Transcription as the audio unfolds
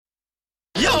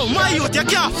Yo, my youth, you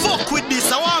can't fuck with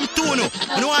this. I want to know.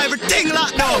 You know everything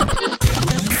locked down.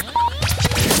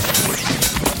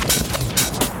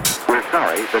 We're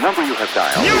sorry, the number you have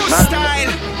dialed New is not...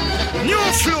 style, new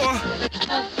flow.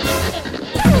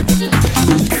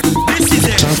 This is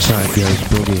it. Southside goes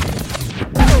Boogie.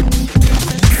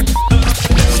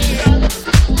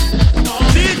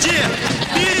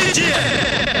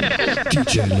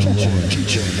 DJ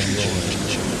Lord.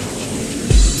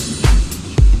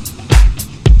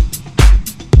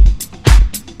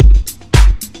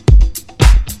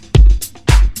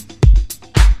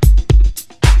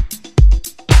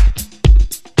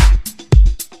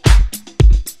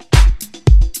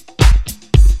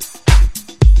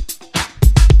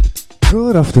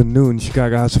 Good afternoon,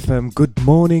 Chicago House FM. Good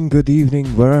morning, good evening,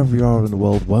 wherever you are in the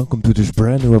world. Welcome to this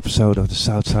brand new episode of the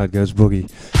Southside Goes Boogie.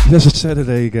 Yes, it's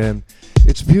Saturday again.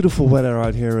 It's beautiful weather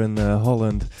out here in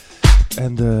Holland,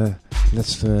 and I'm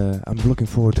looking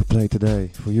forward to play today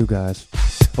for you guys.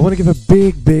 I want to give a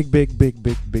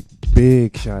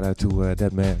big shout out to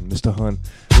that man, Mr. Han.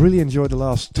 Really enjoyed the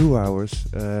last 2 hours.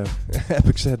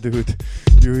 Epic set, dude.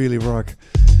 You really rock.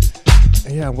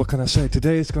 Yeah, what can I say?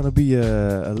 Today it's gonna be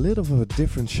a little of a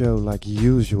different show like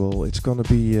usual. It's gonna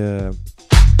be a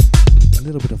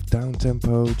little bit of down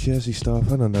tempo, jazzy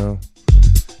stuff. I don't know,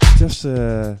 just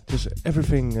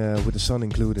everything with the sun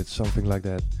included, something like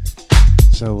that.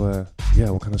 So yeah,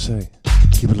 what can I say?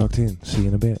 Keep it locked in. See you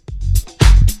in a bit.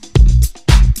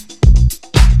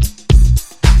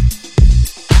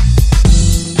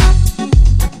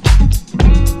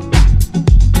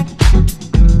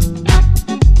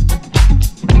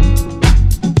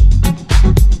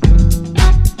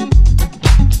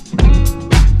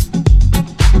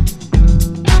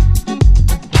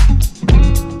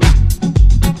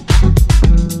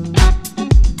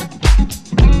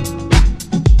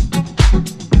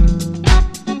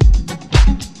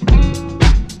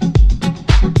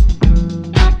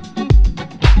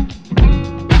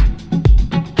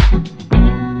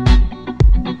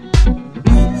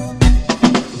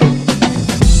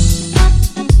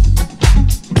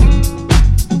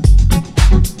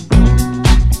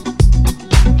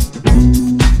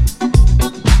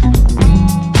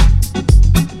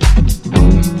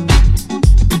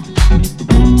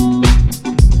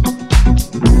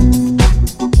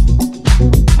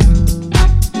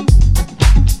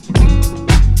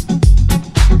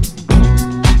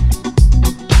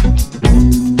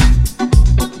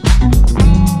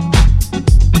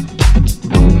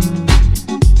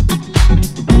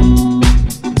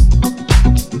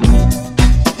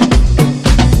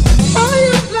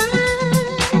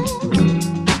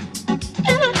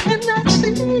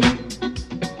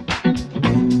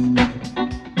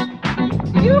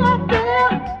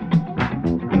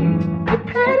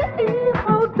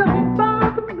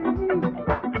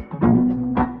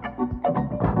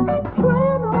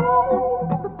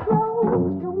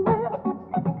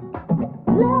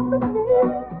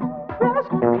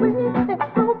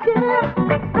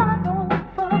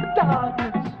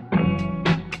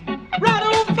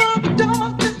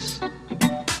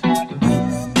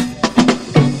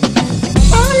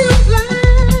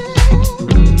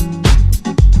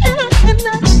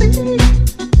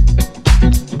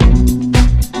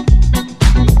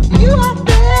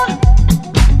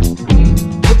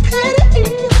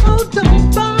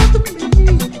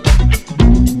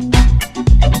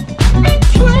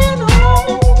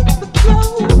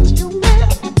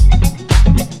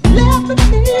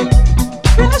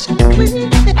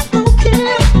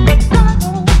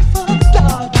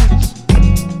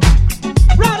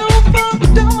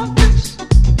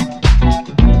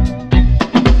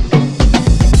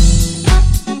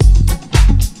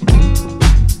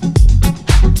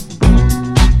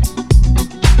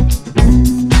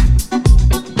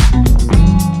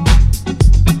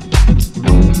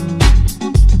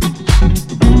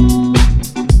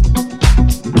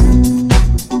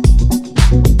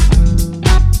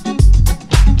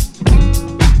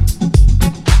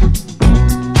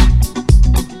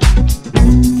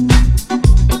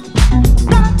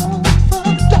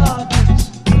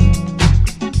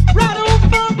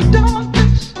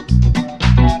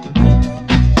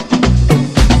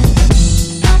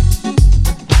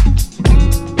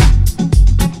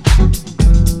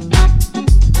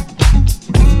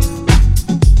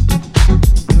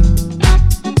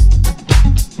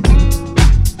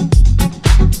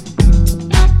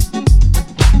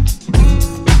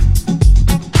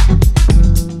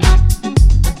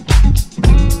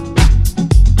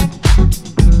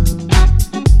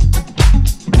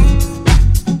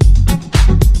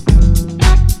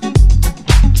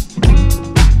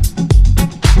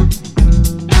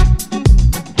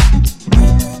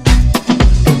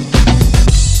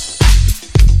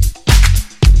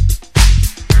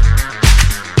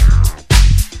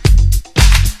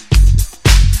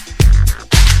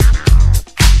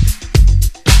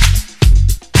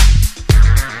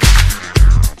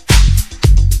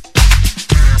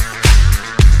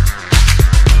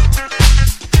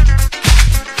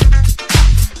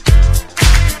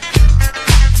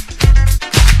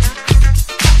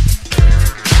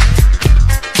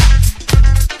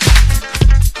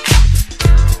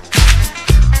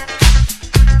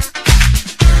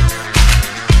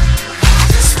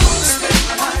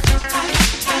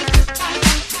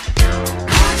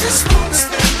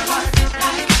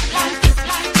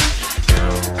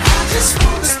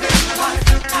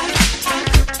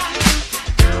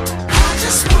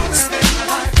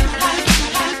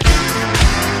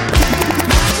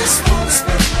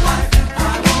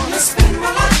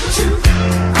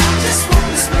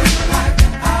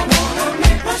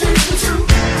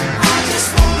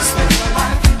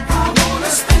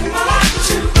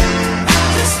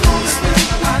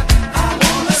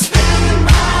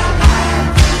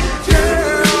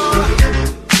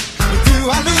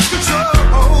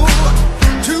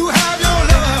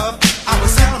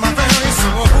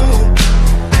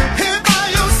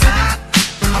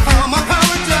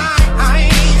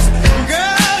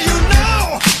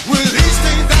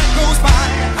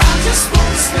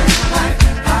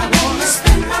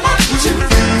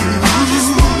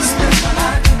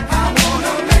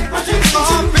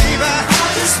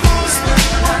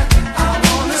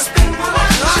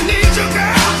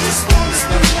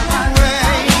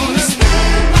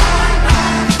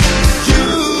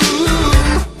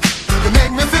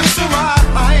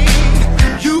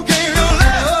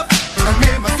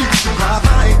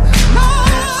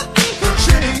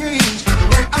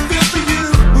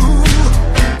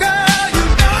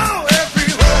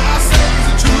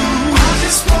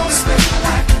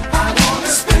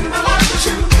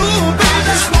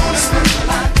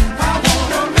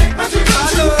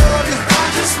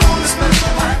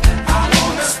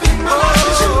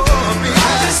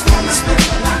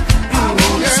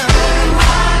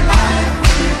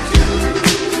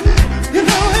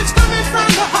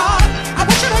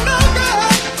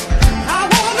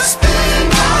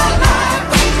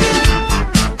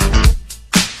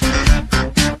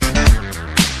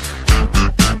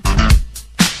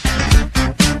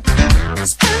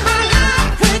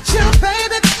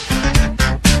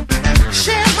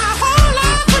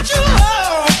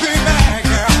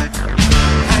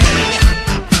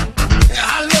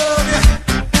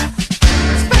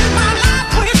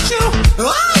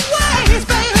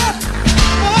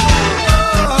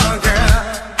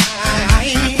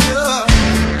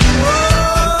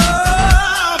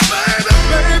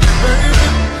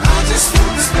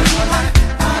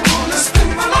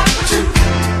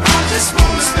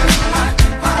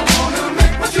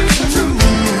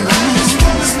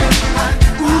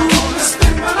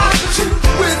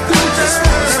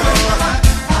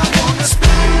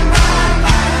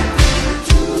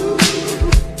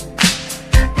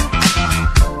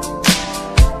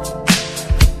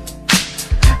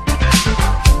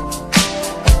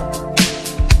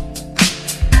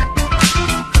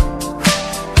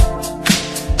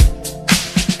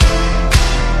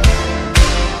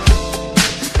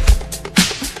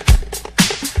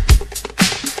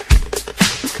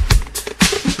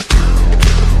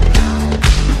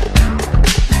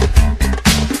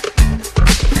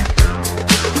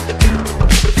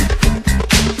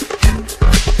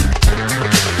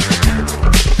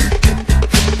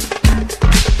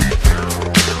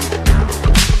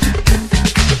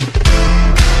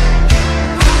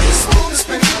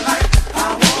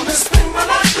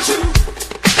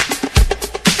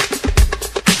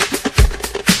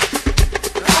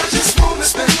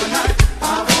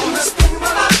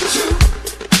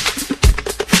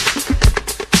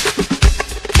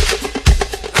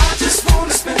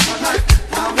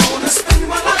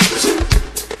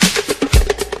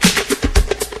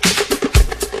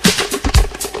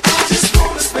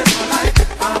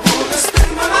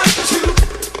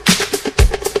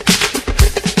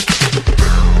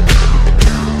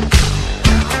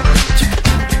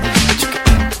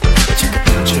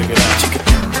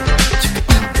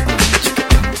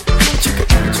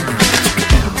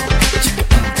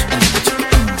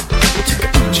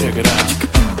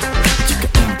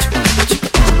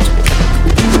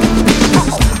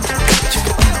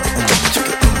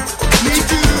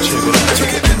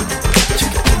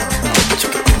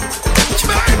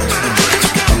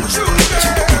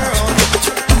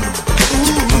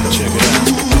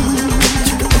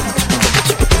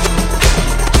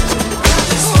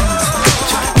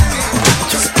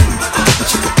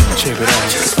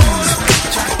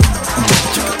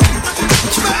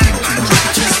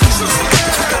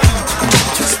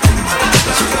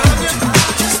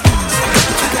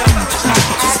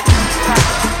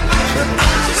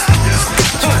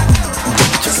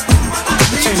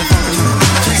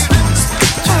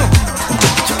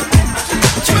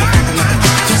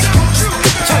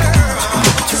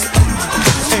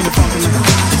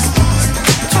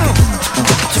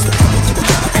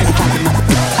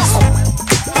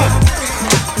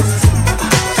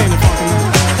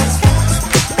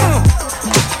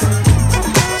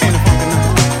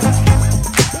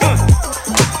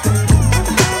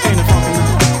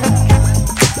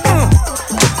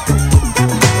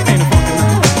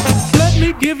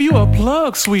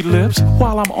 hug, sweet lips,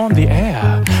 while I'm on the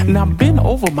air. Now bend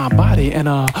over my body and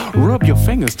rub your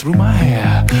fingers through my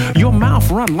hair. Your mouth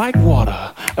run like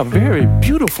water, a very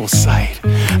beautiful sight.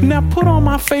 Now put on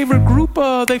my favorite group,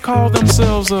 they call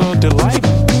themselves Delight.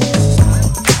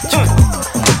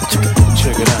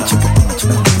 Check it out.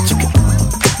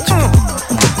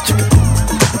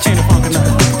 Ain't it funky now?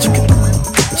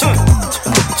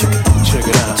 Check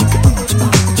it out.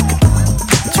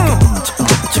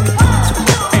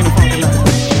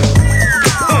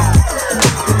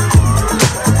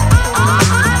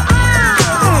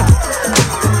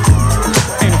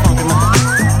 Ain't it funky now? Ain't it funky now?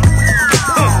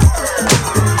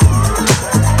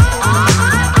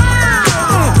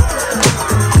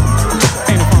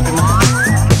 Ain't it funky now?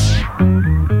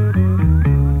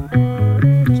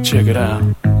 Check it out.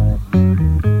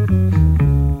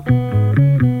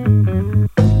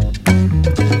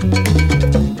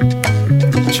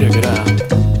 Check it out.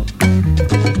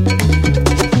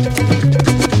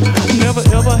 Never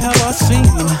ever have I seen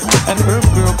an earth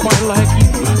girl quite like you.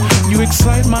 You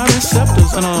excite my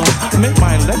receptors and make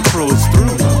my electrodes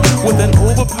through. With an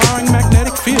overpowering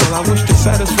magnetic field, I wish to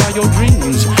satisfy your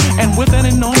dreams. And with an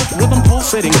enormous rhythm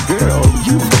pulsating, girl,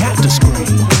 you've got to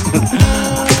scream.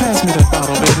 Pass me that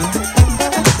bottle, baby.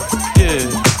 Yeah.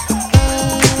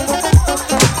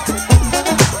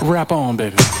 Rap on,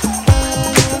 baby.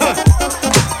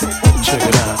 Check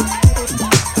it out.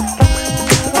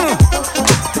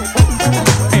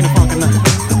 Ain't it funky now?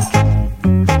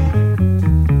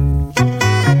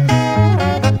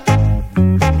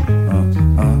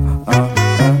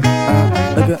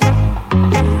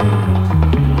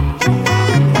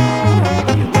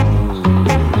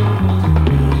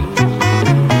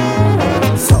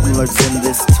 Something lurks in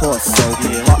this torso.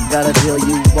 Heart got a deal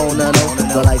you wanna know.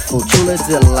 Delightful, truly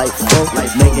delightful.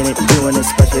 Like making it, doing it,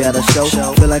 especially at a show.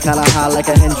 Feeling kinda high like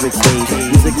a Hendrix haze.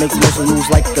 Music makes motion moves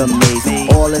like a maze.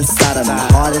 All inside of my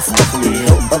heart, especially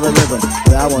hilt of the rhythm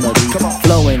where I wanna be.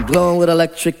 Flowing, glowing with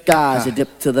electric eyes. You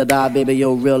dip to the dive, baby,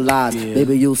 you'll realize.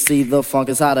 Baby, you'll see the funk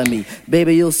inside of me.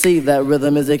 Baby, you'll see that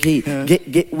rhythm is a key.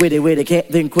 Get witty, can't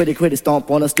then quit it.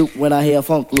 Stomp on a stoop when I hear a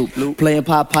funk loop. Playing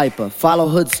Pied Piper, follow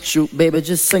Hood's troop. Baby,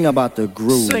 just sing about the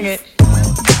groove. Sing it.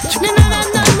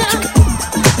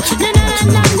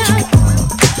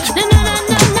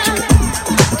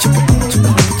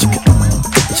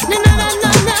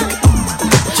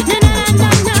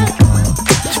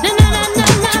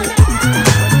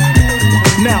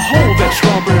 Now hold that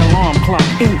strawberry alarm clock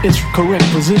in its correct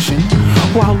position.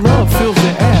 While love fills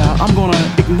the air, I'm gonna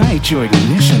ignite your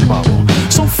ignition bubble.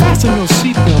 So fasten your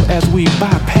seatbelt as we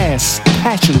bypass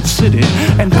Passion City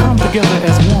and come together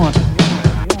as one.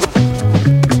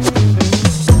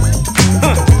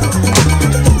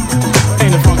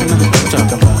 Ain't it funky now?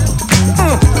 Talking about.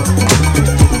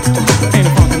 Ain't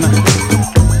it funky now?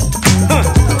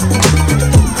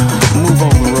 Move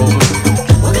over, Rover.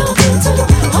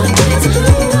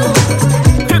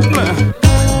 Hit me.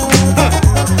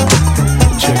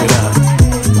 Check it out.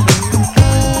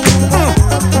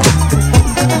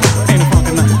 Ain't it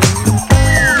funky now?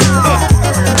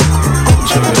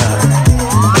 Check it out.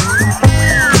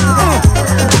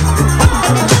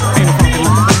 Ain't it funky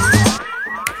now?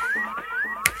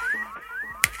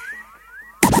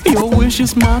 Your wish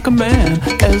is my command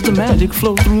as the magic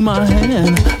flows through my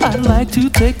hand. I'd like to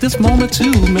take this moment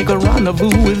to make a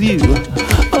rendezvous with you.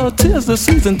 'Tis the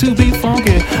season to be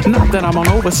funky. Not that I'm an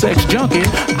oversex junkie.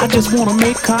 I just wanna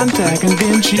make contact and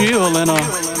then chill and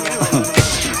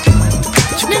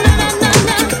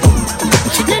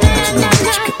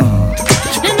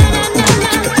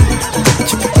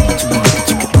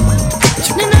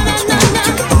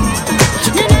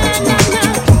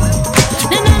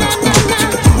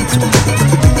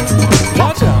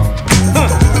watch out.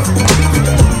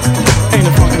 Ain't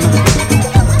it funky now?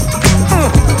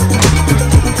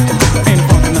 Ain't it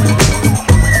funky now? Ain't it funky now?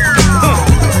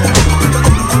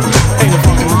 Ain't it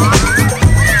funky now?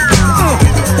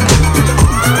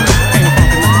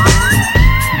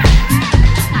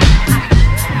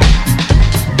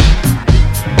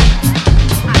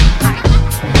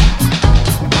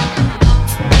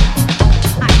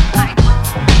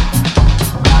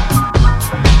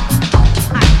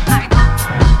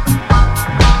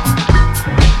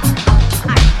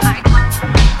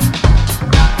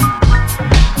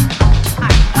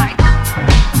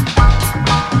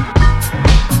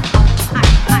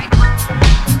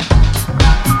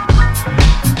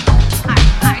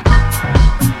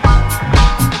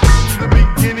 In the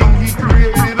beginning, he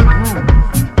created a groove,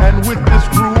 and with this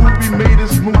groove, he made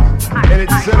us move, and it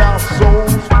set our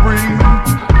souls free.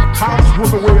 House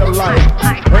was a way of life.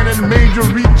 and it made you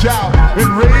reach out and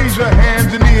raise your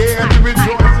hands in the air to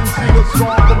rejoice and sing a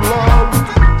song of love,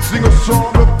 sing a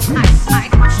song of peace,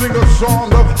 sing a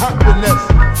song of happiness.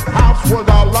 House was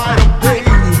our light of day,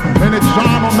 and it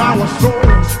shone on our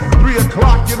souls. 3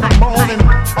 o'clock in the morning,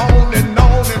 on and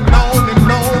on and on and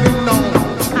on and on.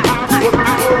 House was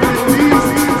our release,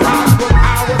 house was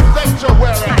our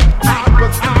sanctuary, house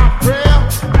was our prayer.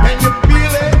 Can you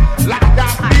feel it like I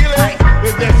feel it?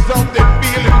 Is there something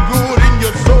feeling good in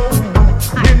your soul?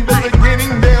 In the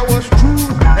beginning there was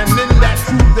truth, and in that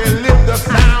truth there lived a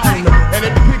sound, and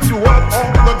it picked you up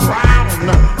off the ground,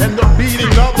 and the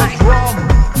beating of the drum,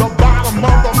 the bottom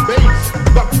of the bass,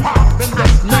 the pop and the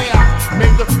snare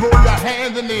made you throw your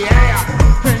hands in the air.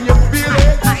 Can you feel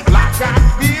it like I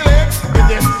feel it? Is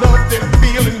there something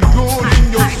feeling good in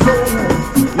your soul?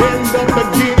 In the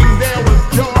beginning there was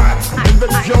joy, and the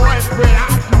joy spread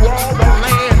out through all the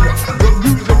land. The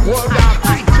music was our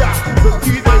teacher, the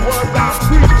DJ was our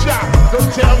preacher.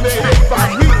 Don't tell me if I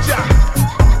reach ya.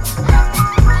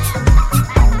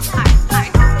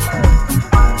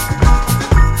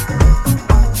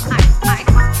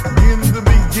 In the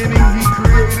beginning he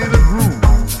created a groove,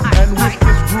 and with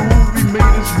this groove he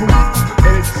made us move,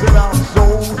 and it set our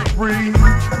souls free.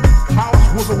 House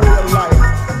was a way of life,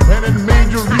 and it made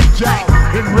you reach out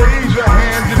and raise your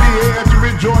hands in the air to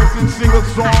rejoice and sing a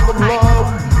song of love,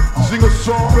 sing a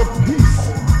song of peace,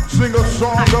 sing a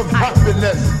song of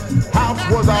happiness. House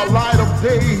was our light of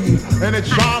day, and it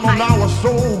shone on our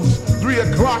souls. 3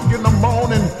 o'clock in the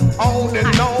morning, on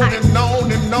and on and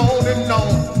on and on and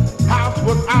on. House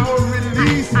was our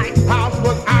release, house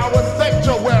was our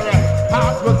sanctuary,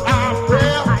 house was our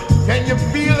prayer. Can you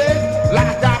feel it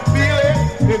like I feel it?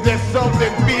 Is there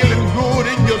something feeling good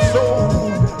in your soul?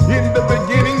 In the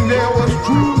beginning there was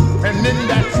truth, and in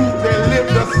that truth there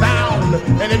lived a sound,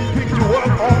 and it picked you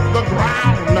up off the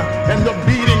ground, and the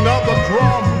beating of the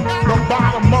drum, the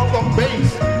bottom of the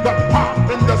bass, the pop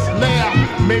and the snare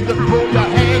made you throw your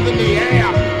hands in the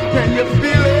air. Can you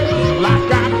feel it like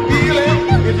I feel it?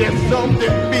 Is there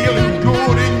something feeling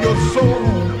good in your soul?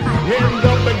 In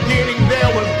the beginning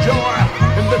there was joy,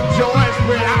 and the joy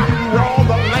spread out through all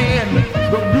the land.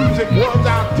 The music was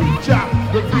our teacher,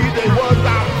 the DJ was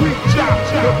our preacher.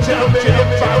 So tell me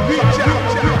if I reach out.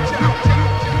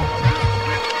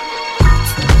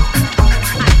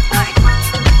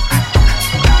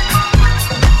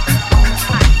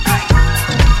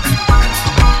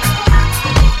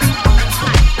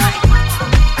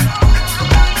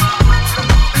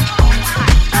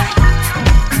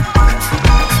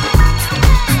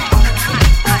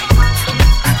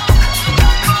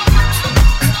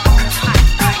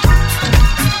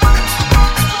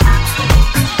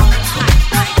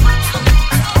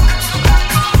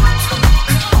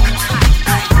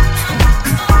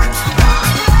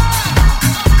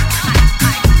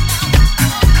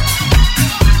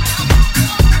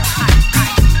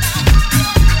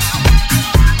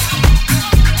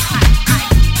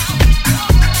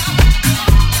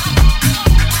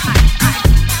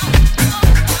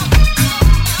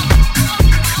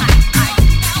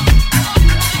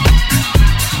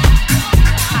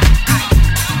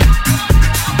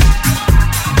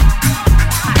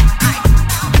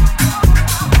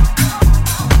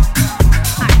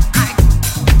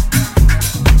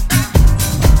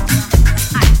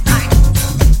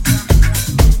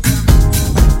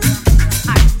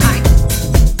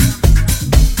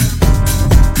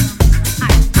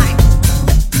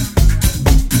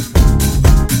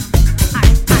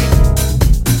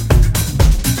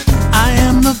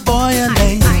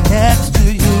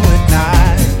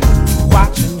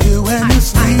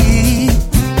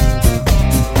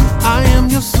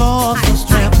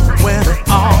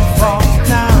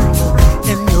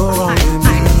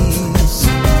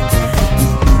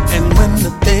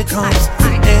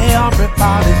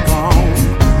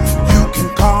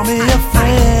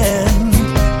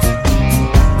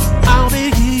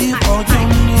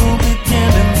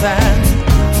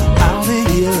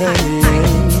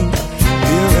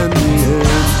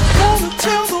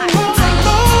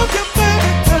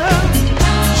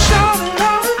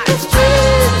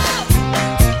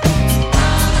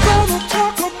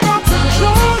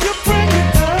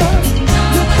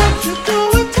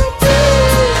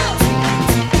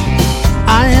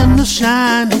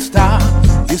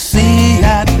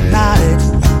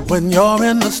 when you're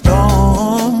in the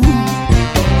storm.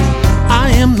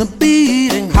 I am the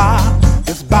beating heart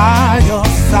that's by your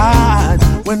side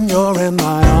when you're in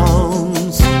my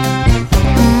arms.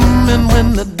 And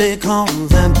when the day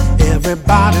comes and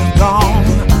everybody's gone,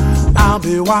 I'll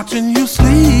be watching you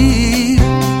sleep.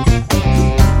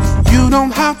 You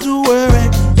don't have to worry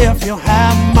If you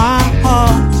have my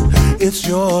heart, it's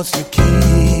yours to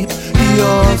keep,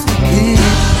 yours to keep.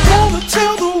 Wanna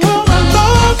tell the world I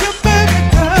love you, baby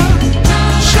girl.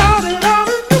 Shout it out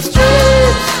in the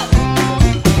streets.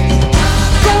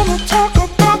 Gonna talk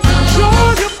about the joy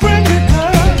you bring me,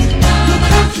 girl. Look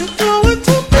what you're doing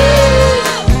to me.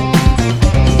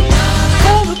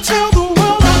 Wanna tell the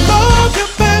world I love you,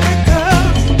 baby girl.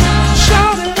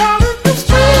 Shout it out in the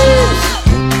streets.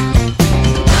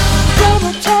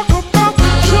 Gonna talk about the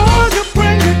joy you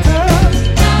bring me, girl.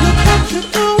 Look what you're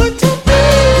doing to me.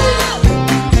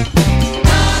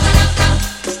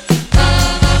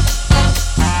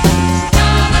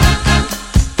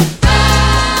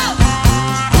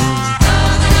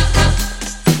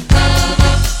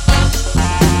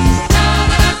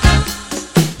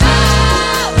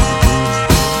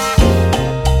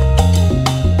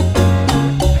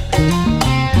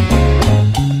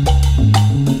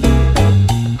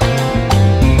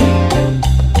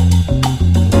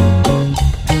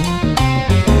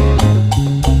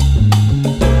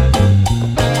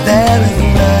 There is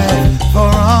love for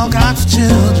all God's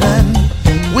children.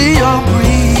 We all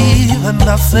breathe in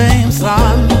the same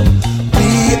sun.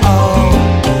 We all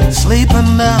sleep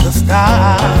under the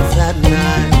stars at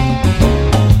night.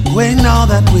 We know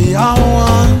that we are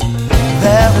one.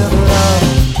 There is love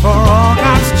for all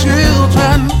God's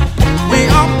children. We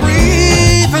all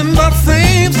breathe in the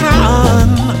same sun.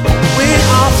 We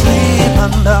all sleep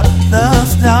under the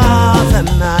stars at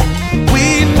night.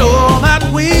 We know that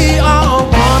we are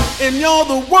one, and you're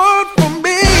the word for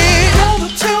me. Gonna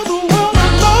tell the world I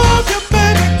love you,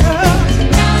 baby girl.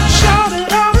 Shout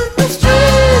it out in the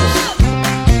streets.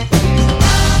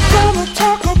 Gonna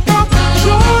talk about the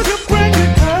joy you bring me,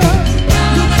 girl.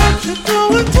 Look what you're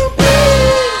doing to me.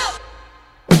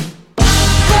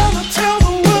 Gonna tell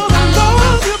the world I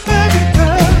love you, baby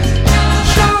girl.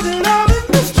 Shout it out in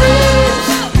the streets.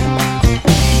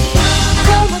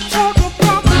 Gonna talk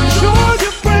about the joy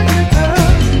you bring me, girl.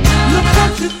 Look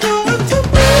what you're doing to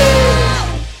me.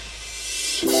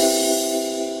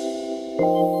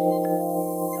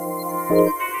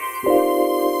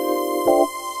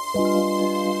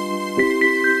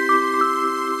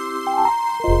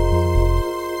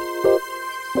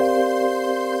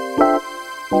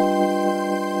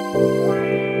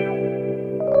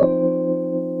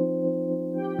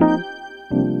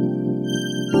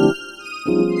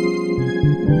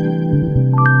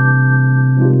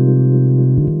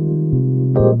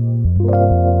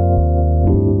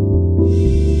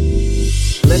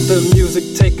 Let the music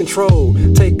take control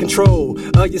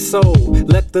of your soul.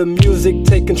 Let the music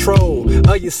take control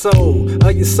of your soul,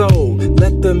 of your soul.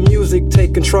 Let the music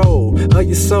take control of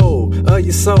your soul, of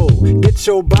your soul. Get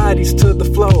your bodies to the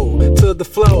flow, to the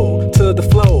flow, to the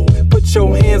flow. Put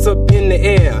your hands up in the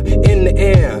air, in the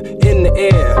air, in the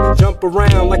air. Jump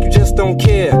around like you just don't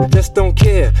care, just don't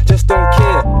care, just don't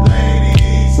care.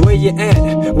 Where you at?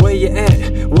 Where you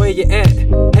at? Where you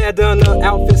at? Hair done up,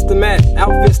 outfits to match,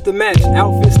 outfits to match,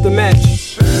 outfits to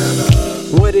match.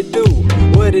 What it do?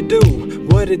 What it do?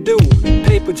 What it do?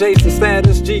 Paper Jason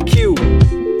status GQ.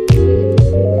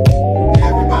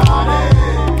 Everybody,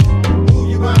 move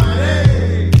your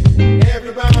body.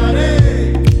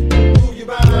 Everybody, move your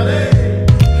body.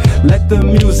 Let the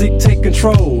music take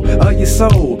control of your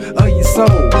soul, of your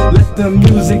soul. Let the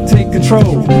music take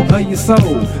control of your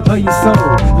soul, of your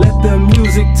soul. Let the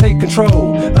music take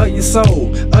control of your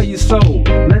soul, of your soul.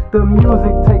 Let the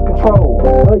music take control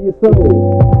of your soul.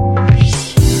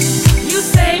 You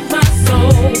saved my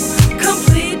soul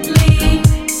completely.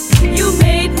 You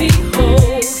made me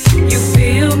whole. You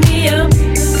fill me up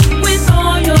with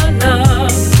all your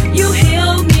love. You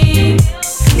healed me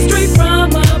straight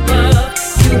from above.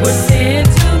 You were sent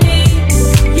to me.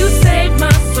 You saved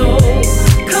my soul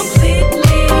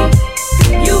completely.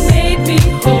 You made me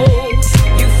whole.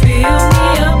 You fill me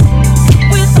up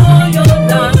with all your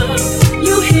love.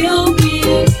 You healed me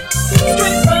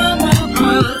straight from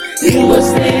above. You were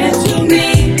sent to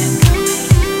me.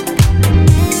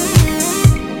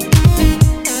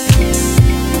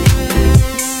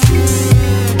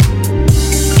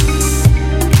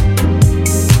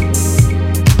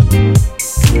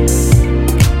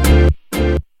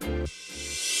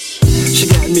 She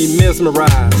got me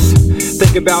mesmerized.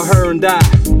 Think about her and I.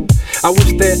 I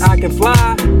wish that I can fly.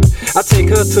 I take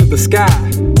her to the sky.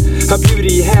 Her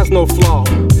beauty has no flaw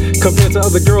compared to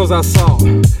other girls I saw.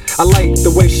 I like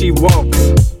the way she walks,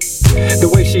 the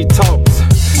way she talks.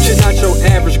 She's not your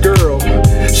average girl.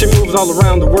 She moves all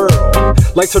around the world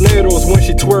like tornadoes when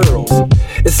she twirls.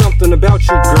 It's something about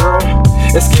you, girl.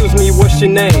 Excuse me, what's your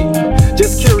name?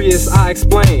 Just curious, I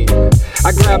explained.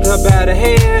 I grabbed her by the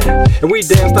hand, and we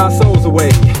danced our souls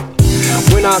away.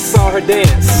 When I saw her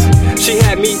dance, she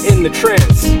had me in the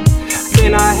trance.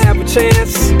 Can I have a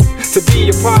chance to be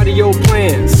a part of your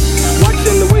plans?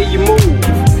 Watching the way you move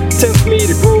tempts me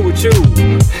to groove with you.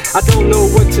 I don't know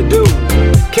what to do,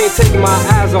 can't take my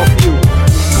eyes off you.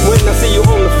 When I see you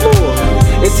on the floor,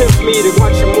 it tempts me to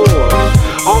watch you more.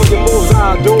 All your moves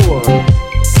I adore.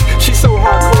 She's so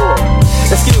hardcore.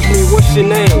 Excuse me, what's your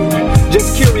name?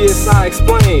 Just curious, I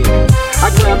explained.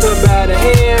 I grabbed her by the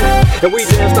hand, and we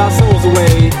danced our souls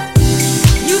away.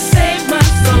 You saved my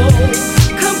soul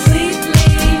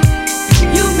completely.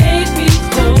 You made me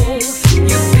whole.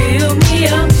 You fill me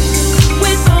up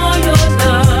with all your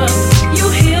love. You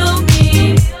heal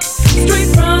me straight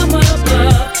from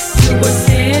above. You were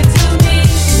sent to me.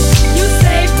 You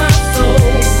saved my soul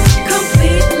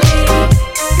completely.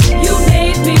 You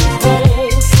made me whole.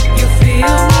 You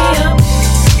fill me up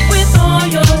with all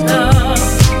your love.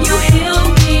 You heal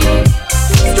me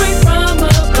straight from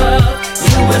above.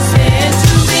 You were sent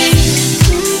to me.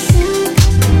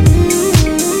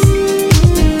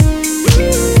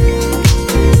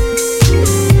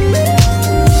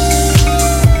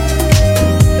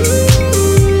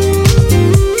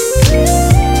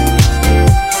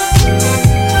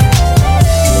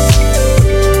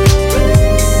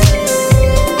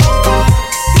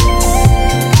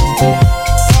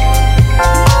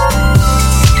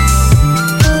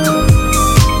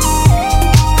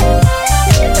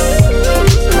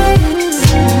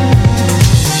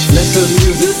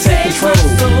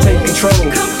 Take control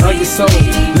of your soul.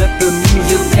 Let the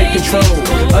music take control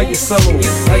of your soul,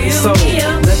 of your soul.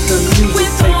 Let the music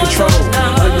take control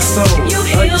of your soul,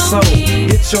 of your soul.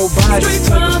 Get your bodies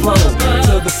to the flow,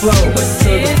 to the flow,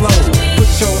 to the flow.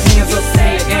 Put your hands up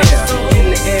in the air, in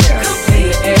the air, in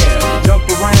the air. Jump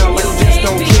around like you just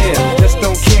don't care, just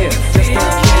don't care, just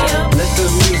don't care. Let the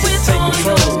music take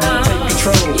control of your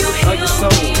soul.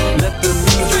 Let the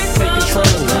music take control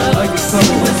of your soul,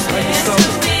 of your soul.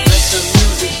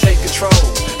 Take control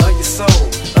of your soul,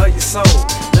 of your soul.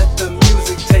 Let the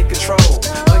music take control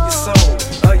of your soul,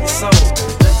 of your soul.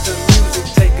 Let the music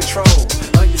take control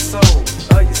of your soul,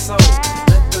 of your soul.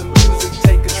 Let the music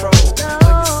take control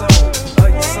of your soul, of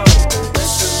your soul. Let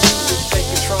the music take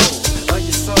control of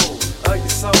your soul, of your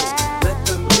soul.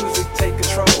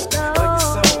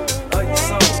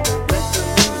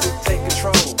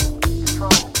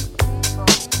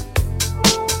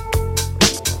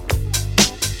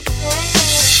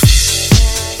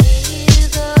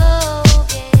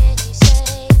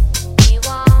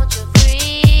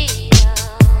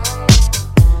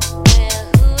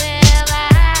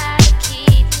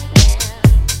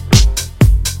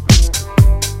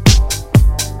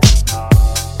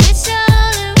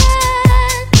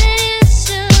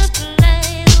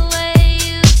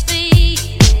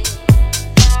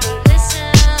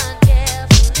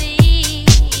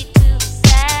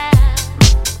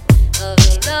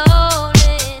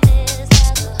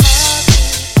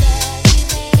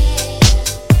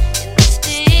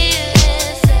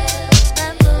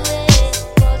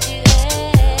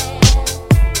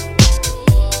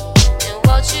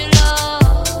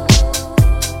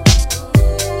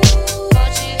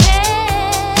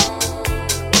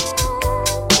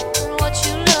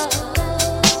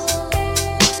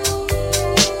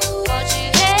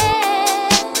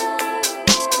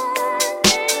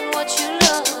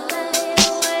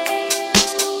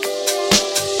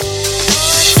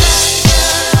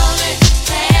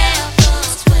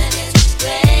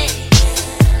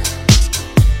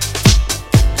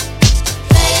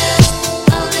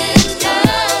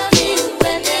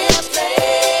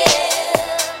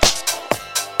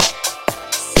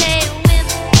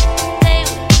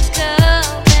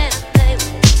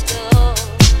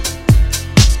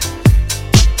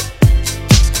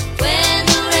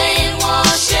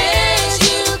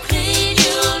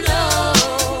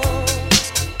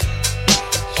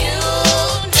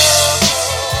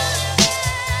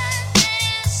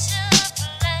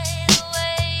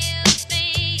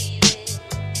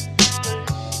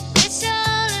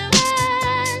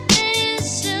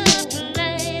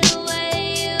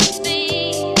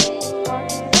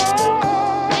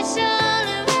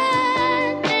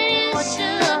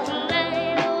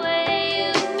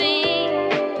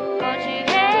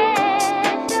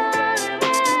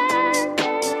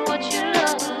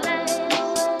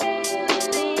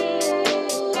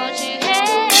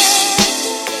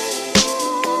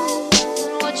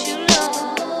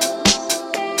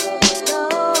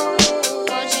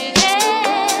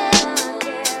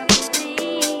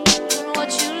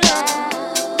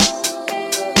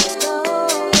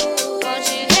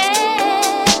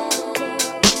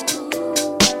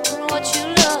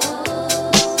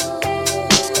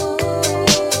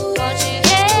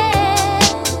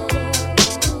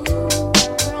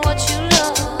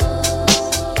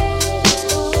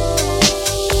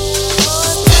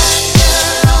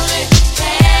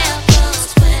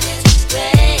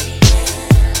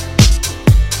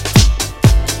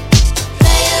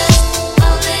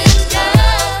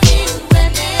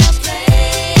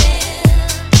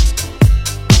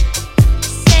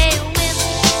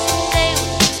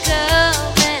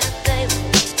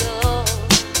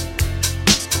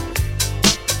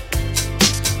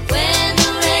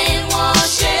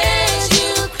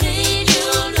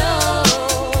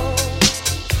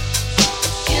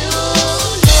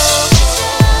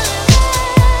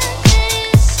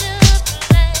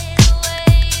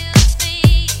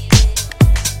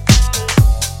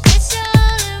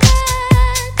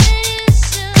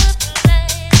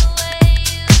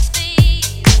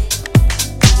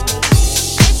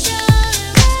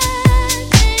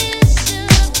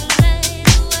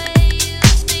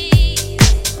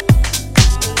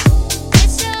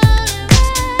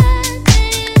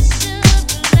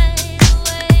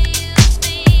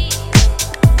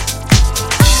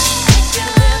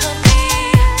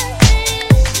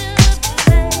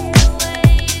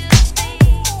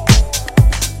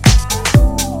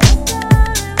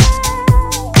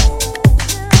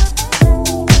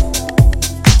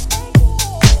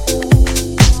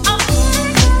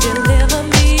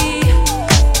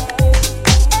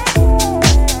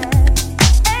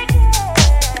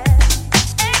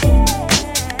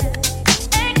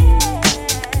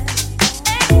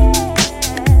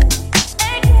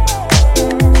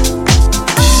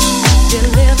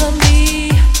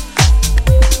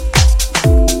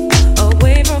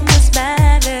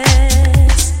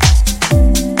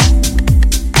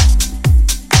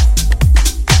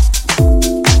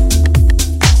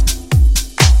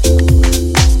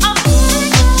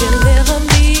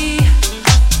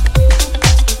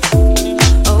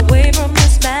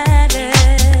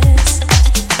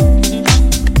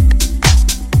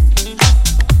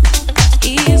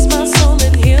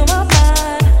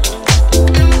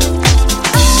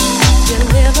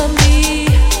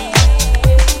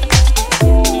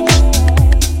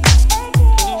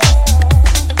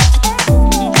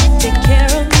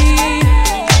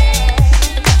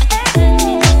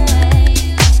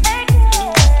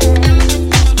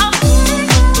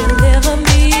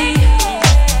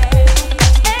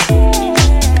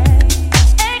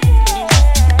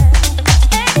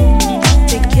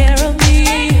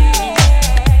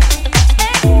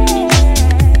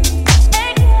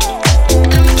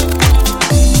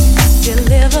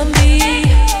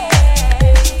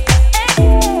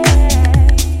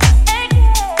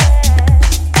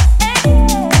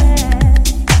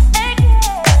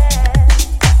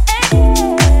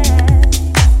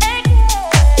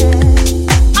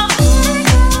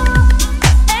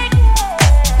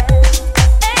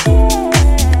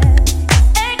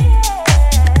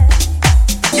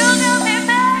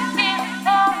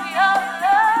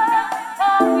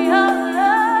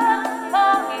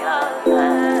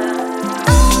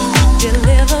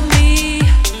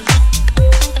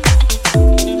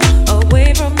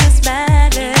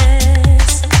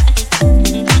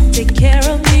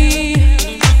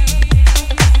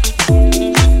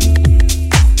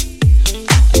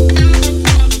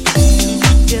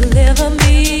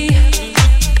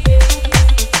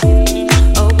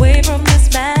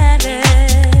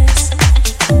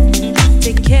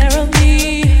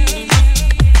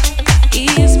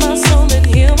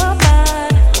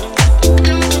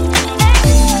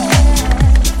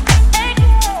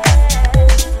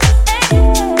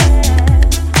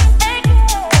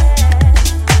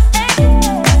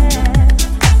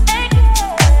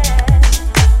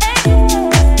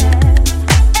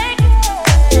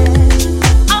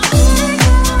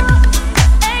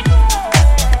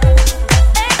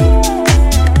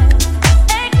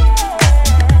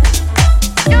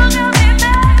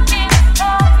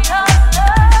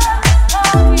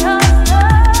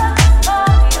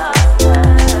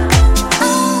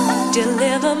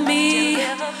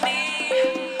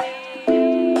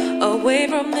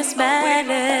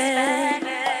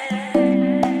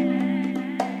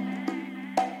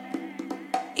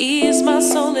 Ease my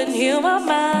soul and heal my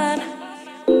mind.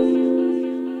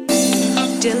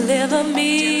 Deliver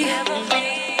me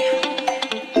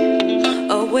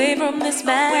away from this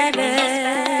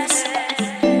madness.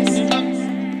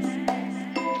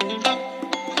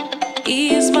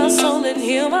 Ease my soul and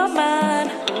heal my mind.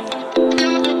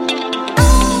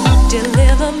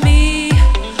 Deliver me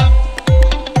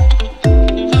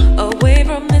away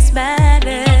from this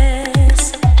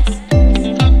madness.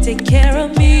 Take care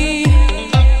of me.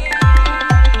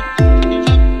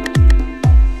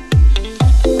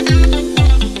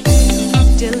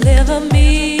 Deliver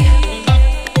me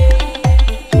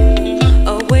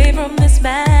away from this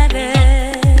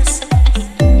madness.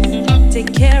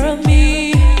 Take care of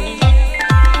me.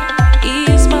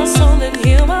 Ease my soul and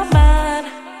heal my mind.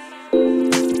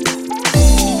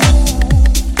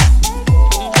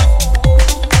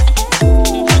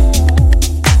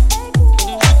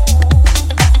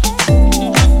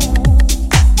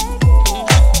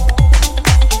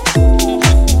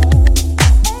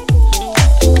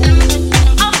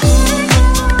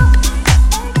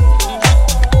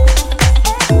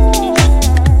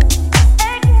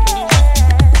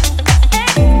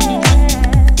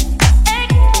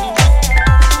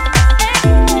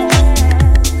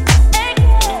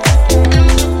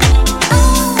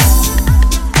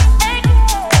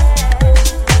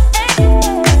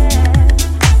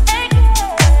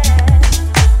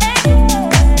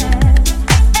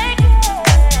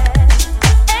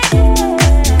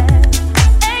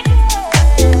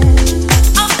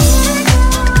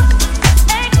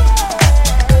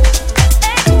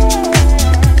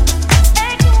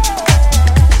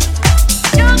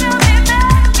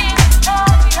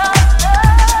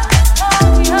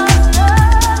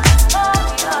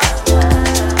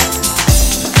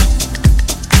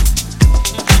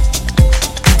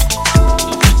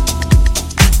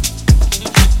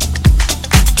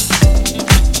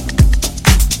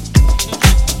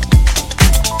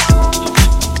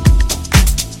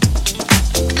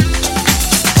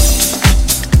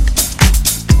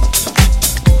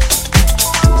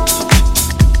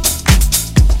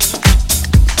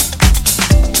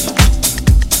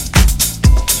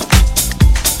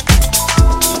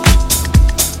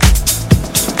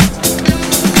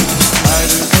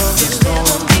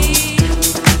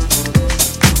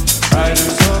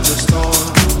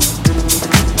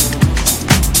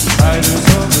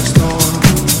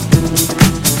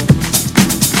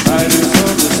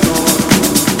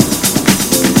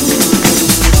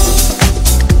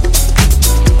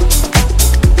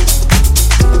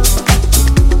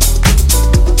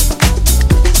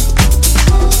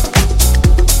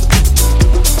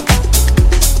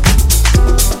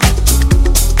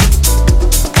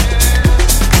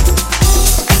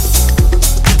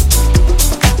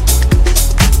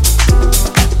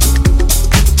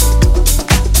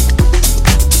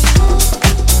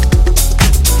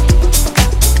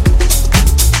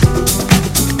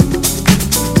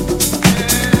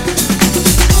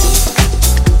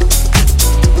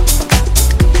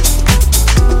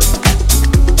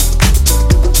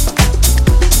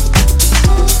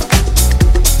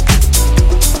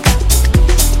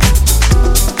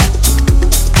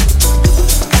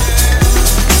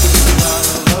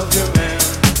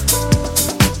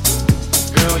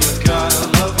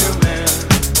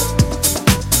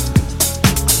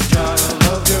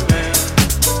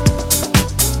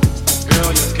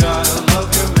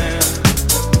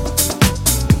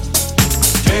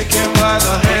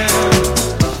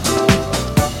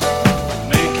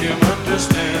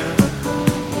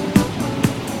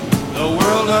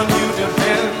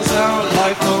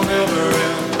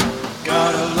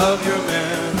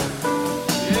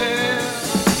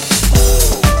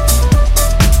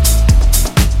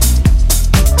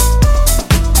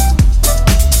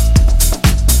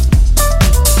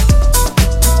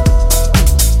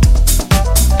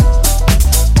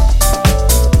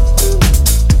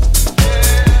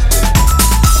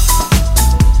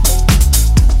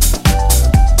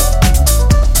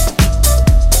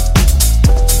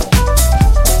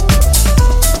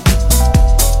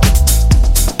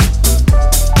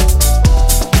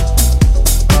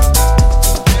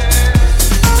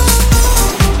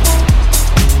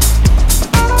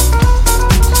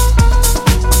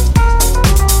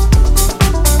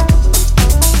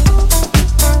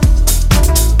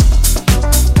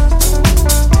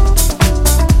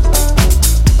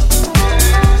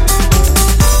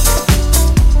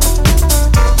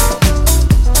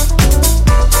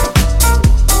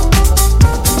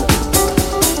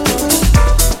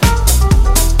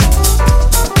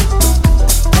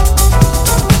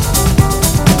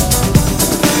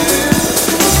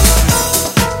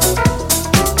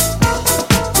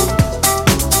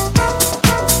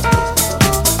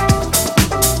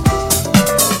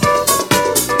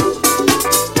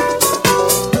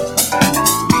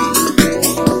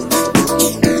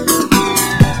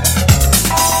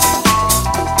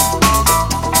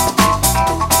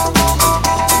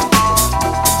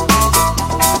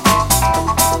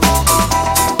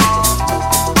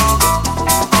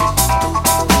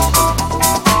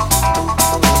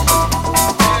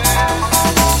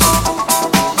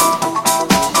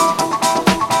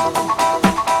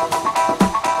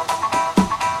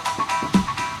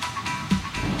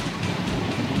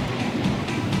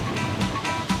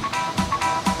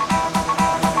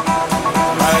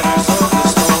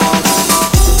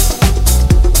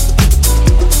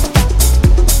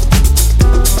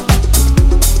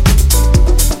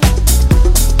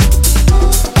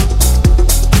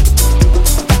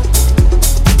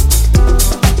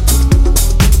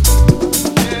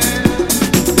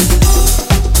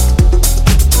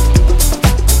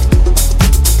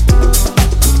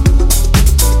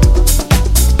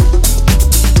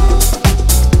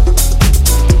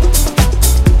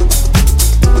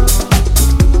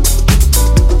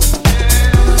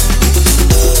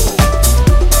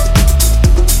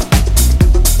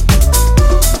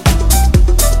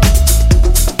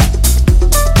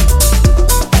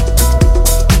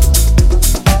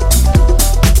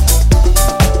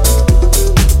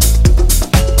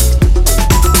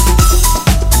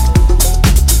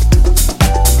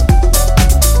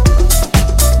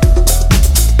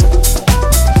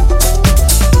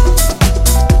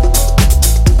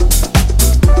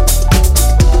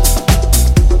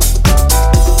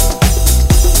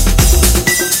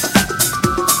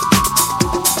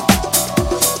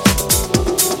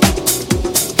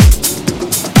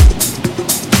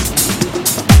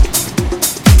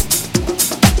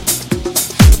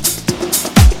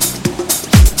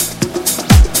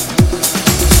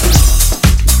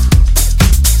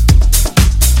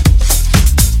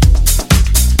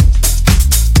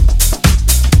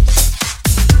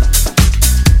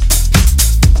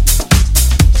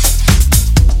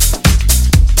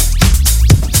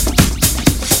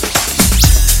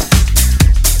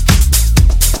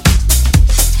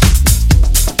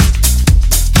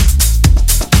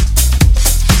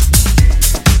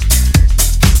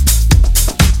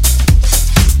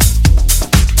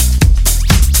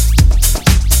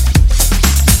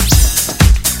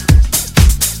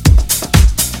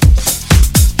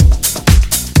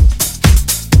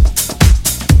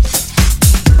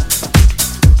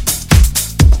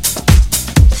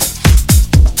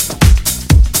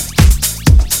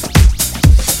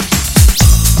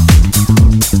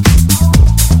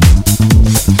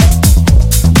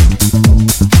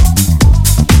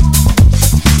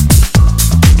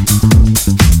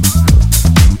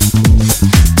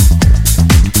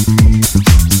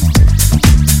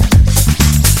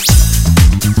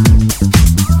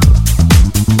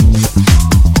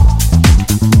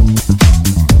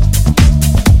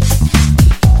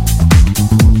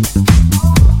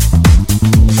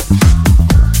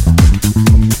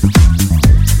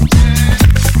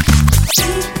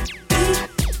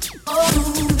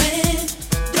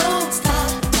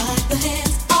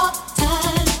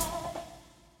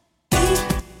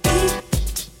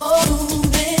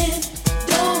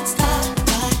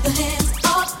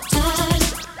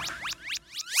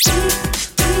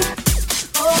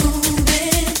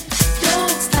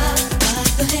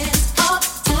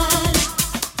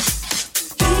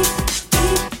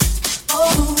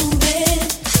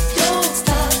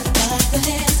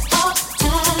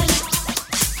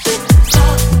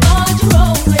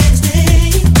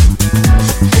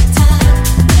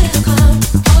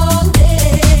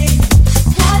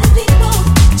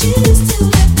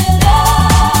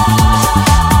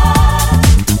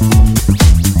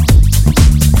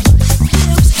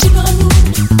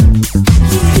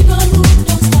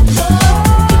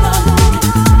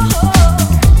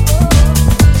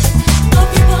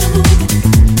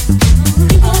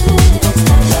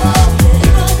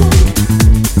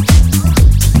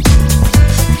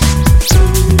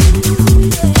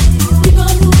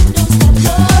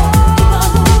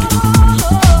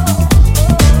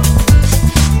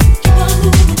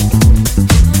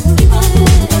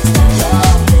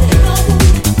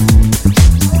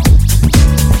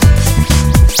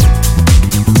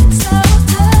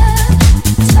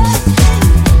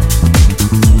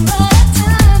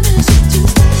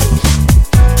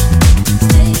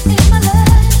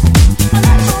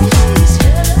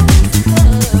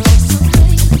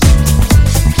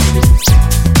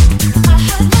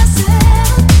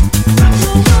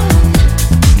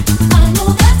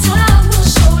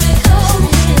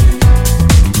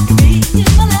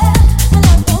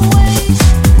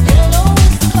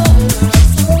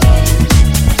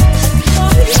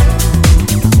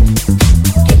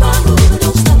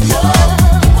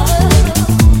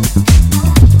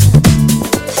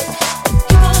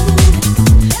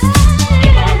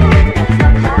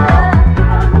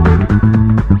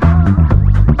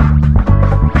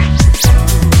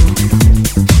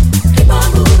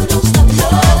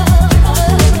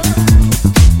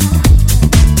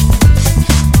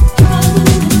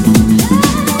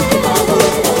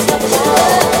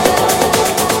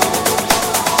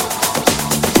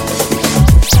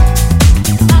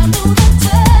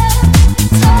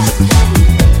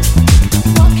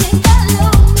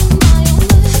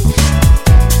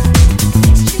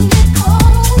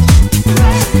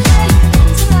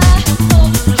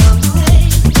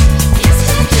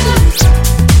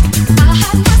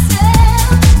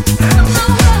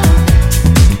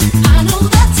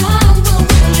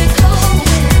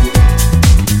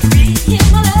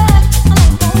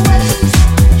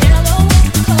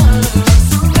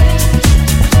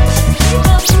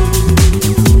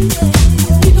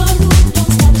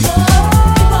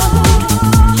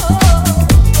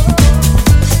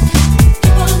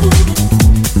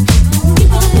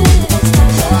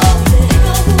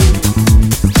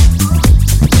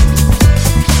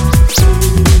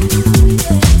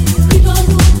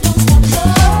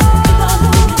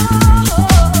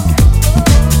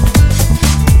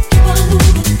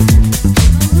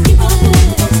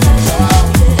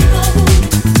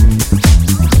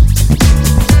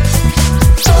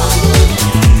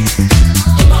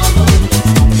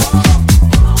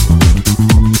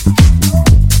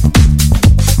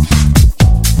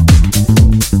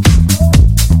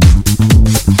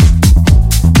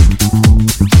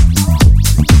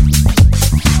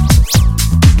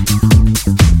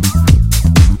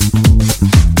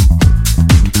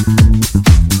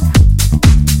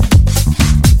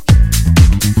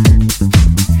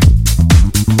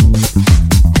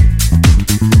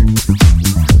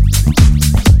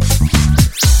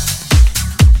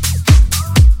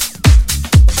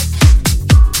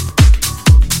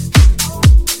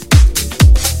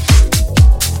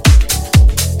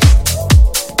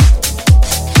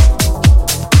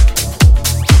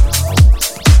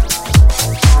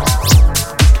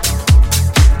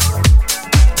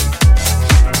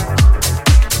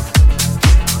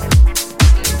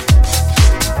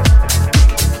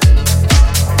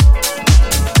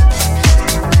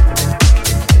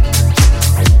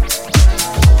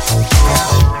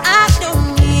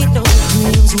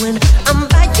 when I'm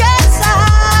by your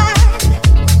side.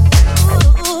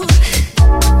 Ooh.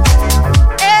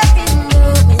 Every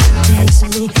moment takes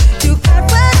me to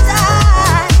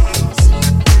paradise.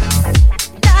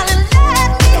 Darling,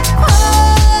 let me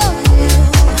hold you.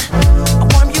 I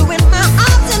warm you in my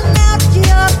arms and melt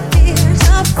your fears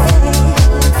away.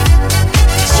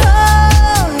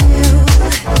 Show you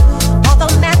all the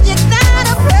magic that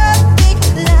a perfect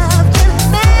love can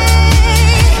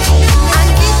make. I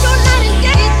need you night and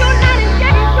day,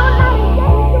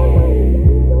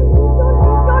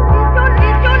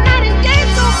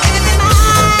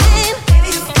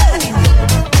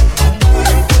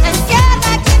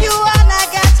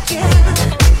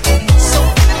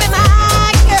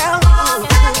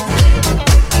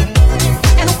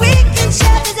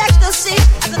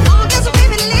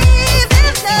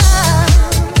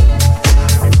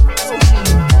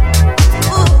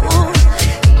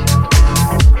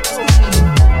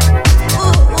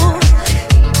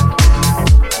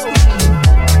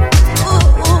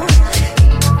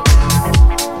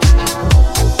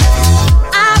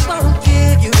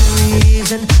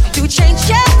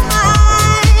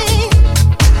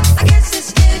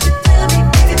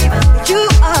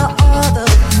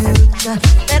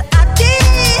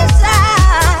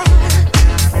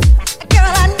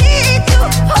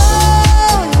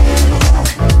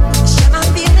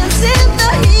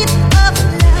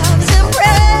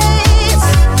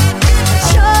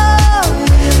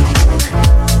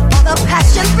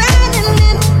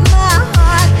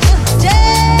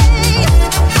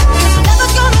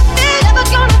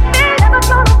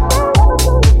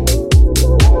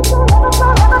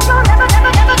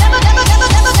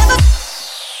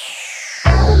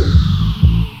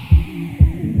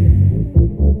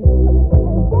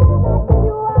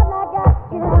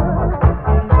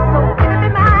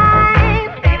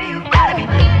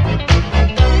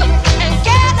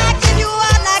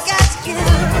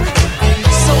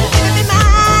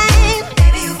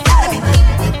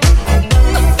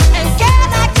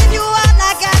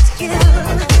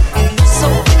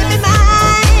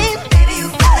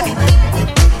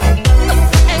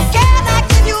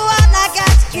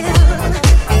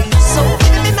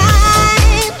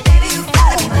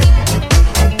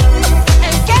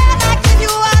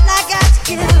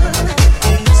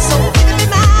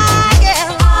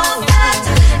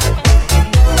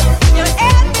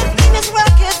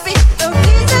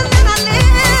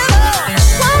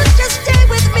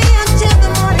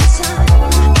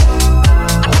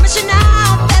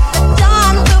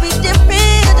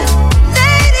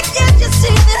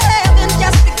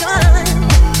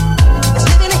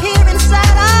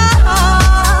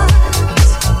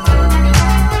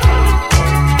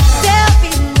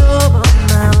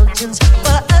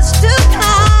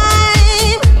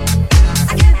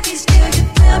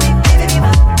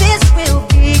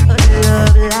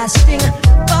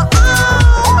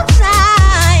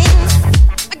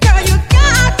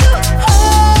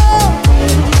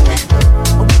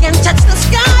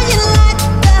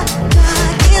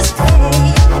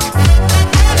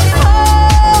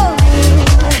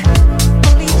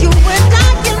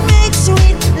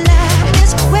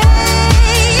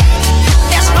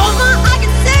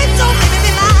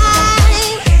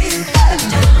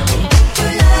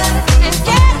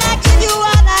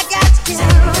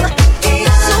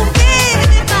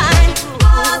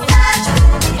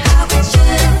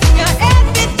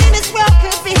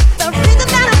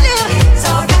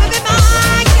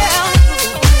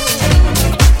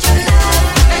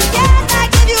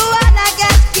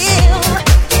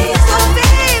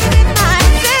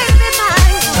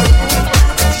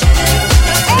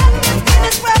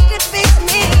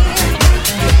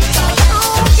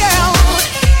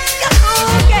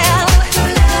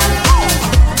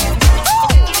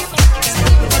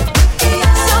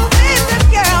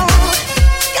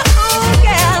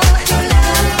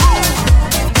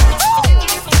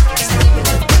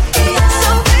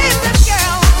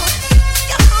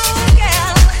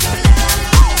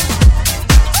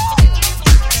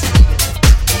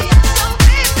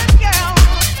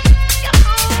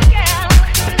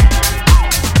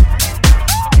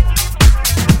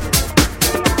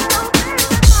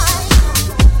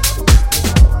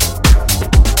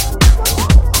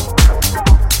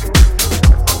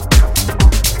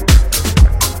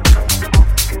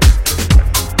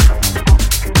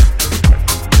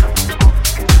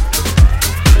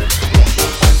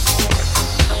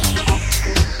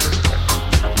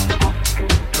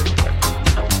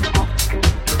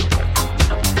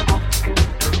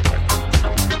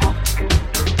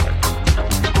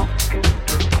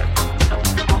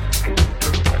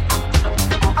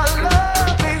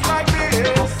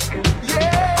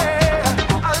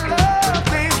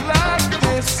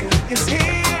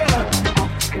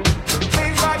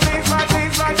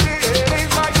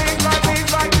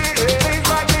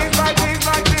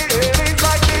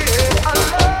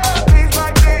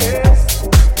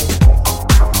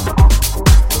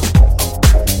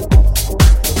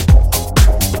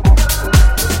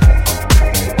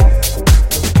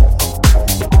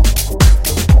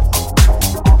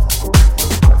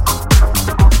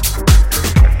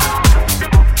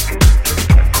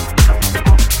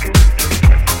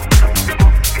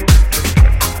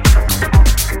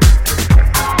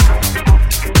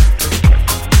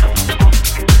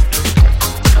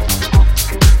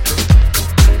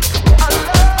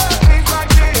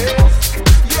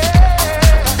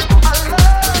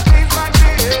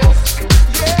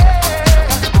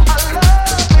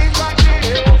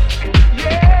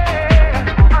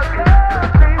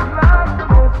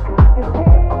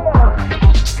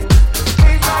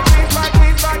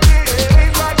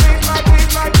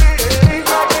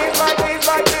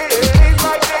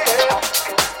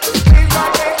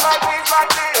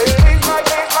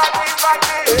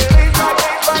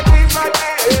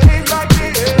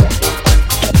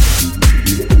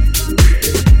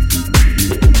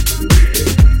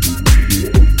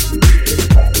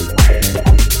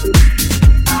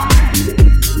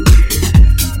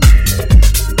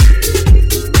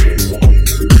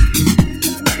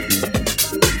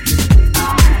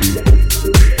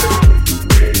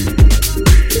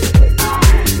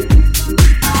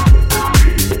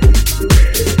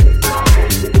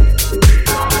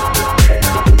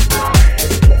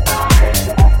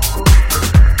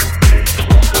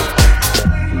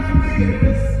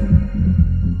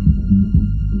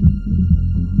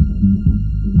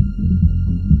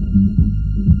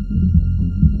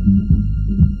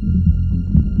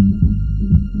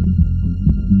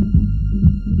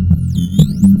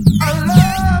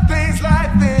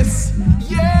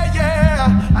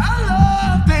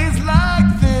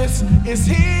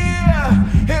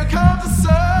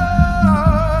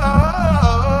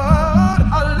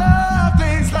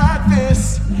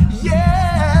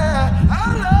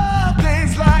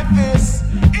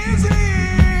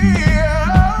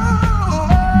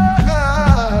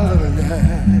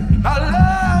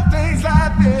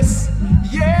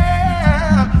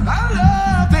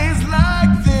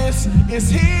 is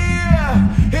here.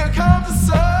 Here comes the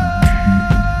sun.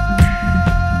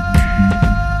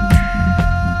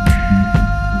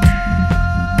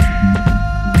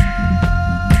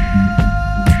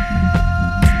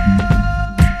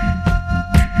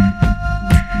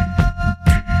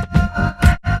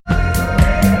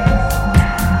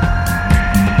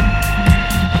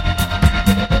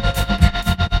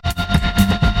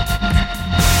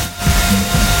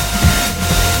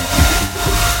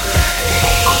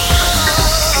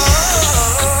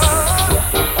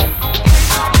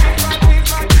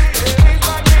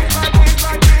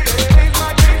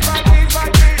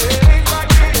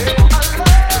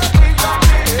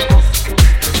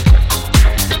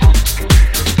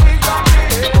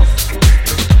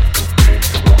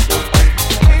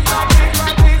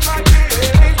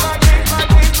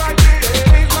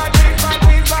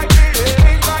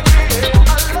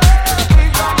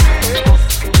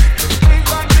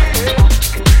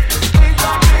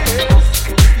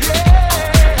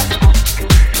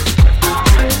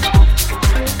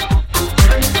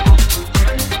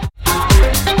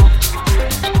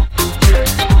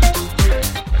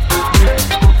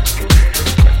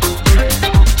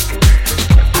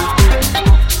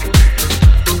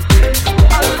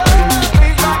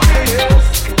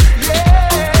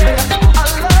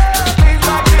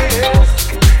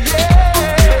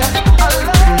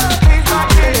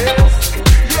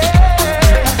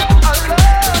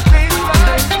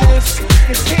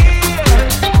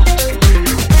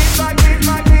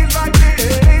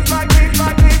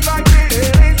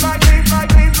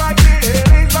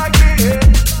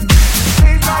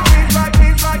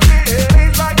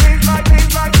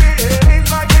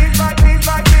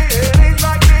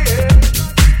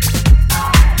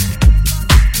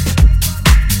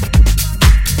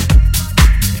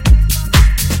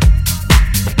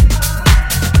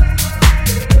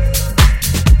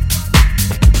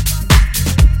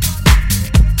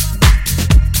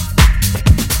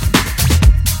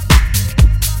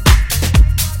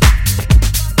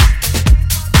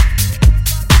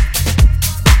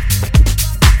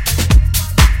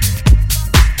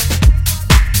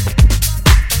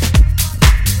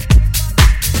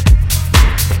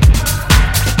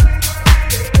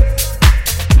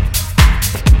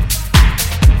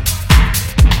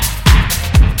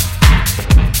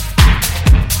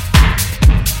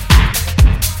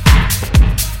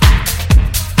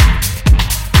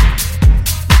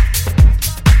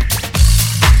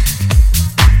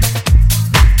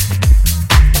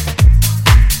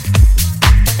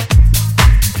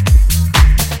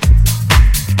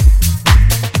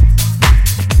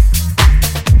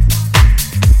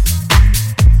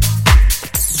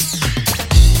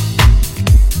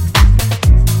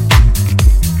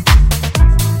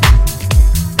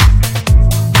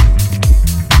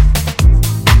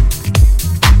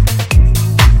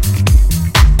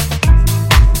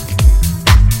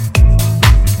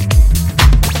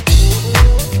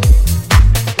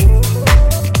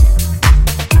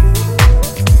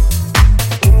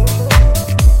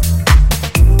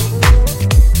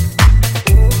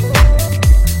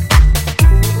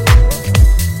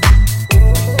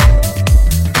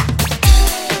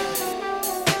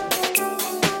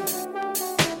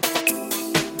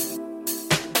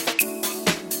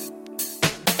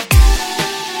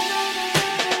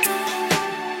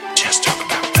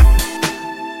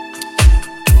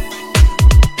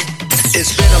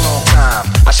 It's been a long time,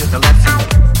 I shouldn't have left you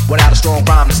without a strong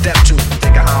rhyme to step to.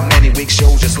 Think of how many weeks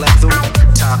shows just left through.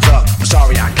 Time's up, I'm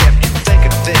sorry I kept you thinking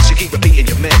of this. You keep repeating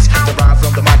your miss. The rhyme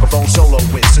from the microphone solo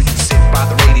with. So you sit by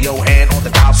the radio, hand on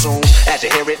the dial soon. As you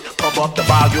hear it, pump up the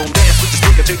volume. Dance with the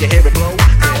speaker till you hear it blow.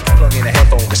 Then plug in a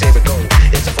headphone, cause here it go.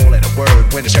 It's a four-letter word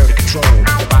when it's heard to control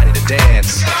your body to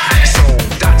dance. So,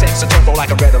 dot text a tempo like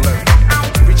a red alert.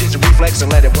 Reach your reflex and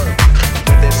let it work.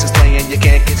 When this is playing, you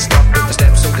can't get stuck with the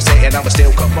steps. So can say, and I'ma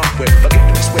still come up with. Forget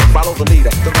to be swift, follow the leader.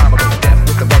 The rhyme will go deaf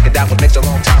with the record that was mixed a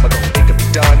long time ago. It could be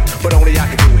done, but only I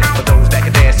can do it. For those that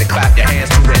can dance and clap your hands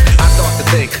to it. I start to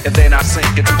think, and then I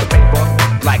sink into the paper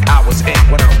like I was ink.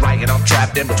 When I'm writing, I'm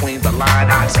trapped in between the line.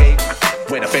 I escape.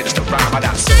 When I finish the rhyme, I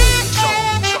got soul.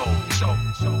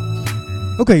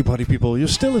 Okay, party people, you're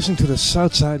still listening to the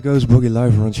Southside Goes Boogie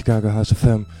live on Chicago House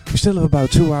FM. We still have about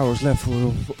 2 hours left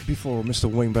before Mr.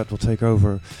 Wingbat will take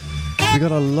over. We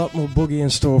got a lot more boogie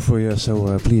in store for you,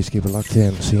 so please keep it locked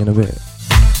in. See you in a bit.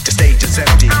 The stage is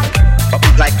empty. A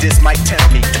beat like this might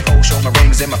tempt me to go show my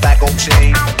rings and my back gold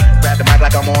chain. Grab the mic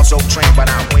like I'm on Soul Train, but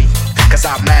I'm waiting, cause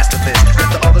I've mastered this.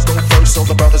 Let the others go first so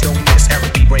the brothers don't miss.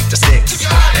 Every beat break to six.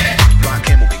 Rock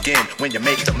him will begin when you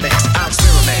make the mix. I'm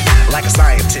experimenting like a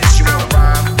scientist. You wanna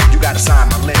rhyme? You gotta sign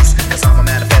my list, cause I'm a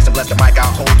manifest to bless the mic,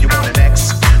 I'll hold you on the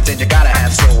next. Then you gotta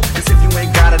have soul, cause if you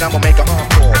ain't got it, I'ma make a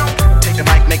encore. Take the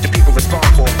mic, make the people respond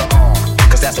for the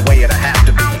cause that's the way it'll have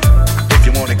to be. If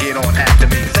you wanna get on after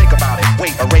me, think about it,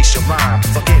 wait, erase your rhyme,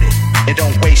 forget it. And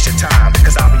don't waste your time,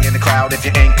 cause I'll be in the crowd if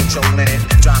you ain't controlling it.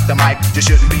 Drop the mic, you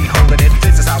shouldn't be holding it.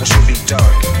 This is how it should be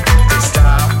done. This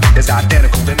style is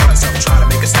identical to none. Some try to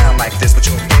make it sound like this, but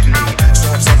you're getting me. So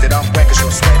upset that I'm wet cause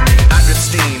you're sweating me. I drip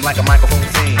steam like a microphone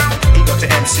theme. Ego to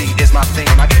MC is my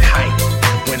theme. I get hype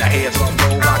when I hear drum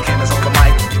roll, rock hammers on the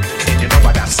mic. And you know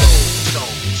I got soul.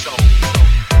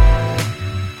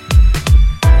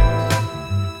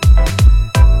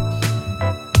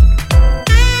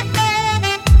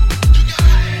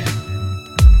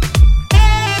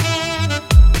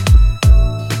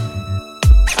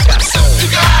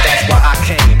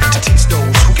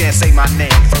 Say my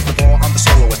name. First of all, I'm the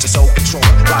soloist, the soul controller.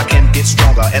 Rock and get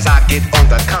stronger as I get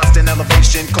older. Constant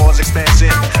elevation, cause expansion.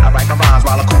 I write my rhymes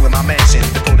while I cool in my mansion.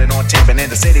 To put it on tape and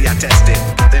in the city I test it.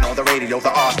 Then on the radio,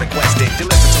 the art's requested. To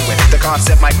listen to it, the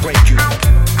concept might break you.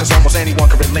 Cause almost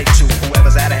anyone can relate to.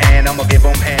 Whoever's out of hand, I'ma give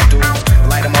them handles.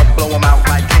 Light them up, blow them out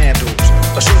like candles.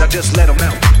 Or should I just let them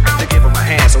melt? To give them a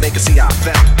hand so they can see how I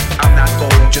felt. I'm not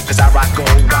bold just cause I rock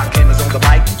gold. Rock hammers on the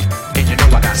mic. And you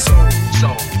know I got soul.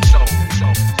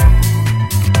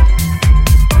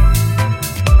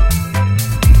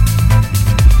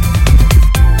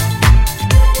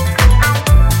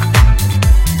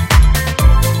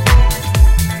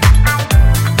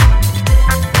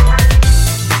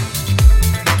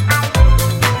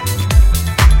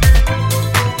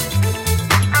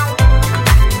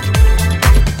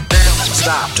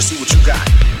 To see what you got.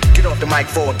 Get off the mic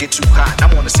before it get too hot.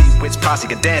 I wanna see which posse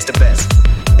can dance the best.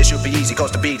 It should be easy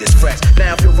cause the beat is fresh.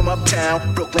 Now if you're from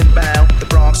uptown, Brooklyn bound, the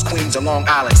Bronx, Queens, or Long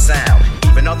Island Sound,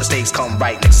 even other states come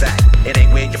right and exact. It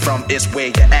ain't where you're from, it's where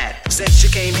you're at. Since you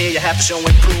came here, you have to show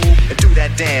and prove. And do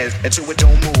that dance until it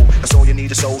don't move. That's all you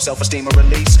need is soul, self-esteem, or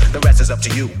release. The rest is up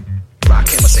to you. Rock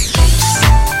him or say peace.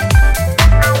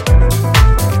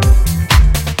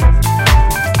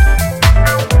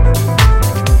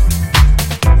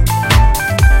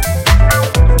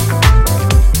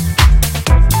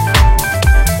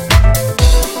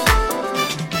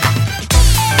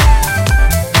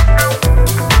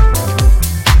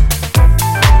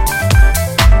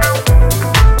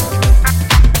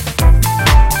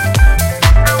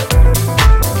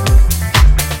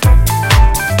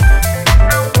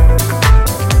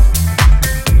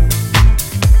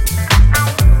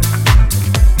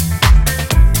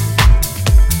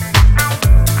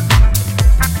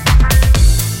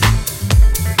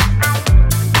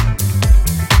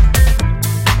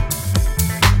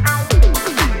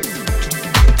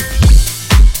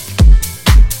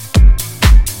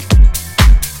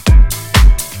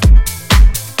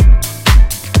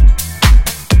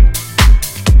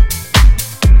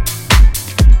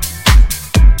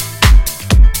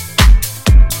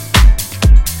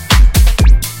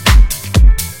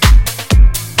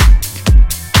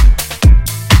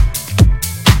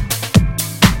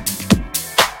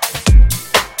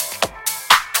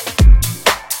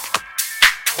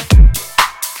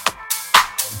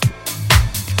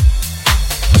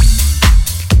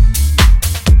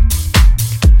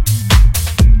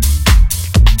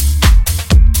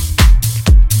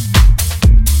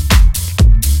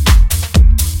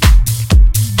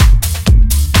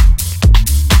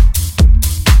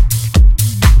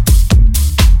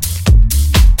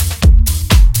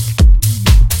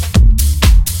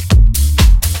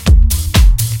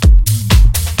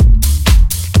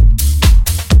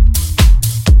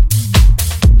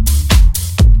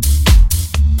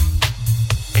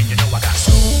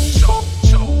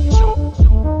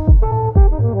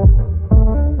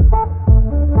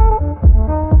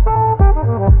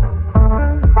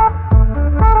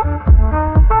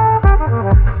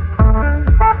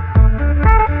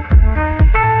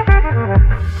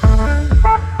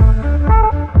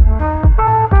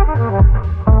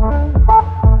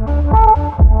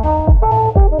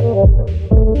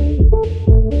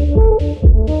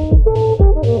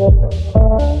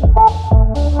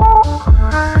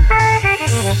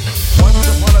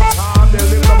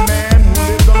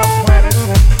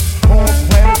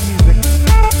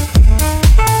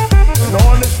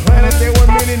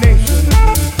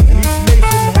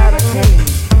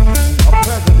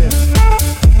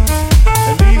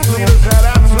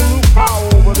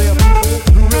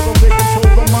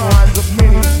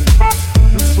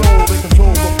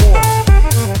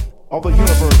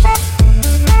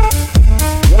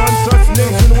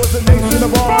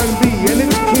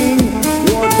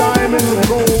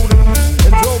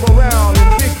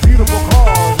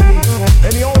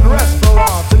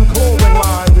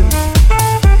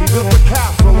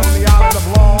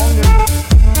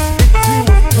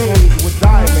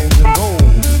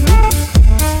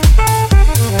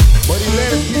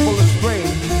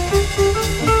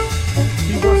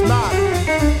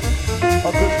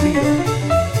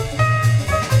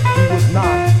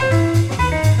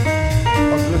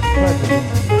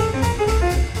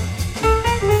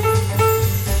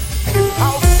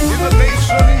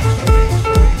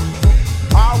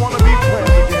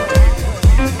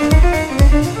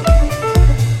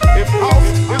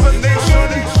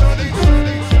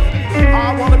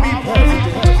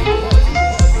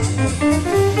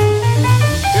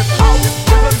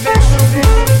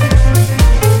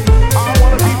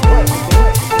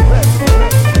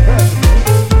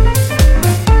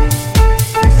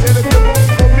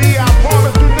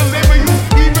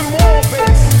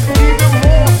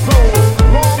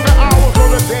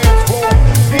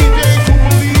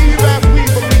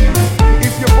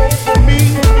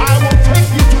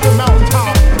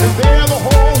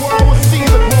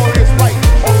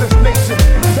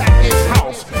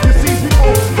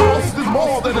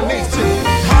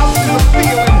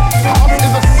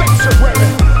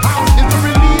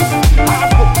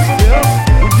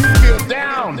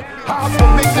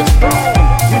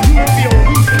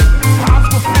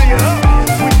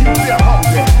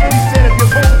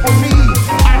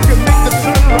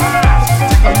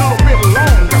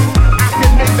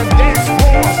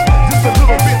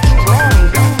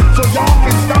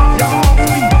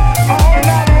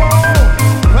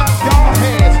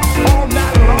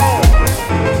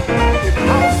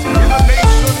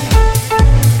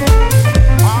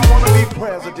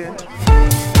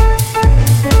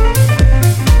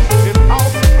 If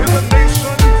house is a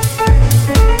nation,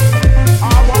 I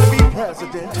want to be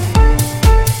president.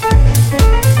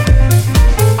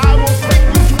 I will take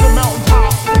you to the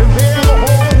mountaintop, and there the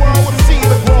whole world will see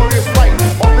the glorious light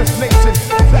of this nation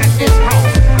that is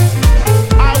house.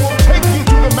 I will take you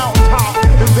to the mountaintop,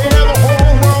 and there the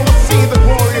whole world will see the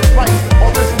glorious light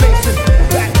of this nation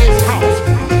that is house.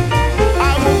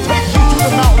 I will take you to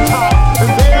the mountaintop, and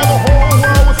there the whole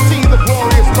world will see the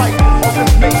glorious light of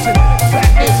this nation that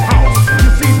is house. You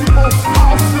see, people,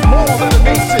 house is more than a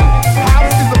nation.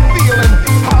 House is a feeling.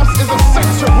 House is a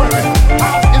sanctuary.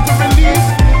 House is a release.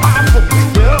 House will pick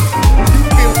you up when you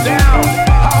feel down.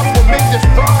 House will make you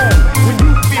strong when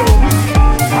you feel weak.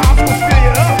 House will fill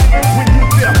you up when you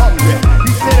feel hungry.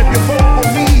 He said, if you vote for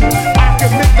me, I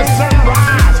can make the sun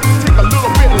rise. Take a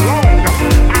little bit longer.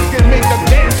 I can make the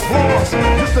dance floors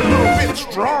just a little bit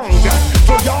stronger.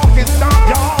 So y'all can stomp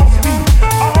y'all's feet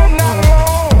all night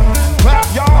long. Clap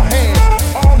y'all hands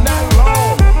all night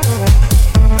long.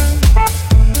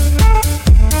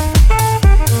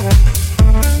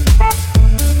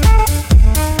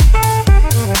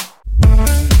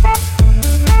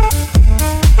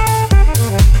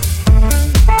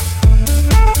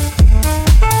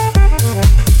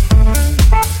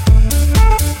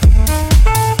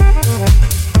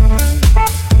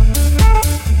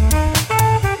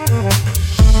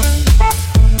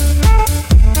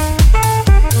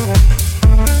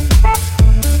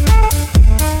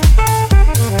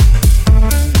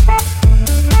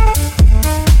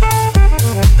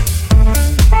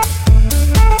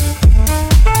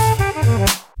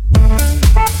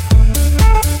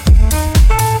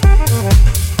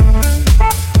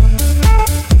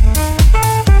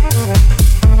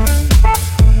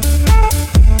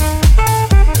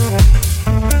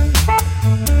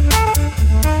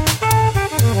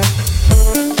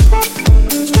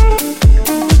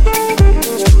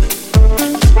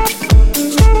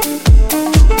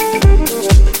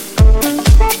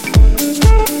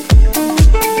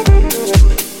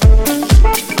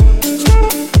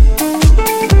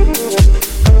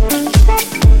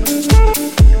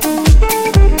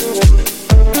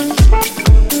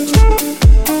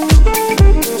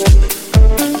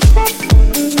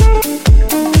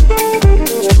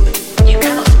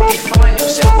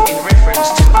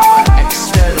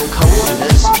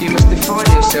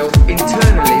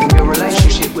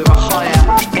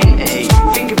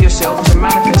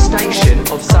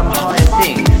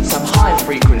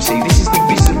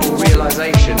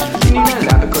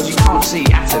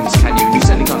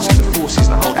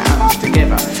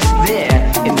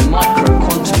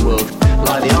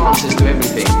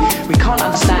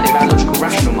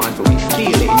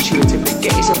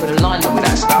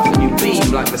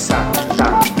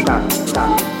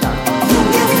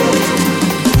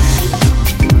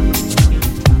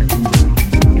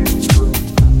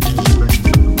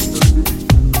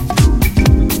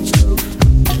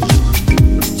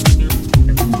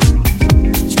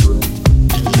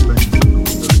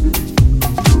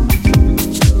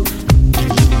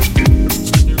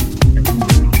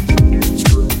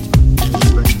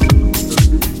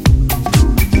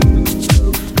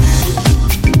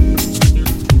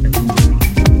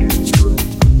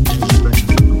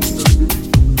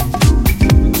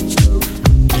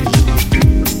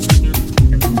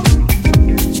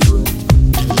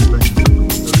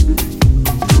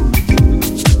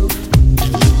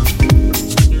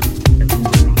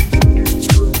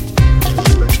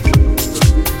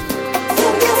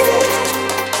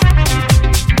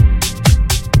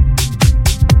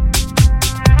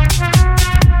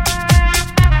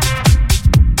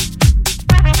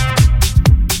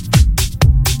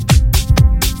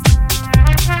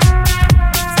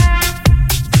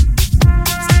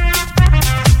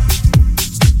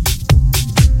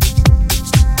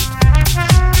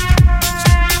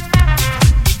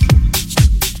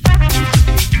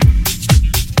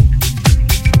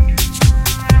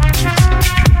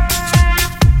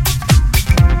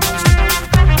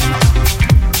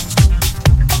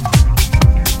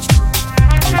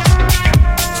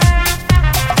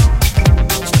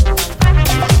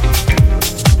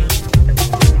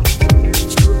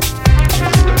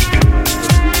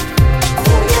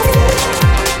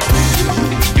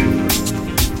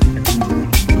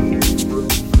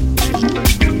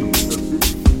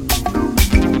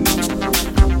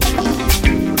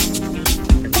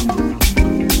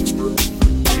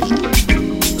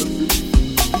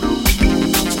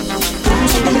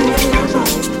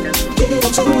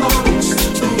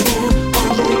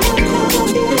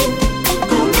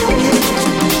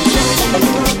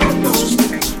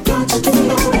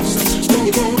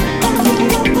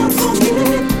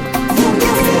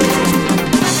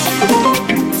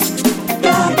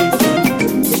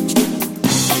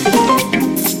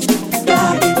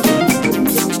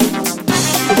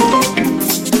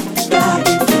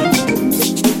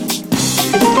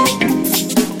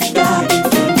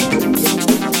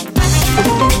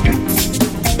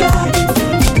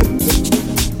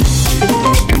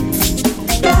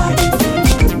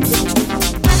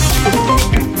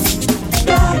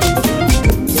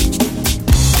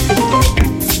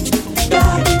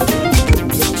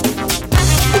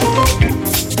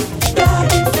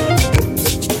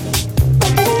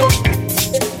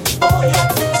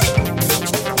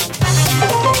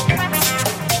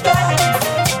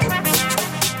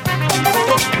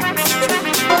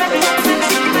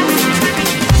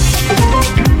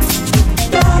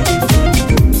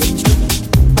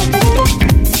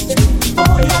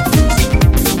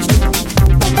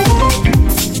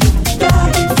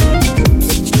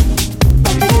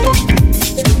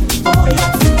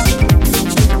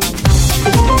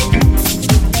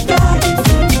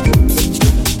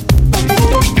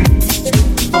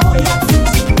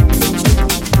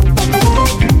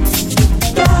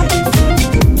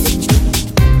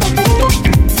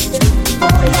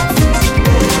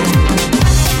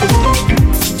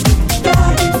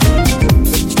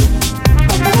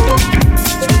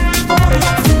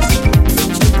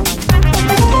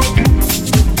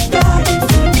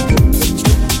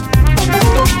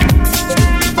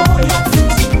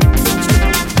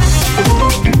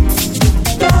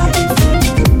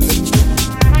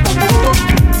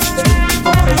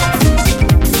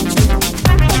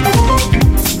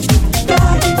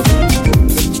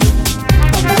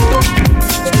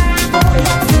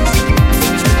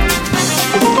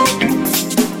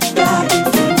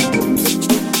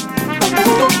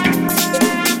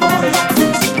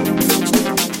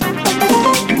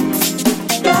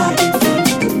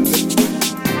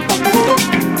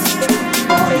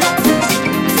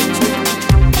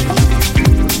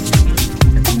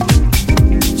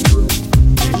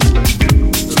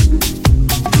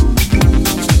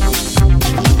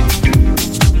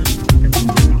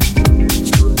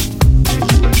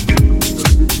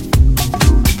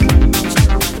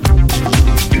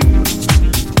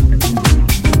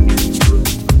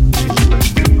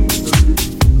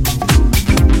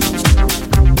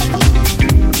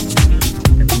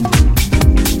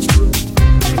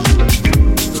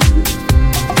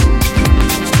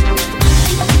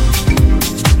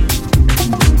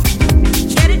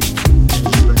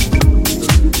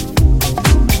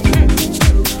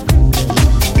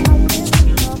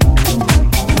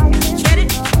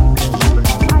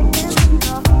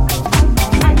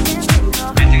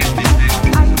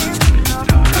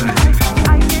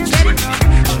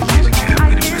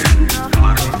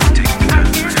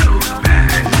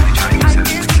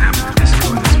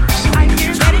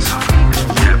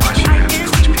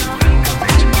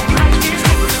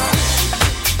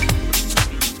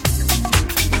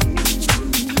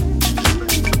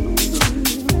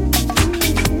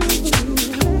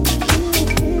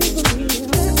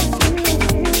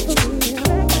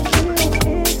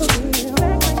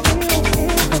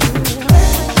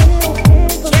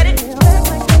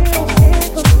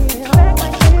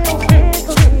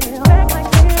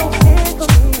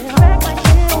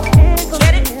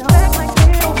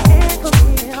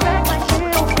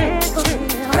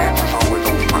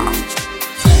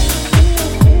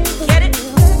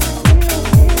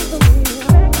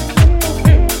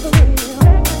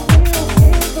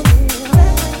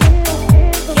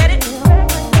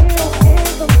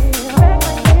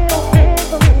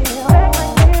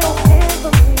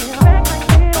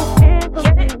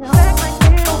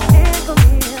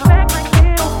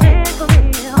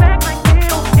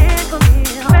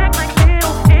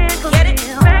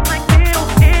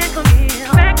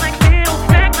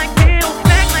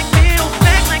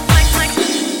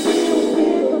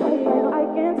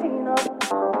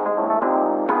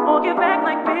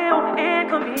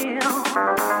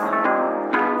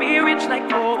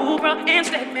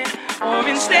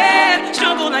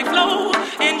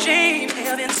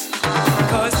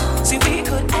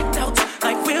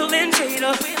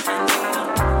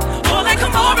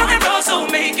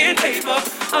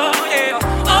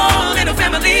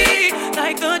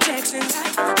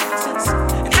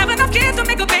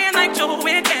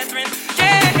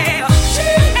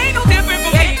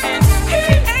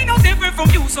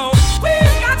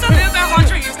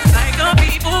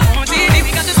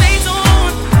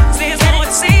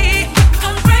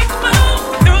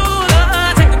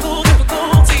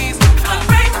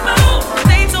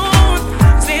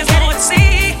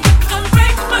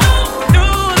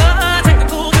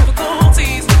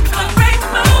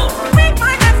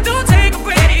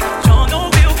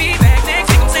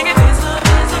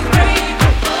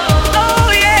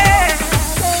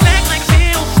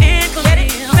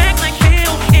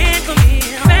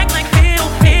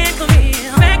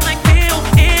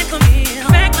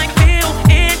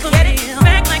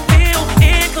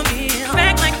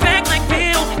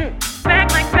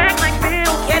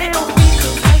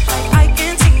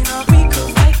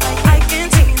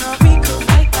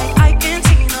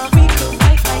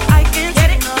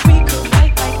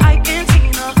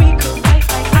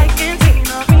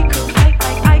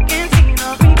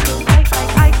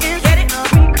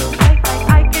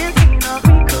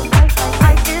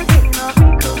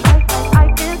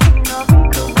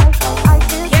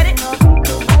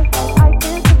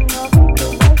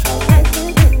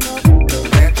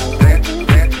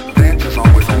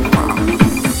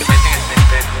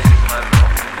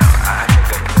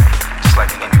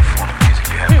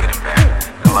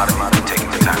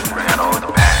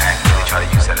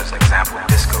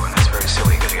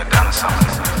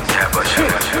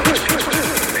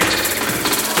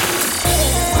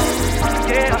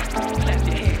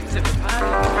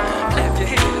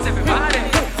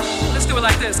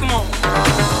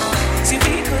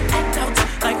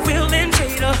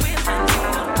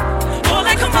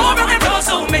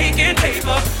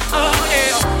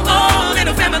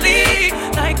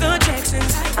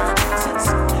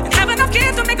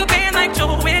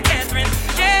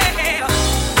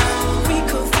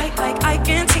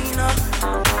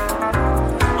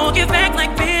 Back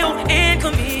like Bill and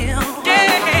Camille.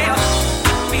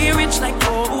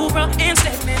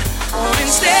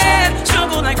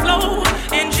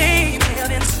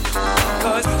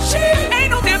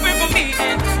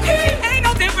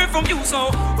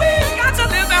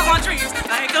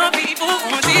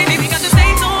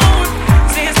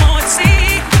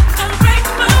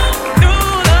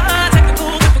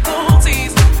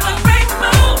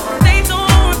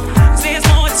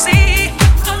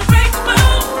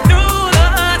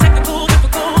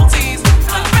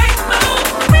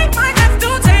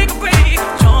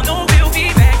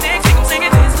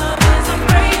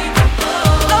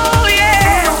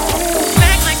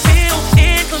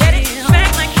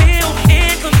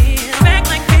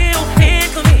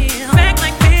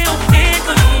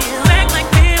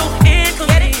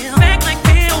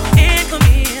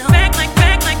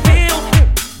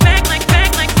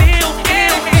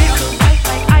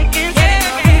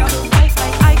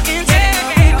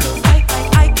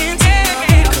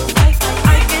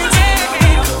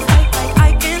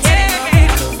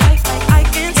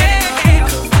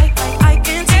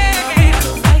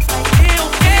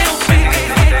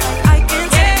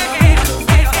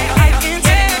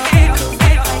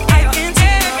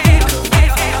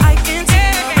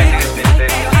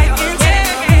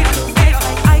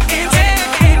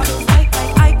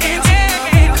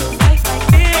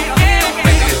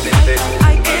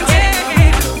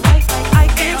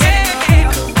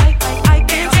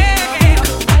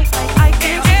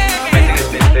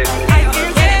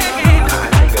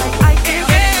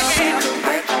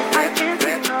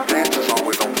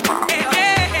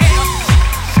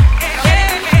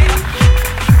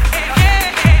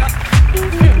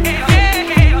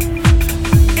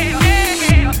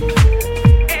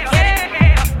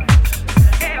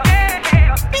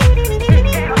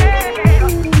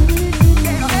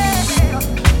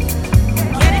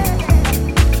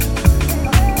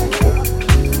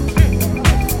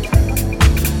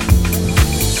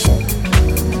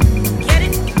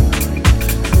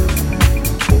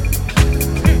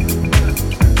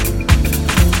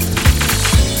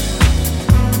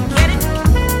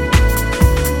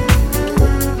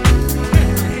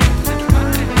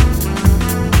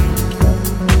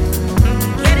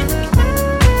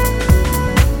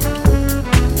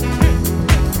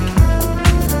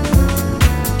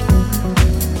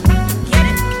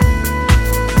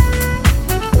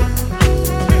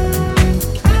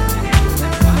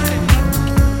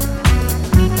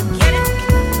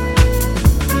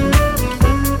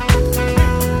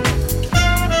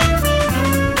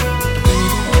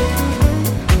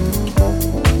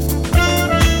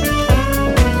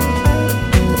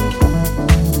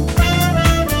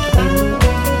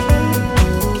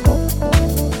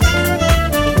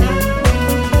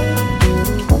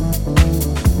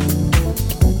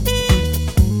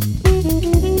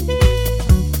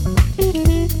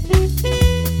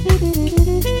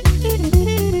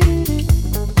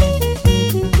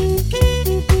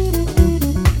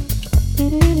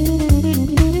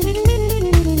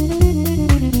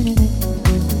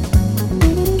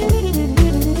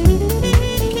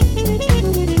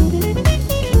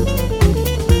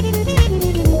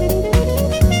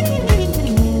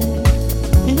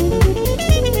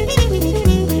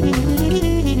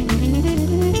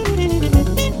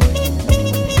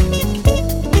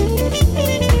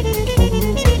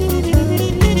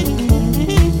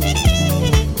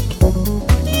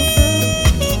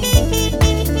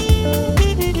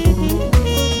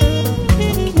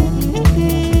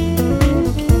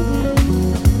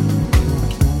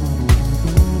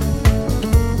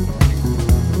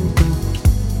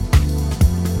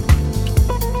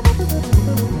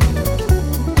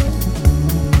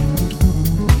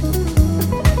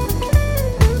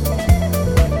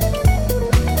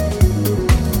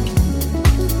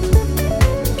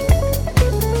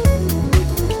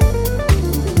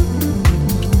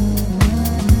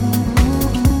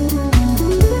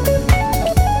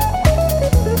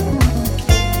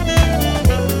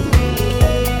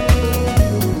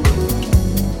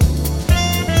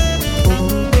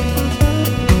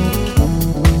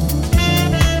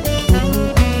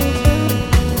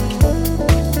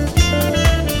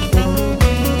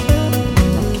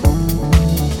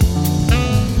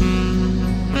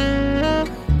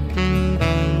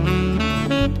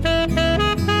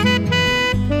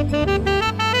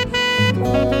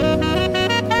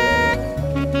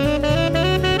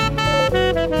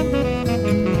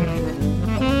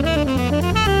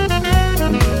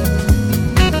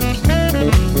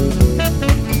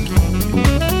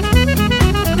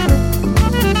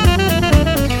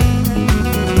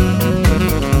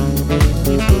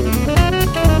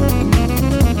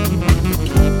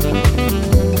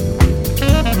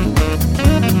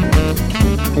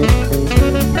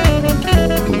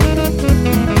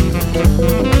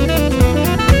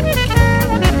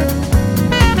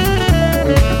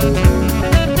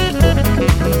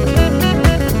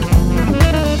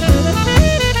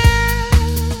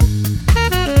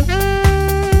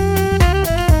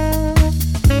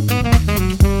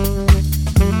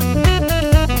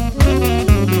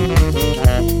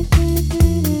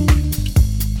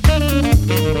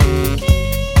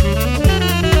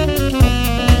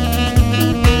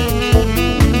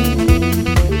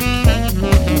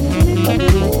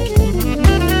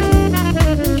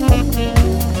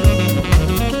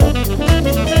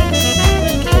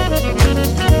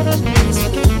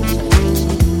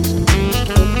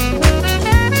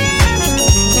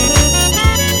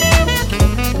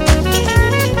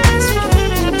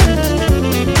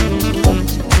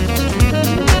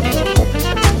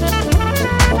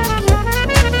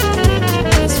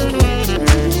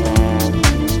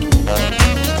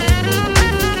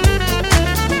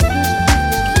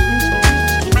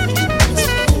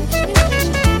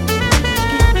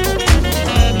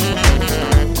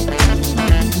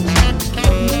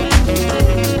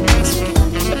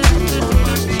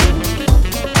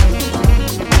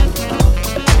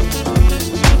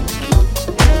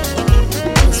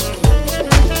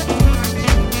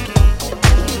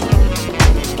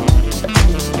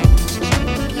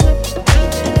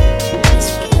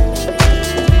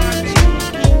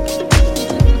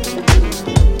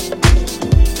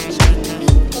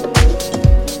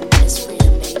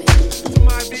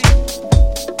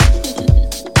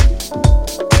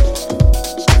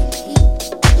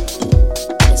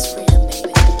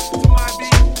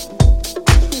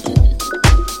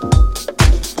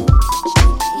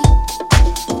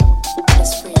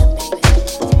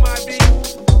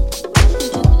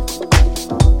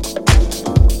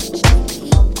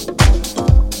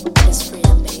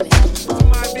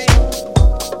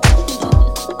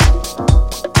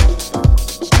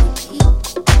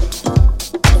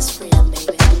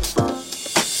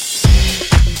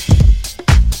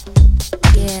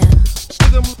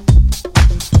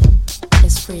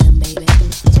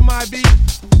 my beat.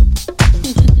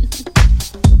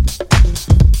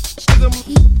 Rhythm.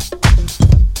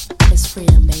 It's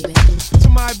freedom, baby. To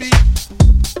my beat.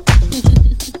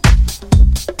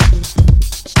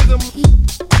 Rhythm.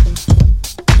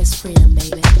 It's freedom,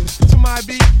 baby. To my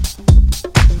beat.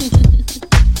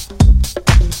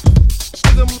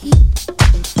 Rhythm.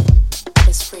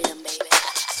 It's freedom, baby.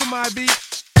 To my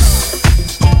beat.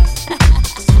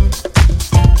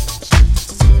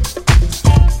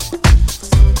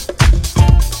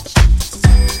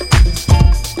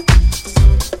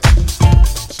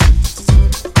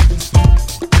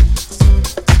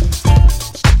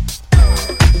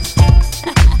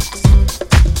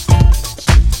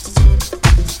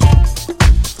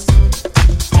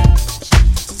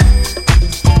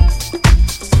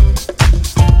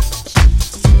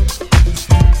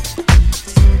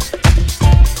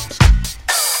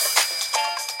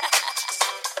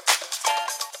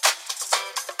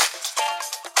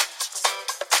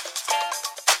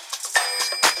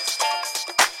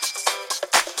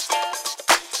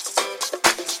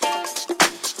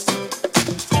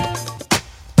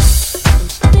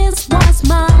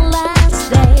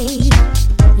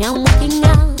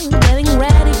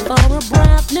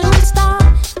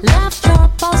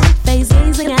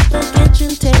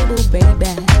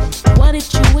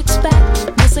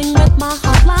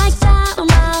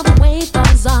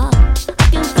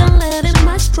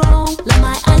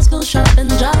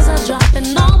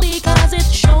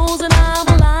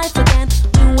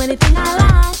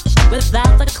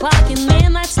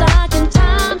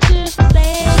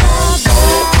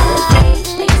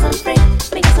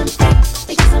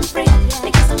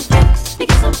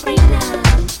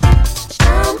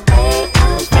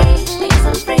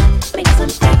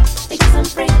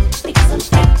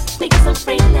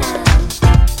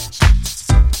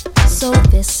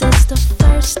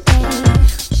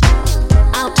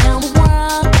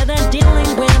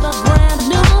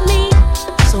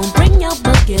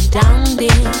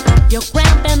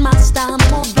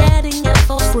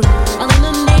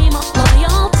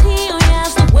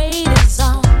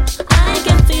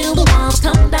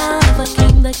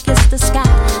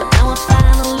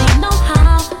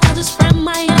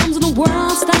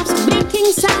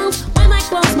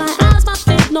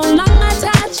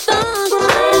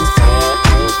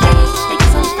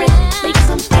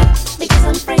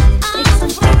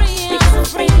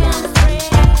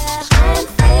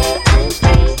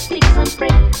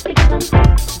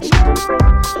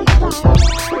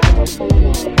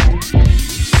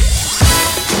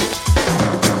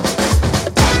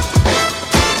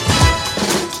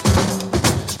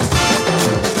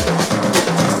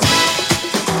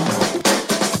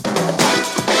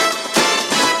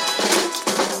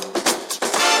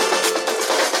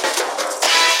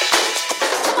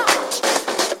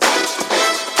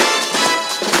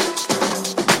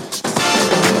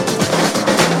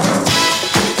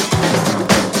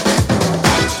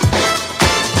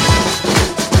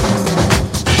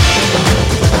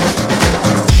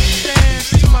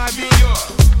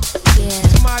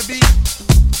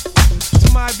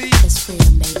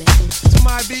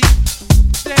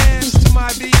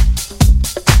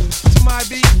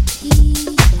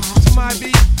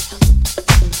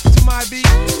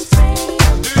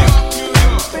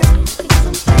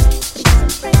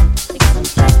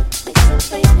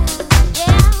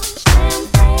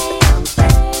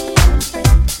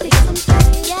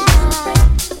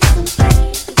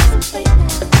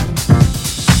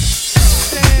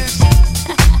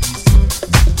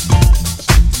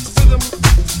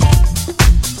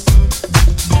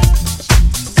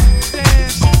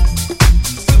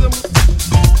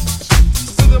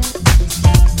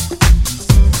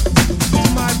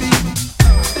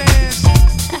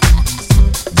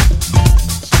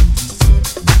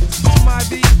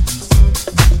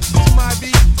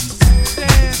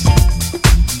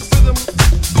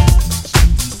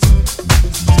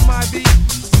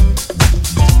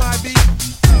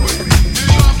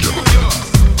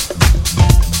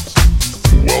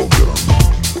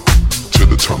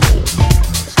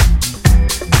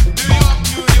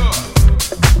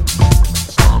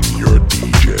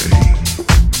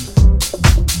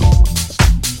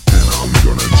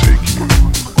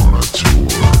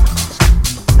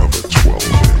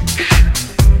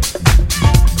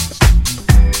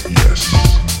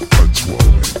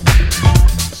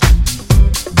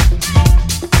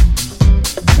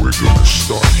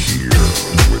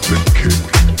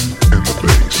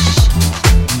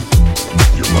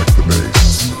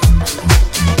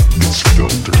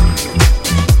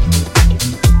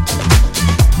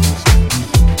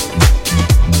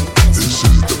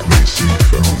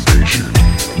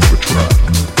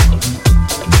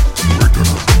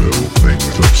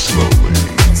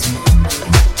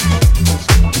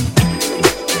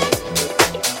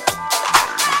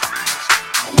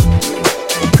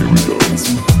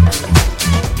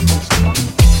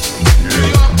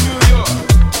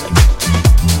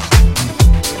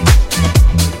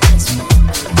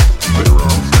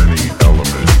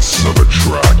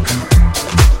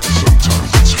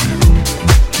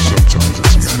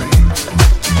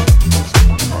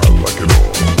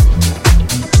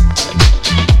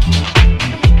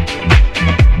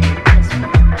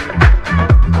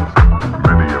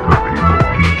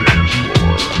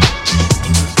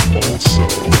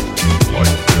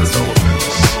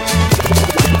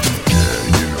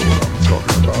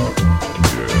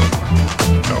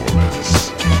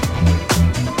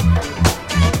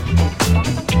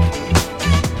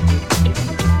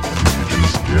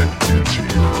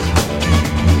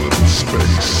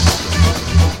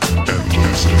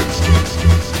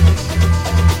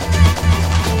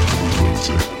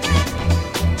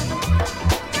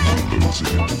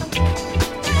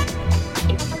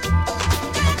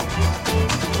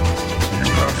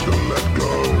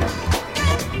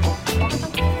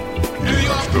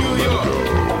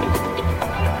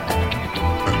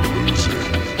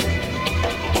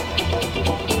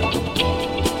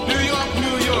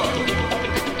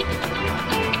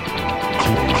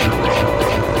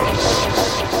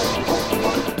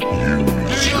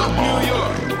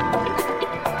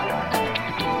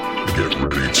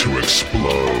 To explode.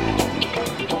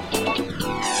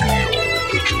 Feel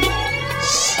the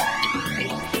drums.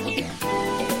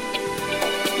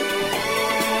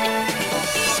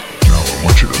 Now I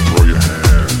want you to throw your hands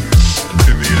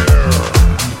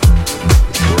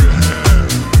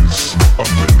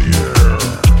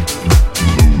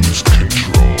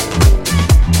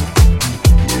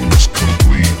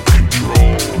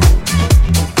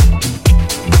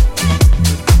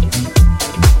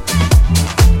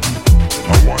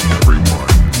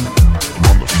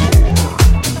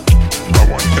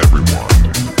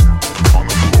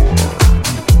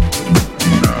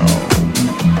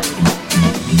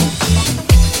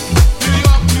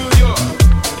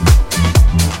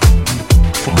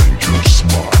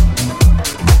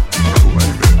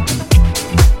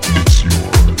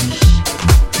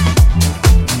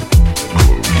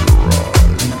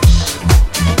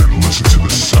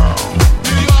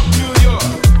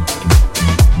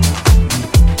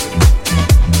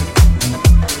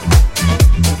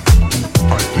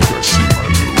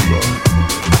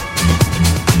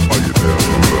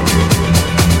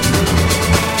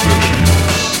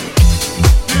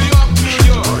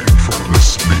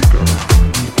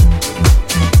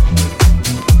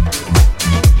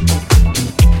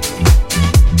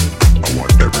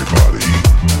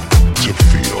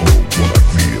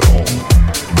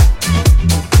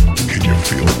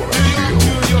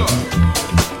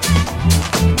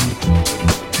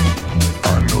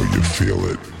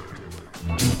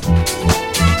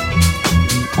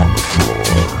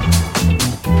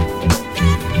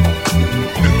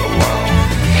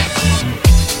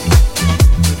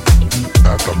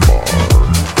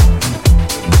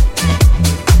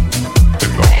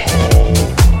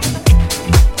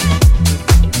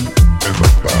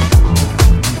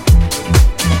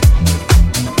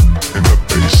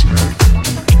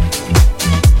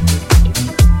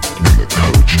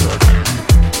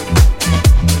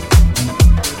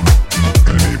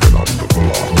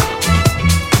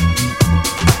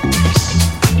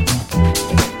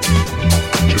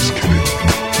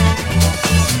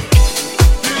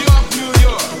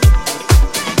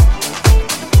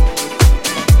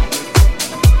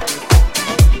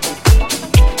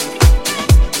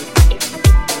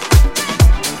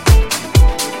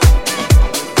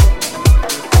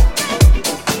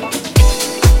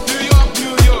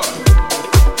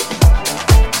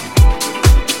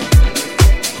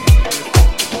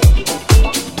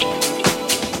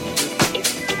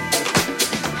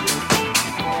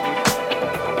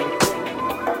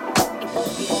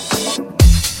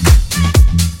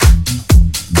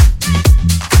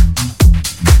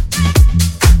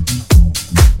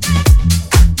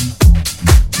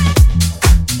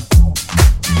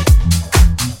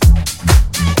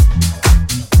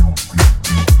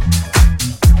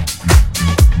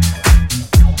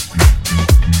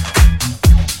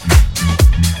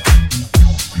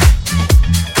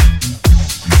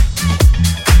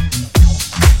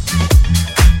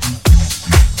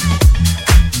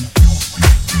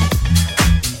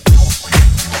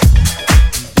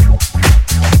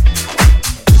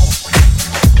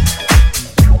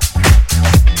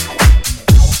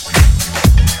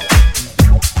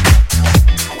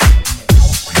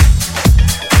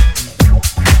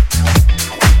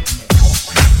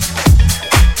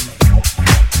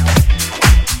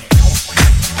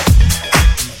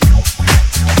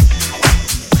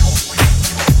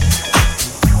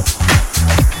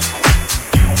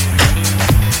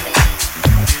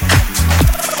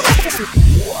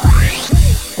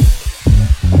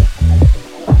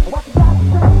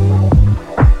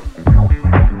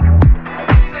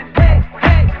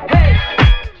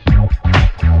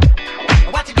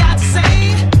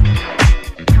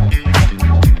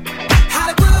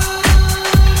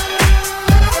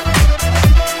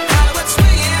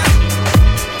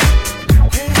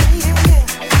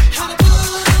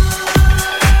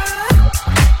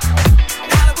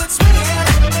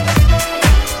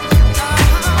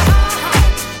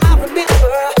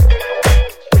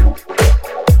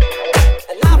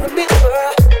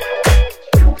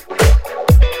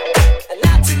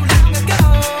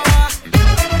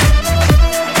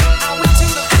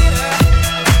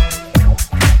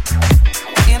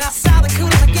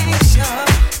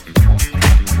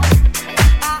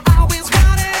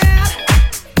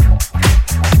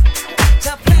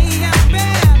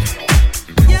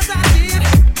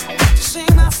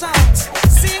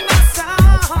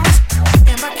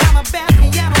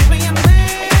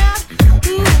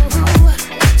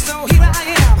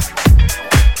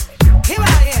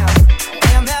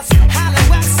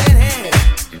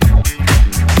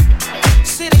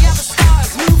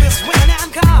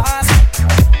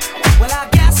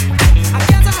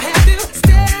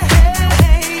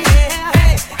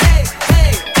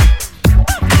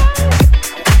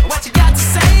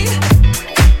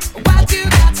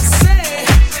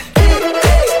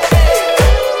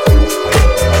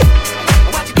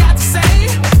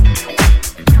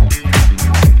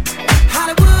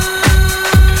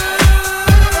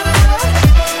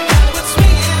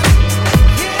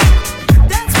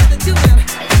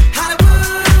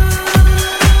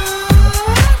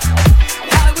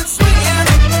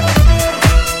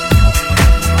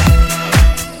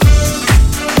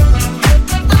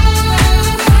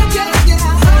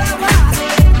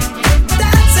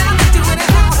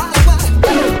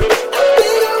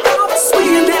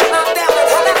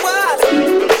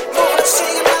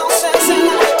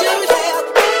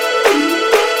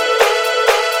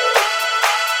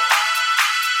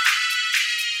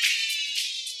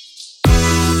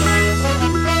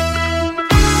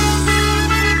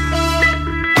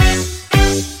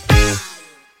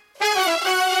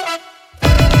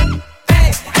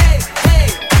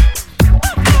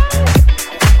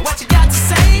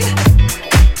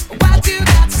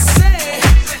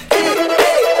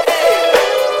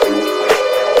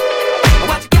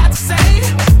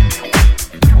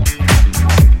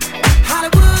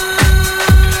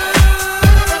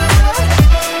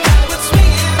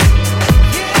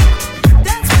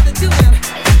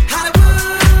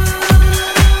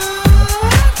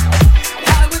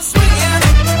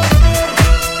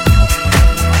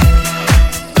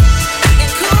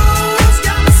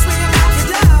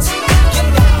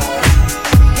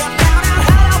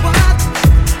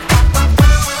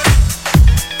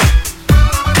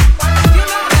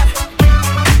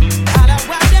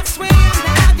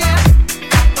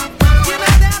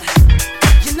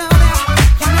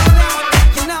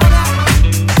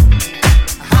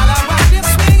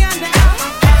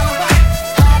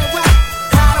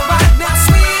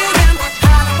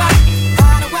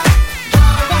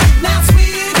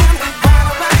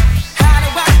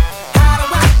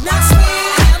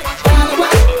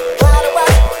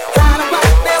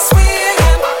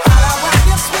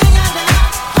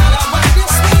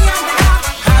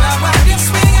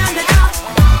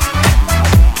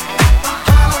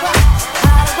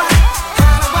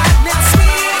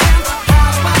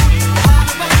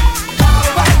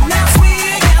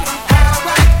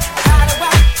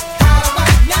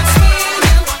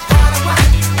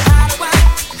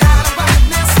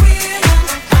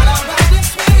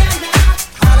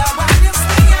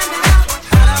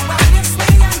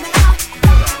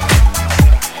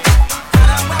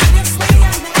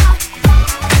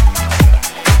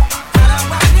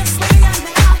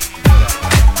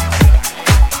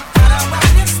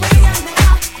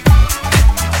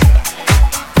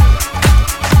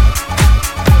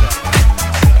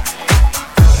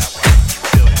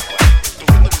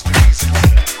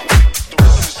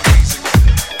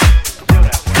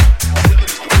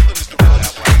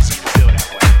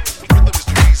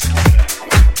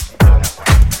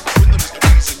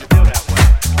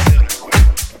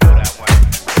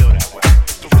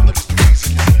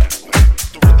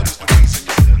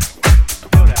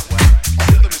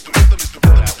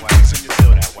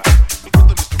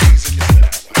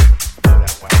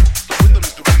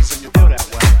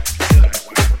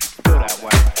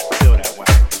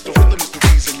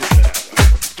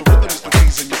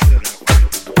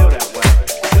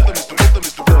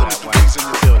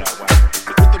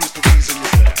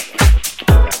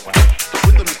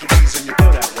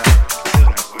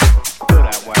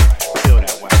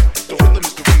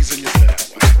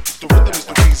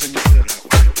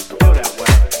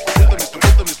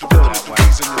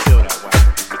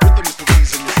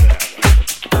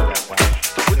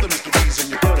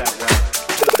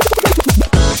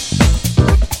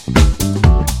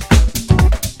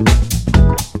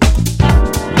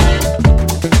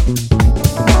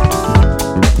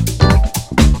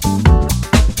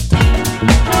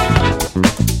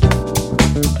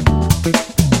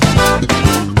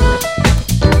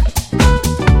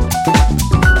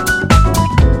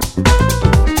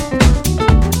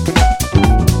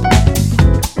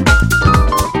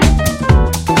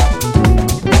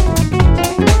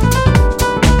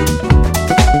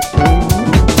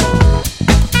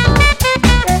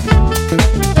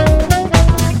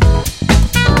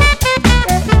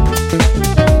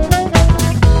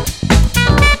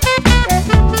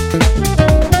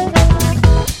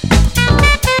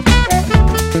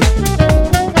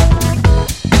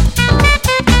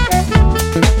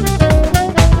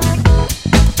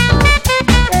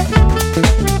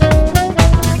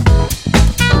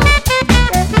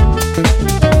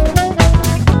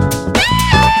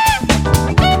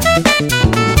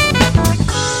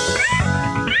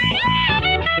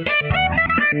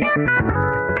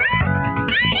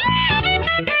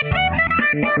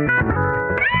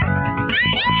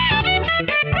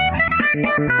All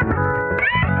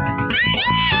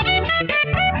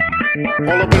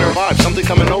up in her vibe, something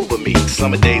coming over me.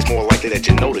 Summer days more likely that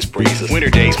you notice breezes. Winter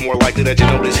days more likely that you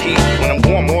notice heat. When I'm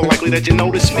warm, more likely that you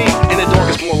notice me. In the dark,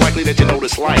 it's more likely that you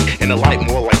notice light. In the light,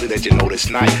 more likely that you notice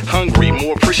night. Hungry,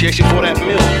 more appreciation for that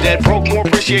meal. Dead broke, more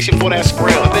appreciation for that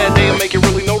spread. A bad day will make you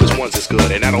really notice ones is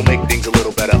good, and that'll make things a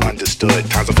little better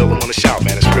understood. Times I feel them on the shout,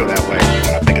 man, it's real that way.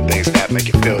 When I think of things that make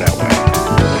you feel that way.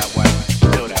 Feel that way,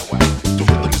 feel that way. The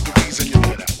rhythm is the reason you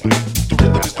feel that way. The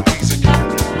rhythm is the reason you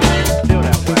feel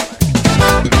that way.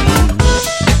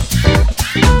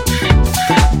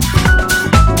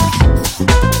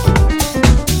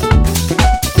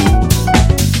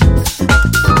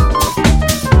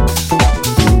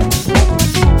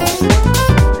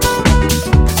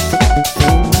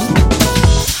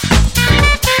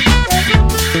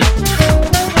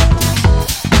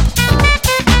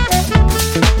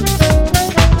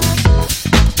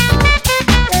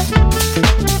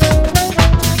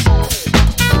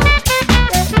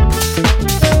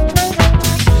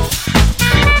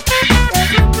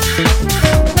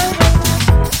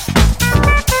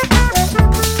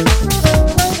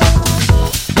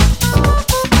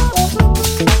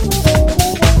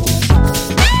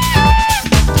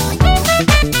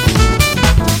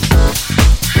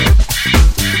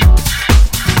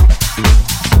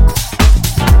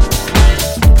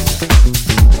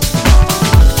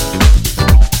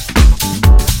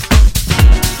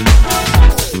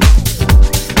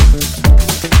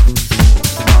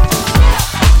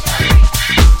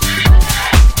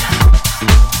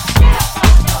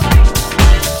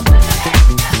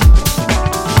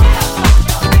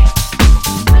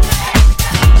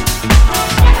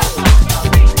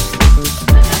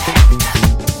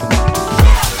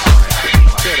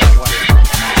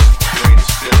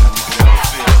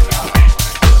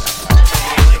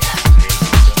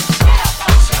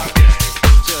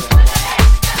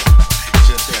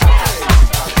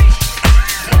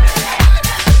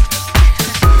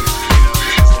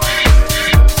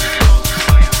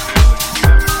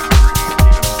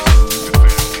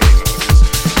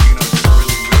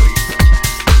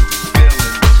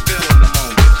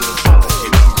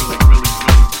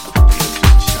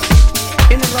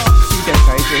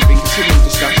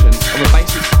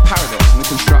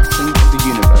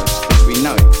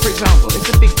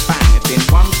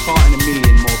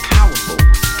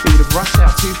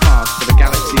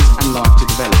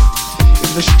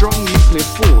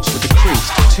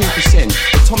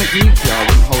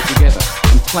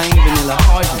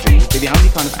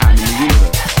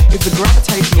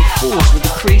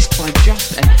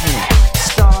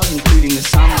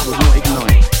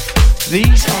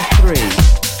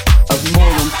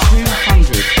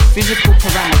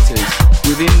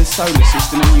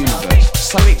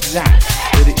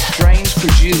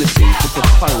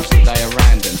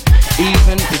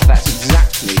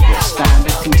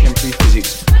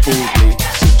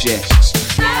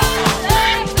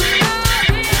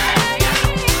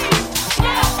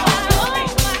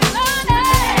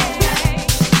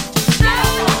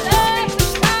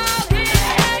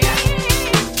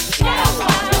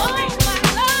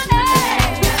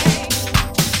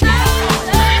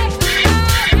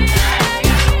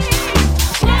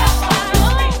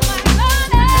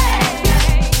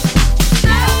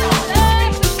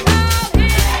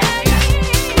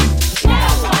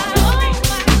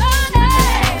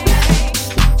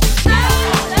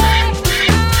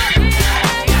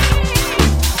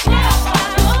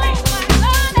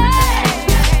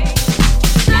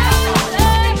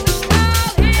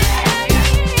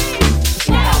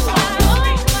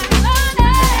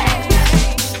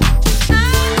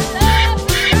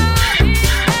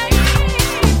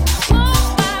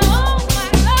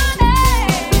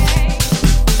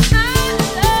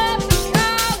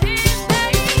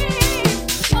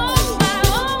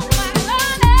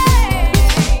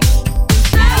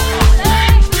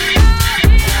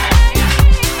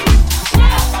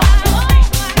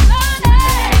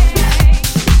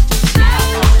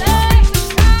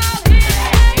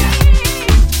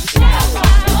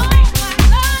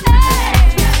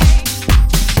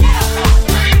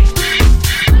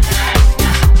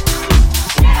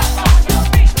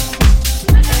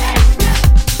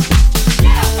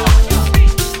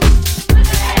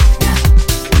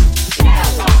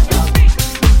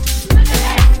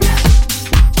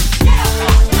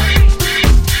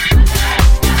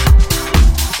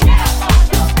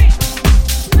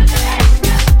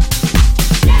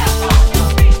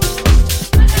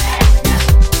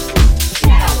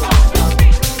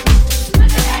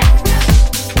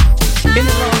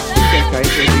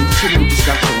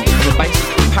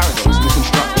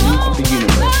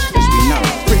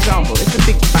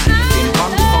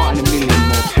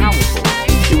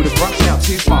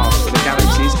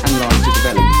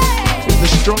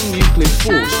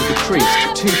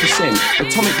 2%,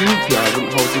 atomic nuclei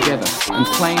wouldn't hold together, and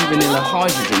plain vanilla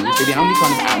hydrogen would be the only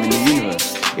kind of atom in the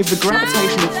universe. If the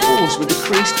gravitational force were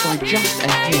decreased by just a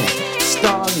hair,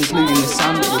 stars, including the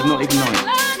sun, would not ignite.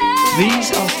 These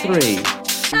are three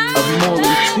of more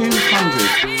than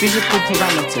 200 physical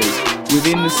parameters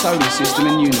within the solar system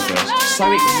and universe, so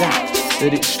exact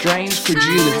that it strains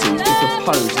credulity to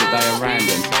propose that they are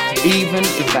random, even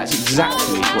if that's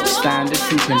exactly what standard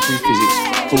contemporary physics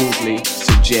baldly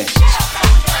suggests.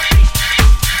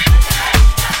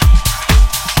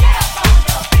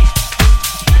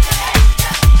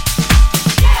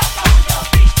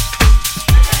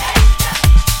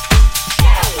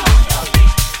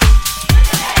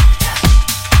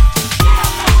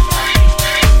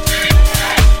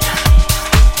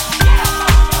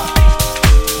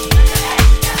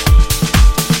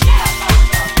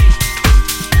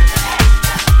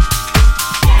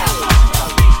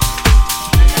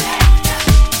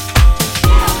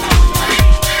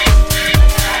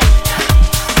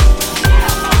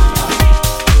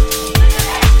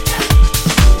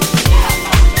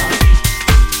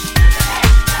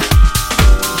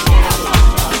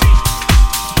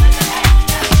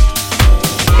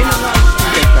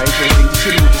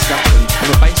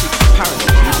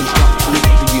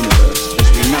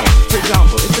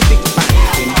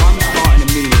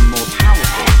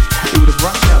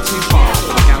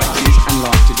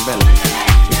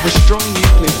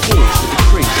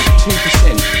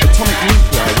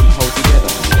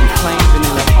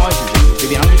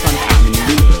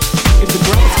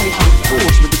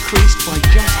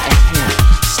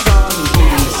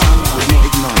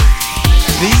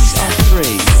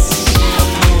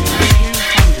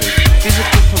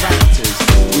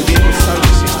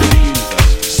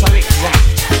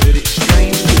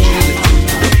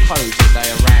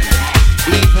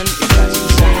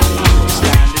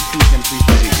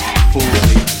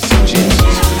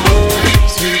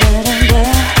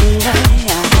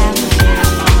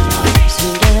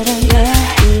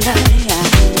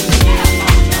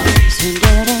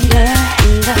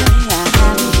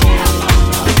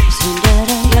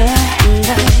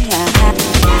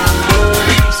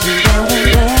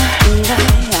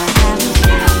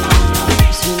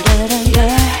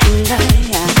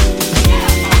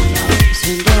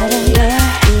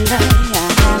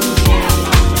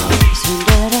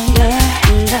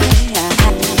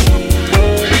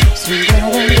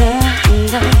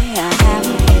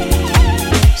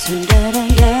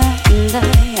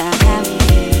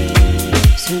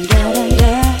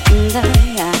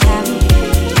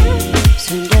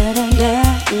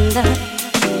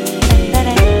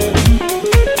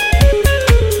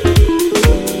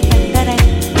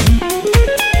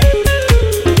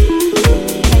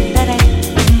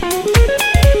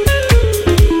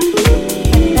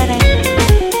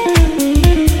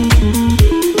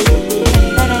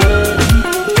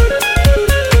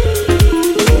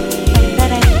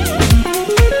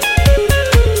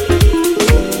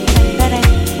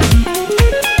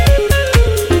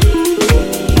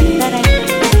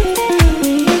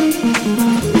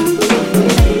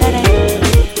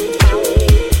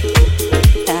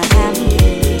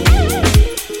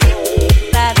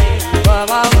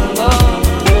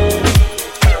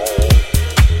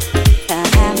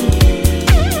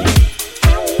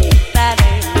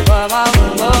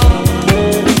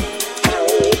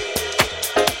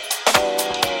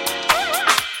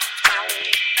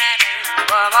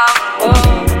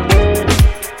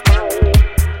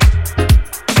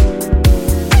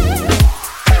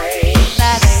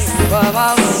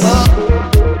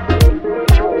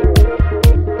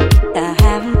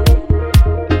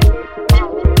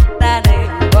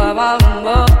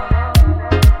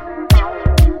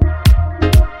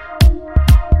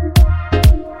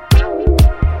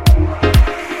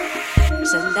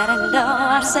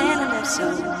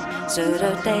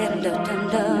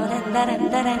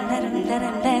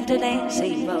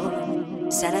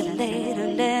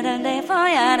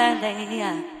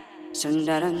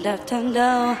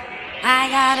 I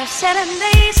got a 7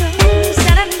 days,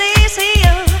 7 days, see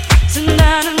you.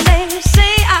 7 days, see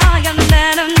you.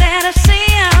 I see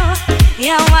you.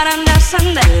 Yeah, what I'm the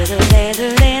Sunday,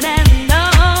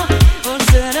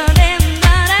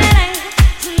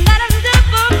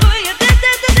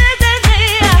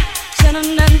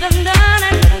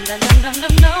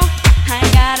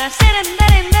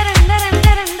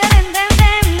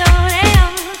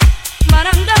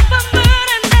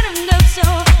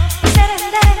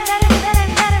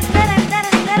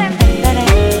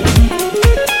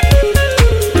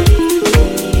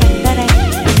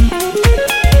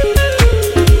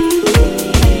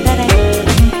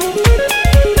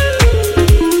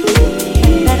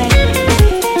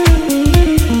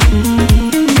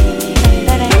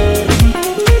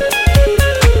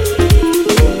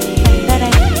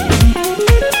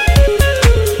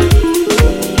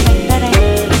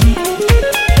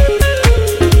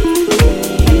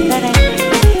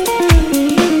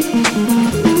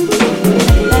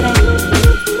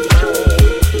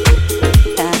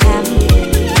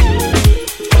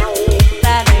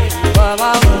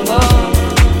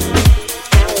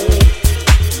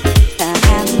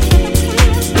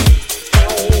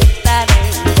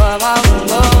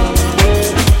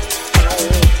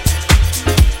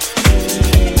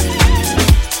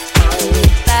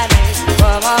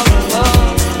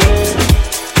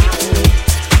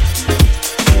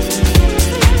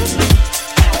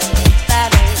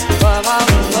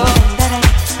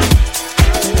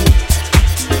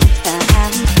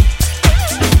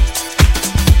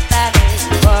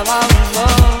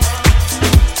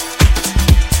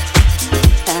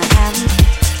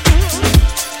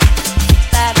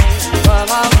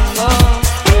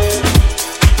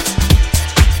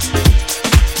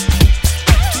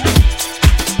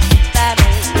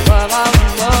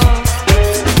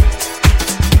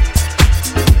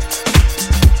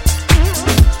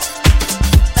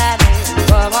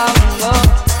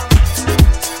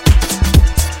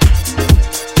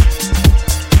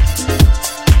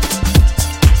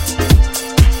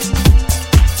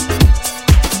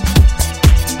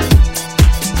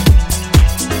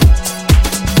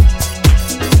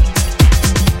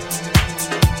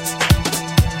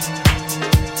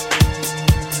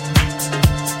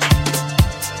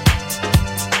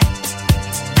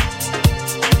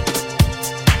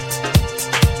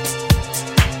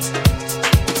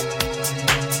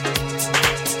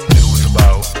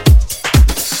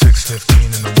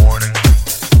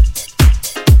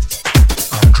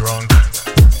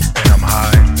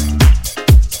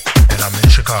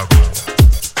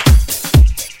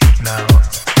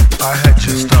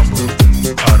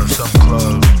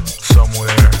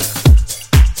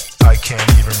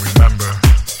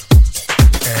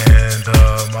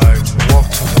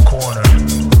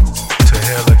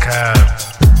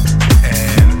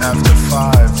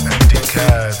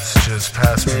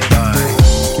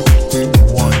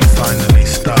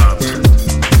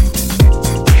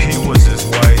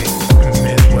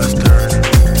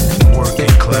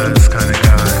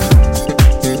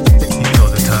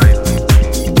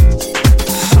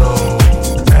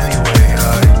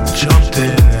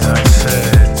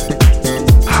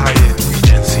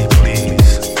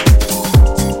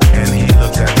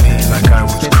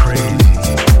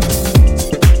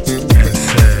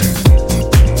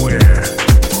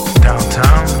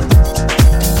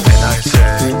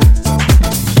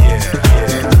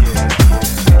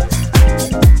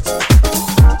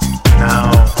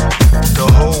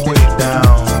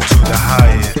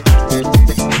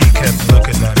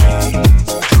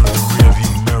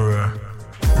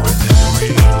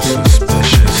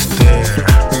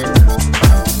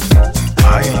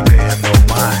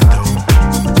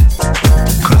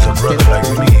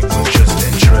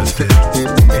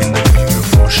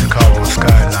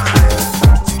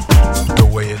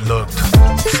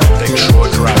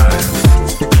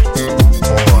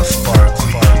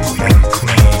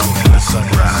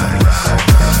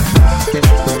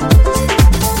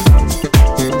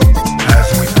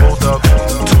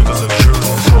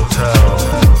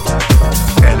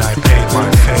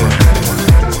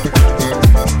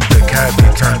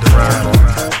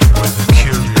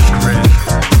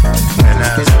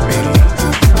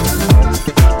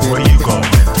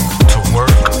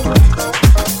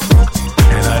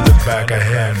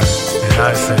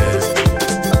 I said,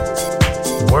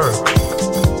 work,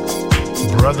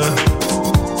 brother,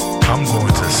 I'm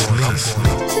going to sleep.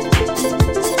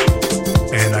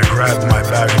 And I grabbed my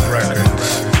bag of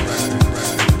records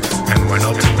and went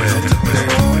up to bed.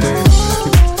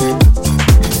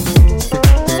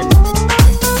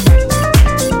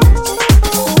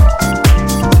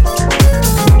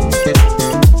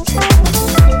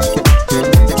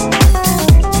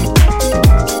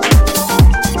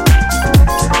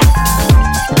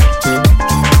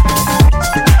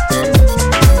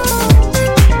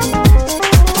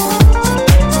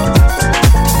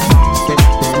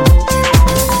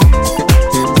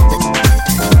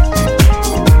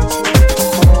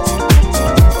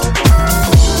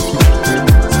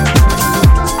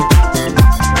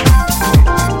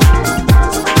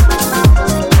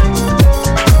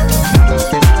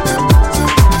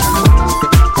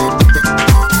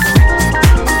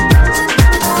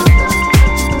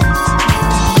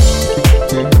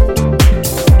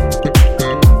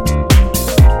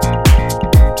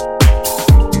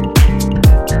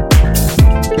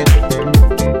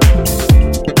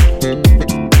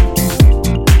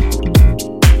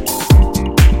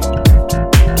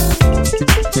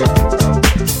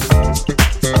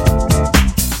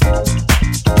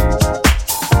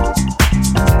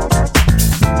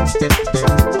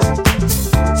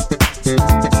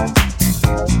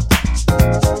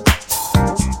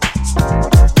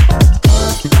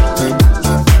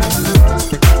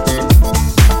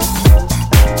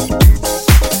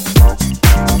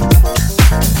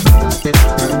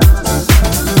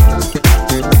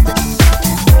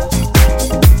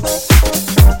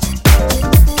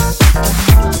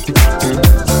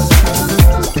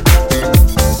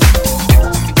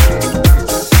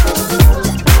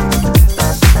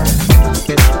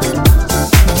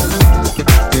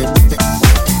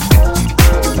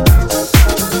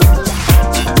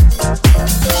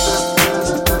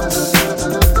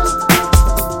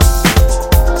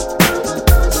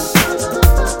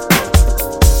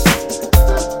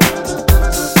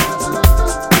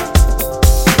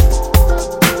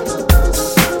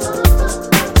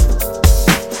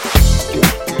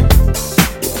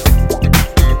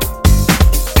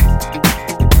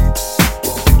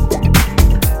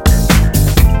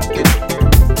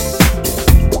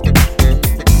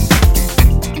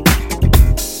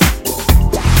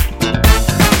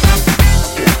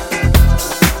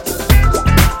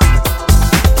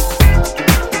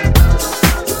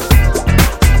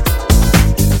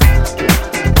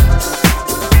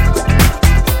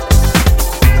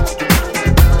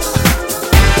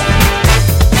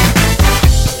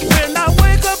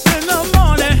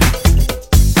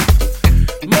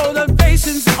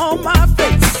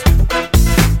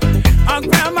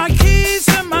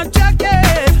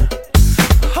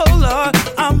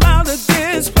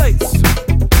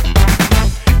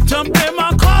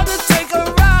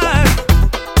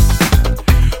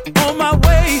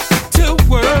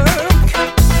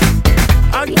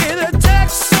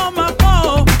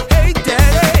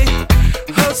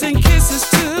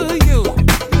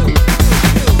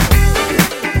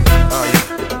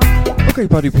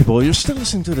 Party people, you're still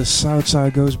listening to the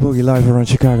Southside Goes Boogie live around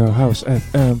Chicago House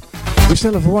FM. We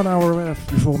still have 1 hour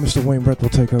left before Mr. Wayne Brett will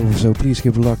take over, so please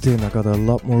keep locked in. I got a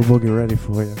lot more boogie ready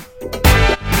for you.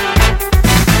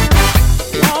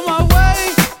 On my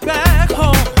way back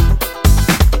home,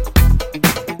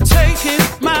 taking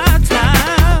my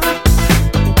time.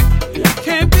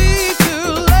 Can't be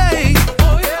too late.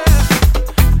 Oh yeah,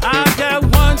 I got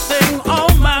one thing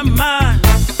on my mind.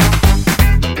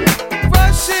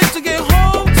 Rushing to get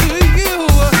home.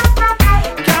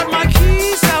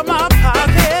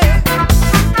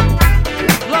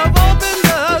 Love opened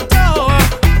the door.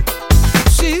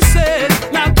 She said,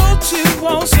 now don't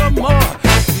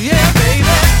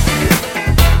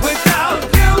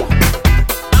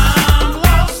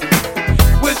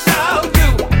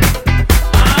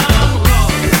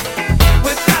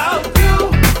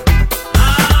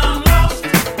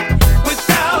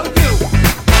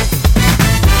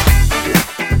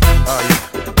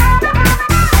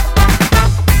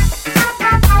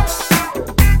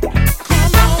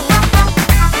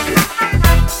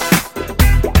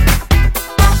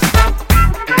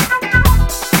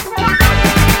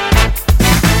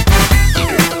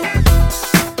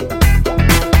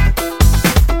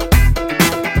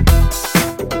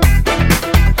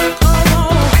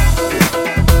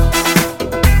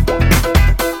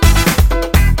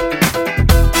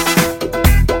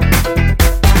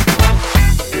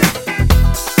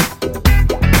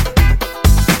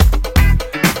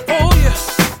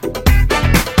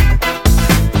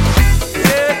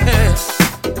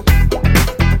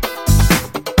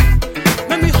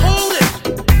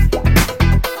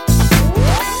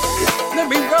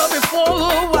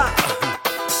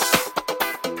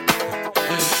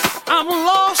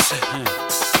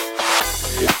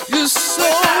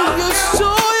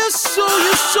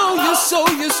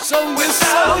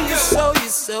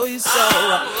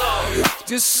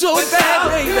You're so bad,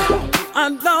 baby. I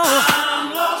know.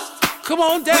 Come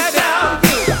on, daddy.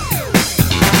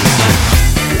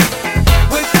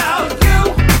 Without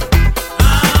you,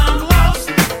 I'm lost.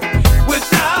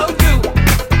 Without you,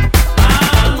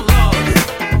 I'm lost.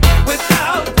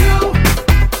 Without you,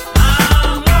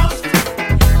 I'm lost.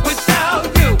 Without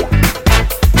you.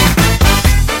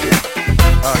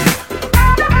 Oh yeah.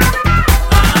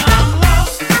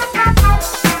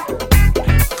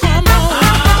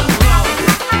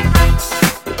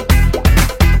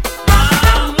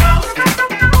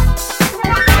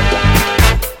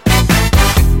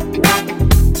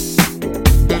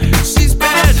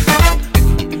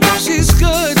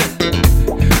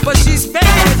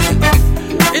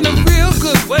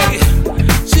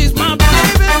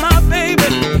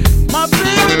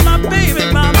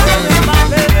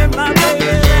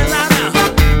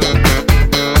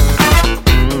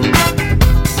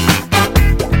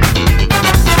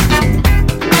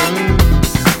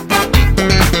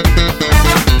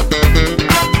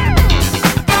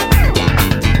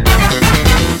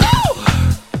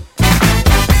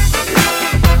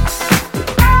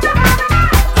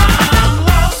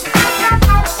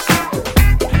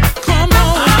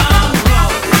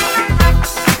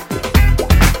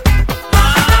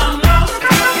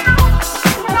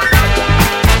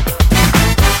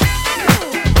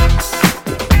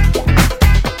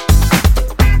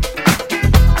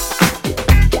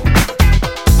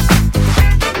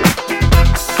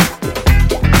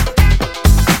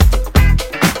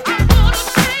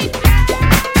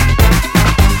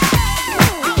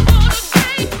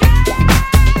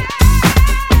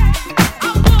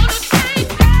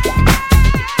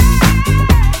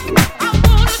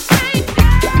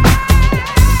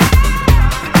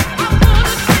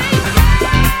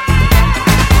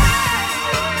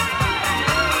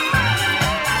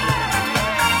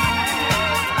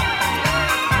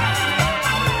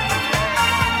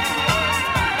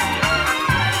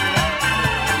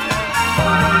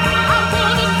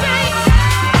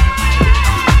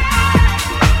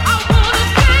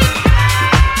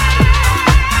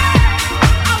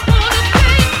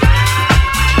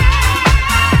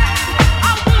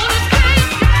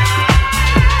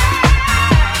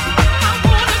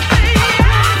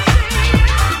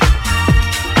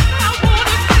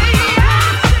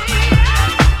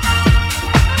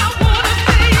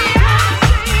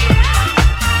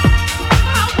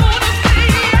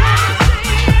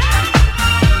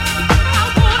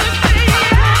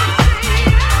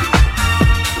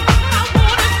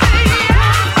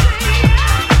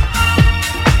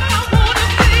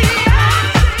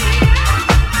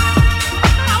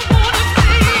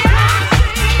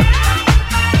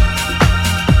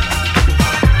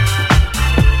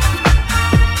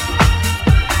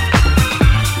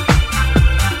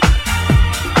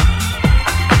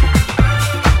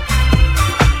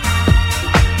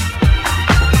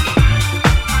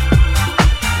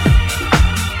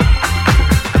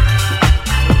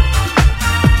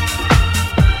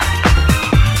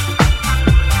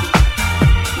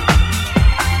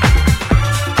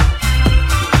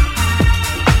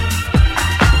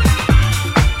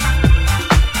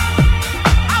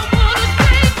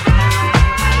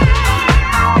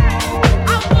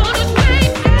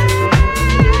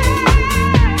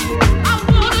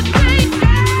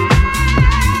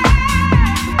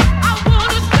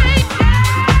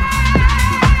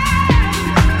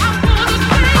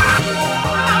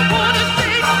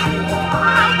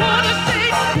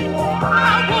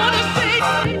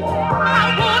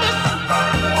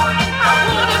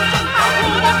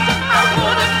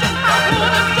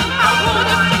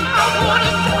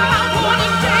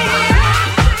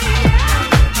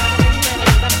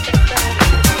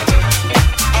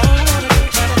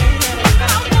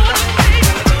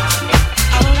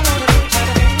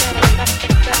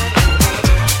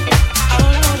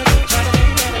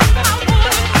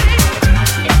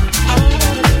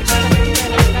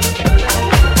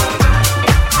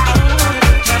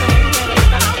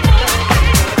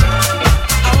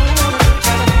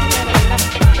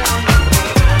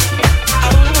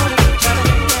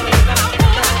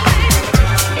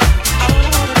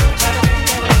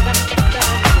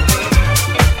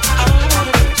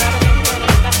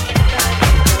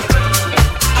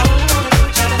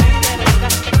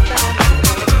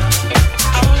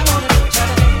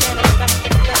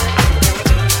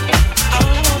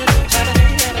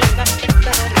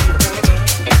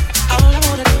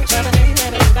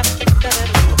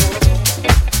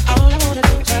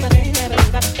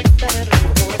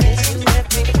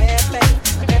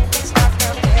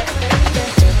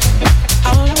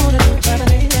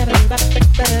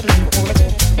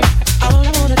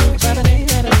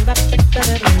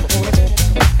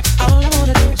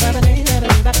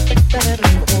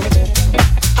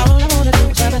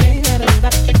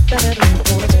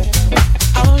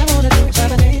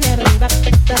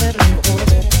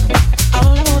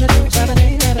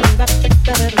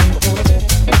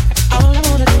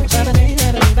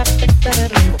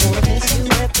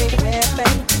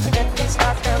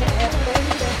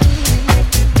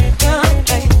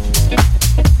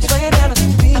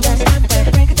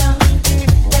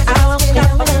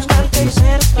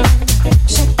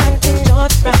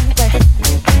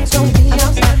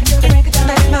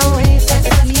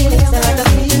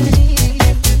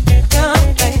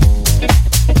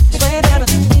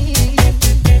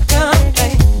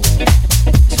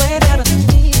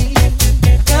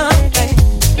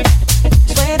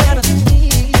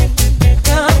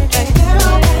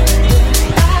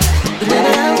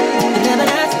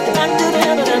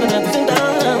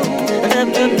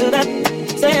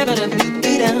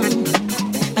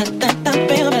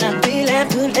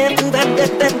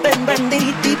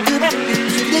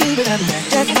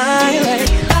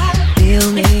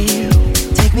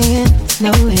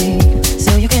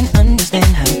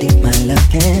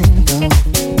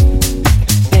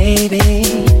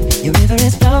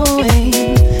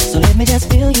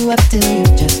 fill you up till you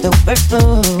just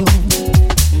overflow.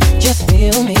 Just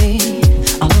feel me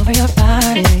all over your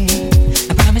body.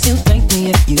 I promise you'll thank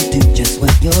me if you do just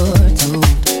what you're told.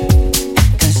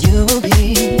 'Cause you will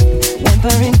be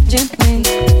whimpering gently,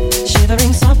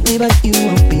 shivering softly, but you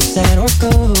won't be sad or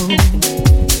cold.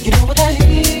 You know what I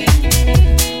mean?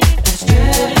 That's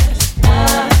just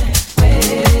my way.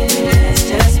 That's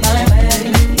just my way.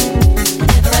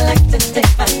 Whenever I like to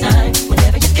take my time,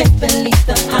 whenever you can't believe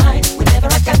the high, whenever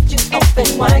I got you open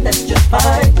wide, that's just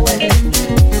my way.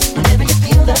 Whenever you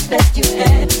feel the best you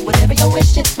had, whenever your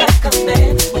wish is my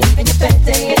command, when even your bad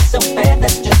day is so bad,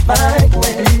 that's just my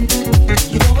way.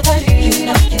 You know what I mean? You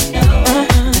know.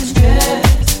 That's just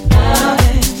my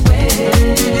way.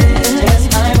 That's just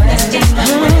my way. That's just my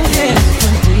way.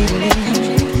 Completely,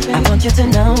 I want you to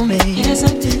know me.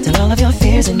 Till all of your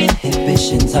fears and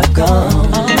inhibitions are gone.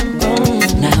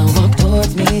 Now walk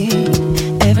towards me,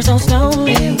 ever so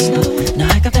slowly. Now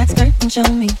hike up that skirt and show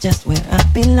me just where I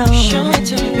belong. Show it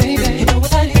to me, baby. You know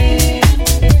what I need.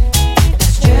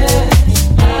 That's just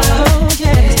my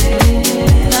way.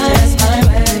 That's just my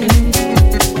way.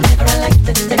 Whenever I like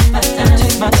to take my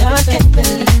time, I can't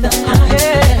believe the high.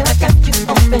 Whenever I got you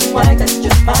open wide, that's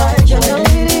just my way.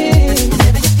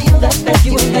 Whenever you feel the best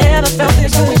you never felt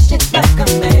this way. Wish it's like a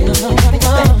man. When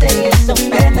your bad day is so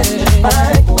bad, that's just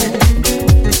my way.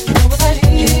 You know what I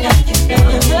need. You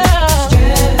know.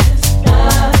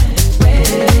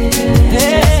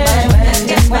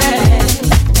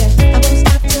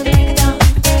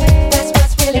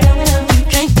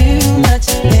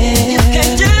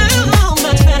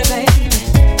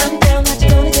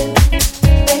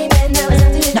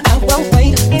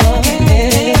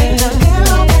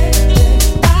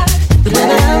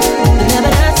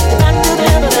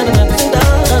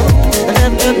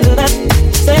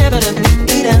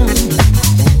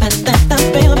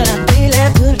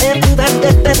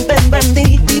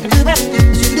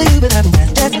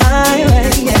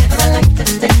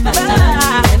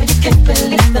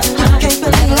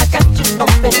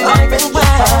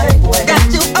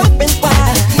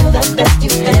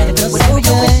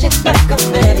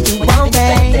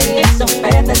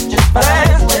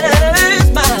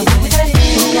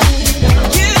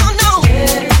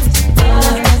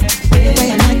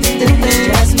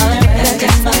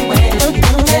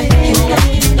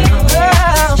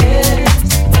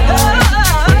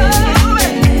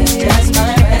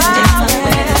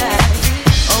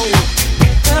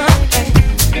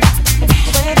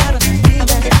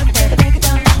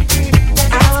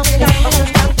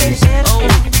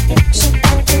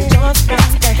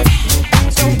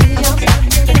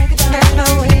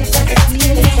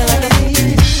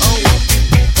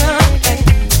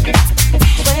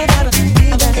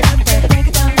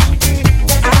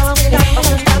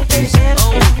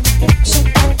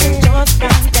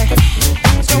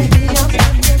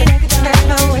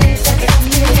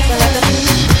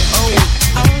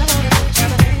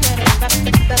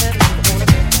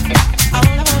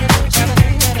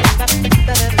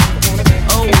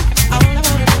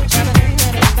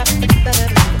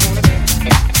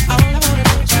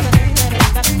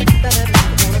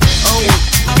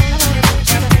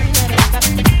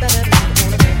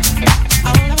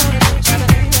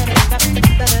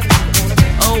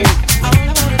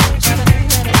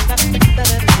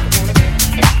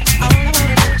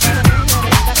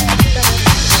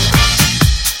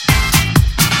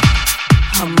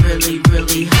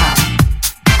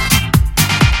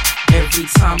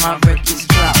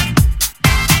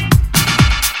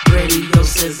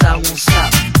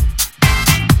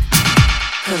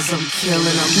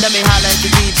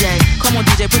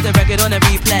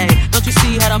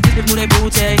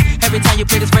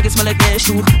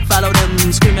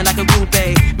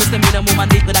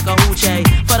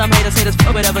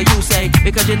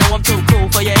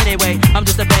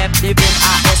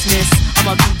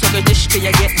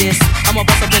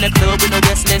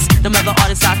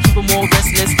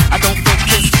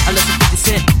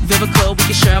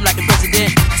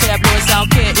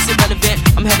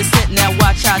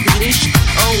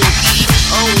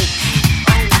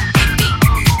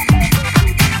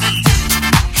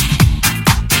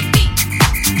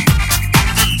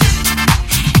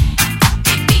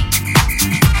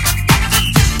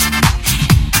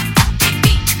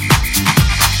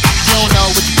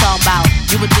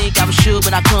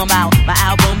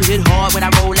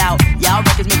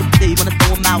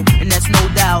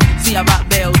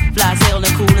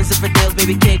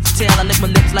 Baby, can't you tell? I lick my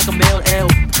lips like a male L.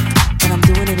 And I'm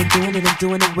doing it and doing it and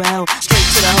doing it well. Straight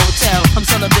to the hotel. I'm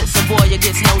son of bits, and boy, you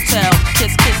gets no tell.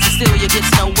 Kiss, kiss, and still you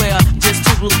gets nowhere. Just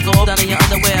two rules go down in your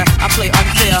underwear. I play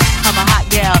unfair. I'm a hot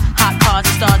gal. Hot cars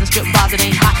and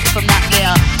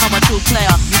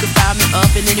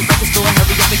in any record store.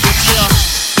 Hurry up and get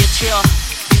your.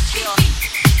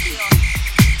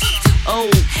 Oh.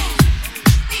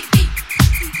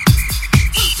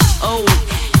 Oh.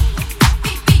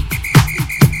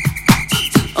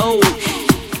 Oh.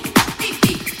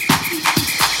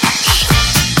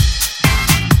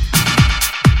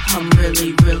 I'm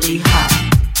really, really hot.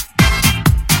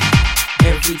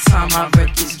 Every time my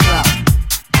records drop,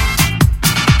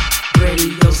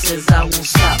 radio says I won't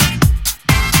stop,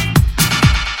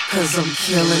 'cause I'm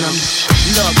killing them.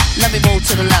 Look, let me move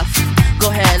to the left. Go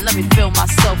ahead, let me feel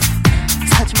myself.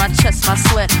 Touch my chest, my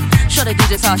sweat. Show the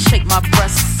DJs how I shake my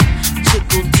breasts.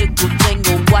 Jiggle, jiggle,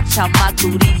 jingle. Watch how my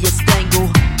gluteus dangle.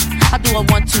 I do a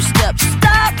 1-2 step.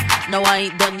 Stop! No, I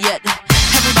ain't done yet.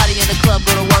 Everybody in the club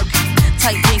go to work.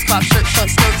 Tight jeans, pop shirt, short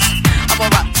skirts. I'ma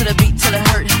rock to the beat till it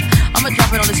hurt. I'ma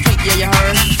drop it on the street, yeah, you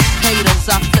heard. Haters,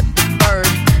 I flip the bird.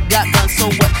 Got guns, so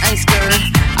what, ain't scared.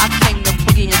 I came to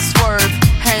boogie and swerve.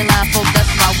 Ain't lying, folks,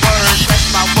 that's my word. That's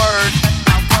my word.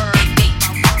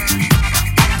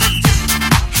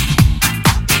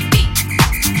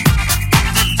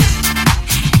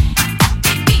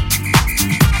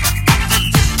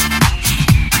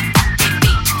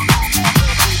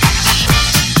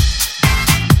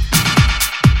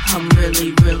 I'm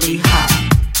really, really hot.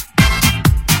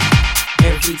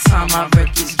 Every time my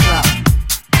records drop,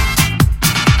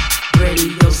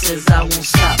 radio says I won't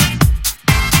stop,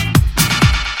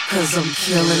 'cause I'm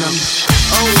killing them.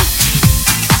 Oh.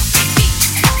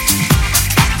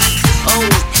 Oh.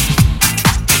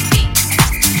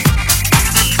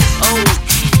 Oh.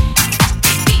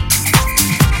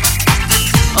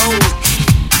 Oh.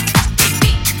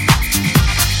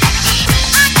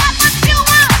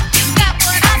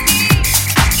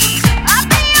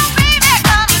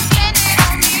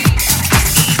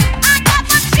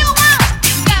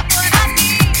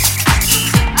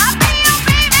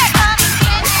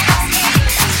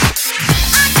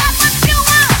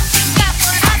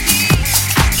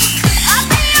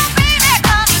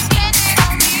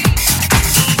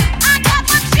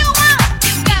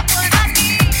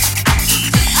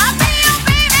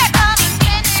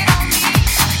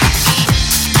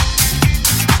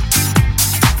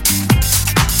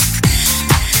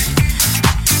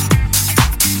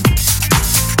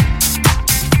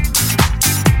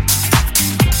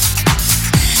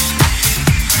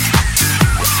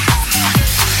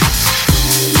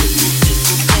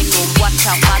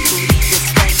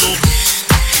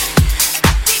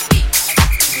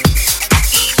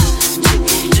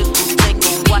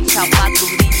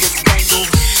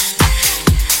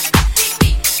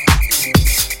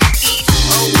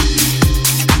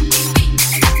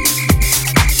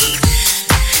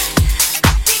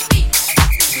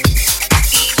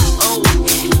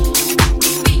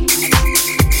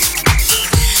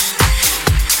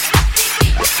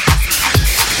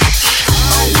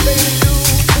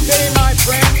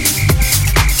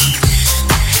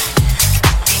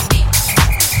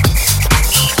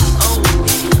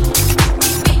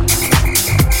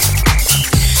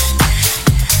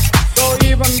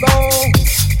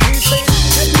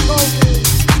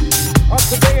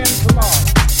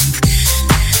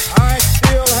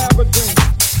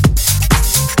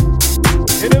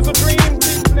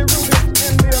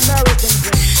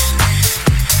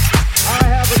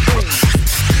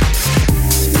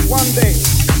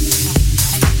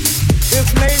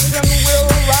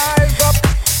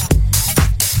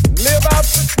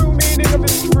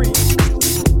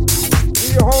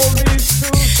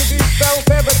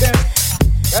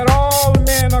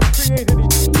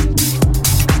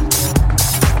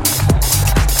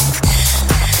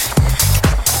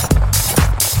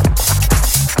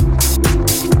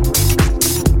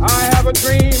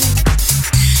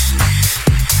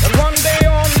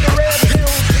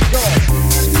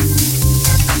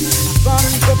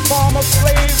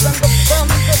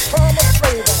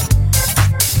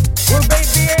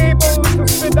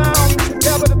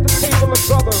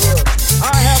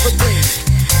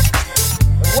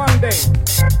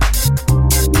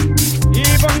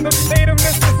 Even the state of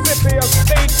Mississippi, a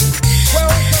state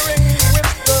sweltering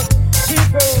with the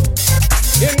people's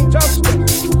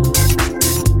injustice,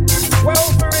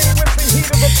 sweltering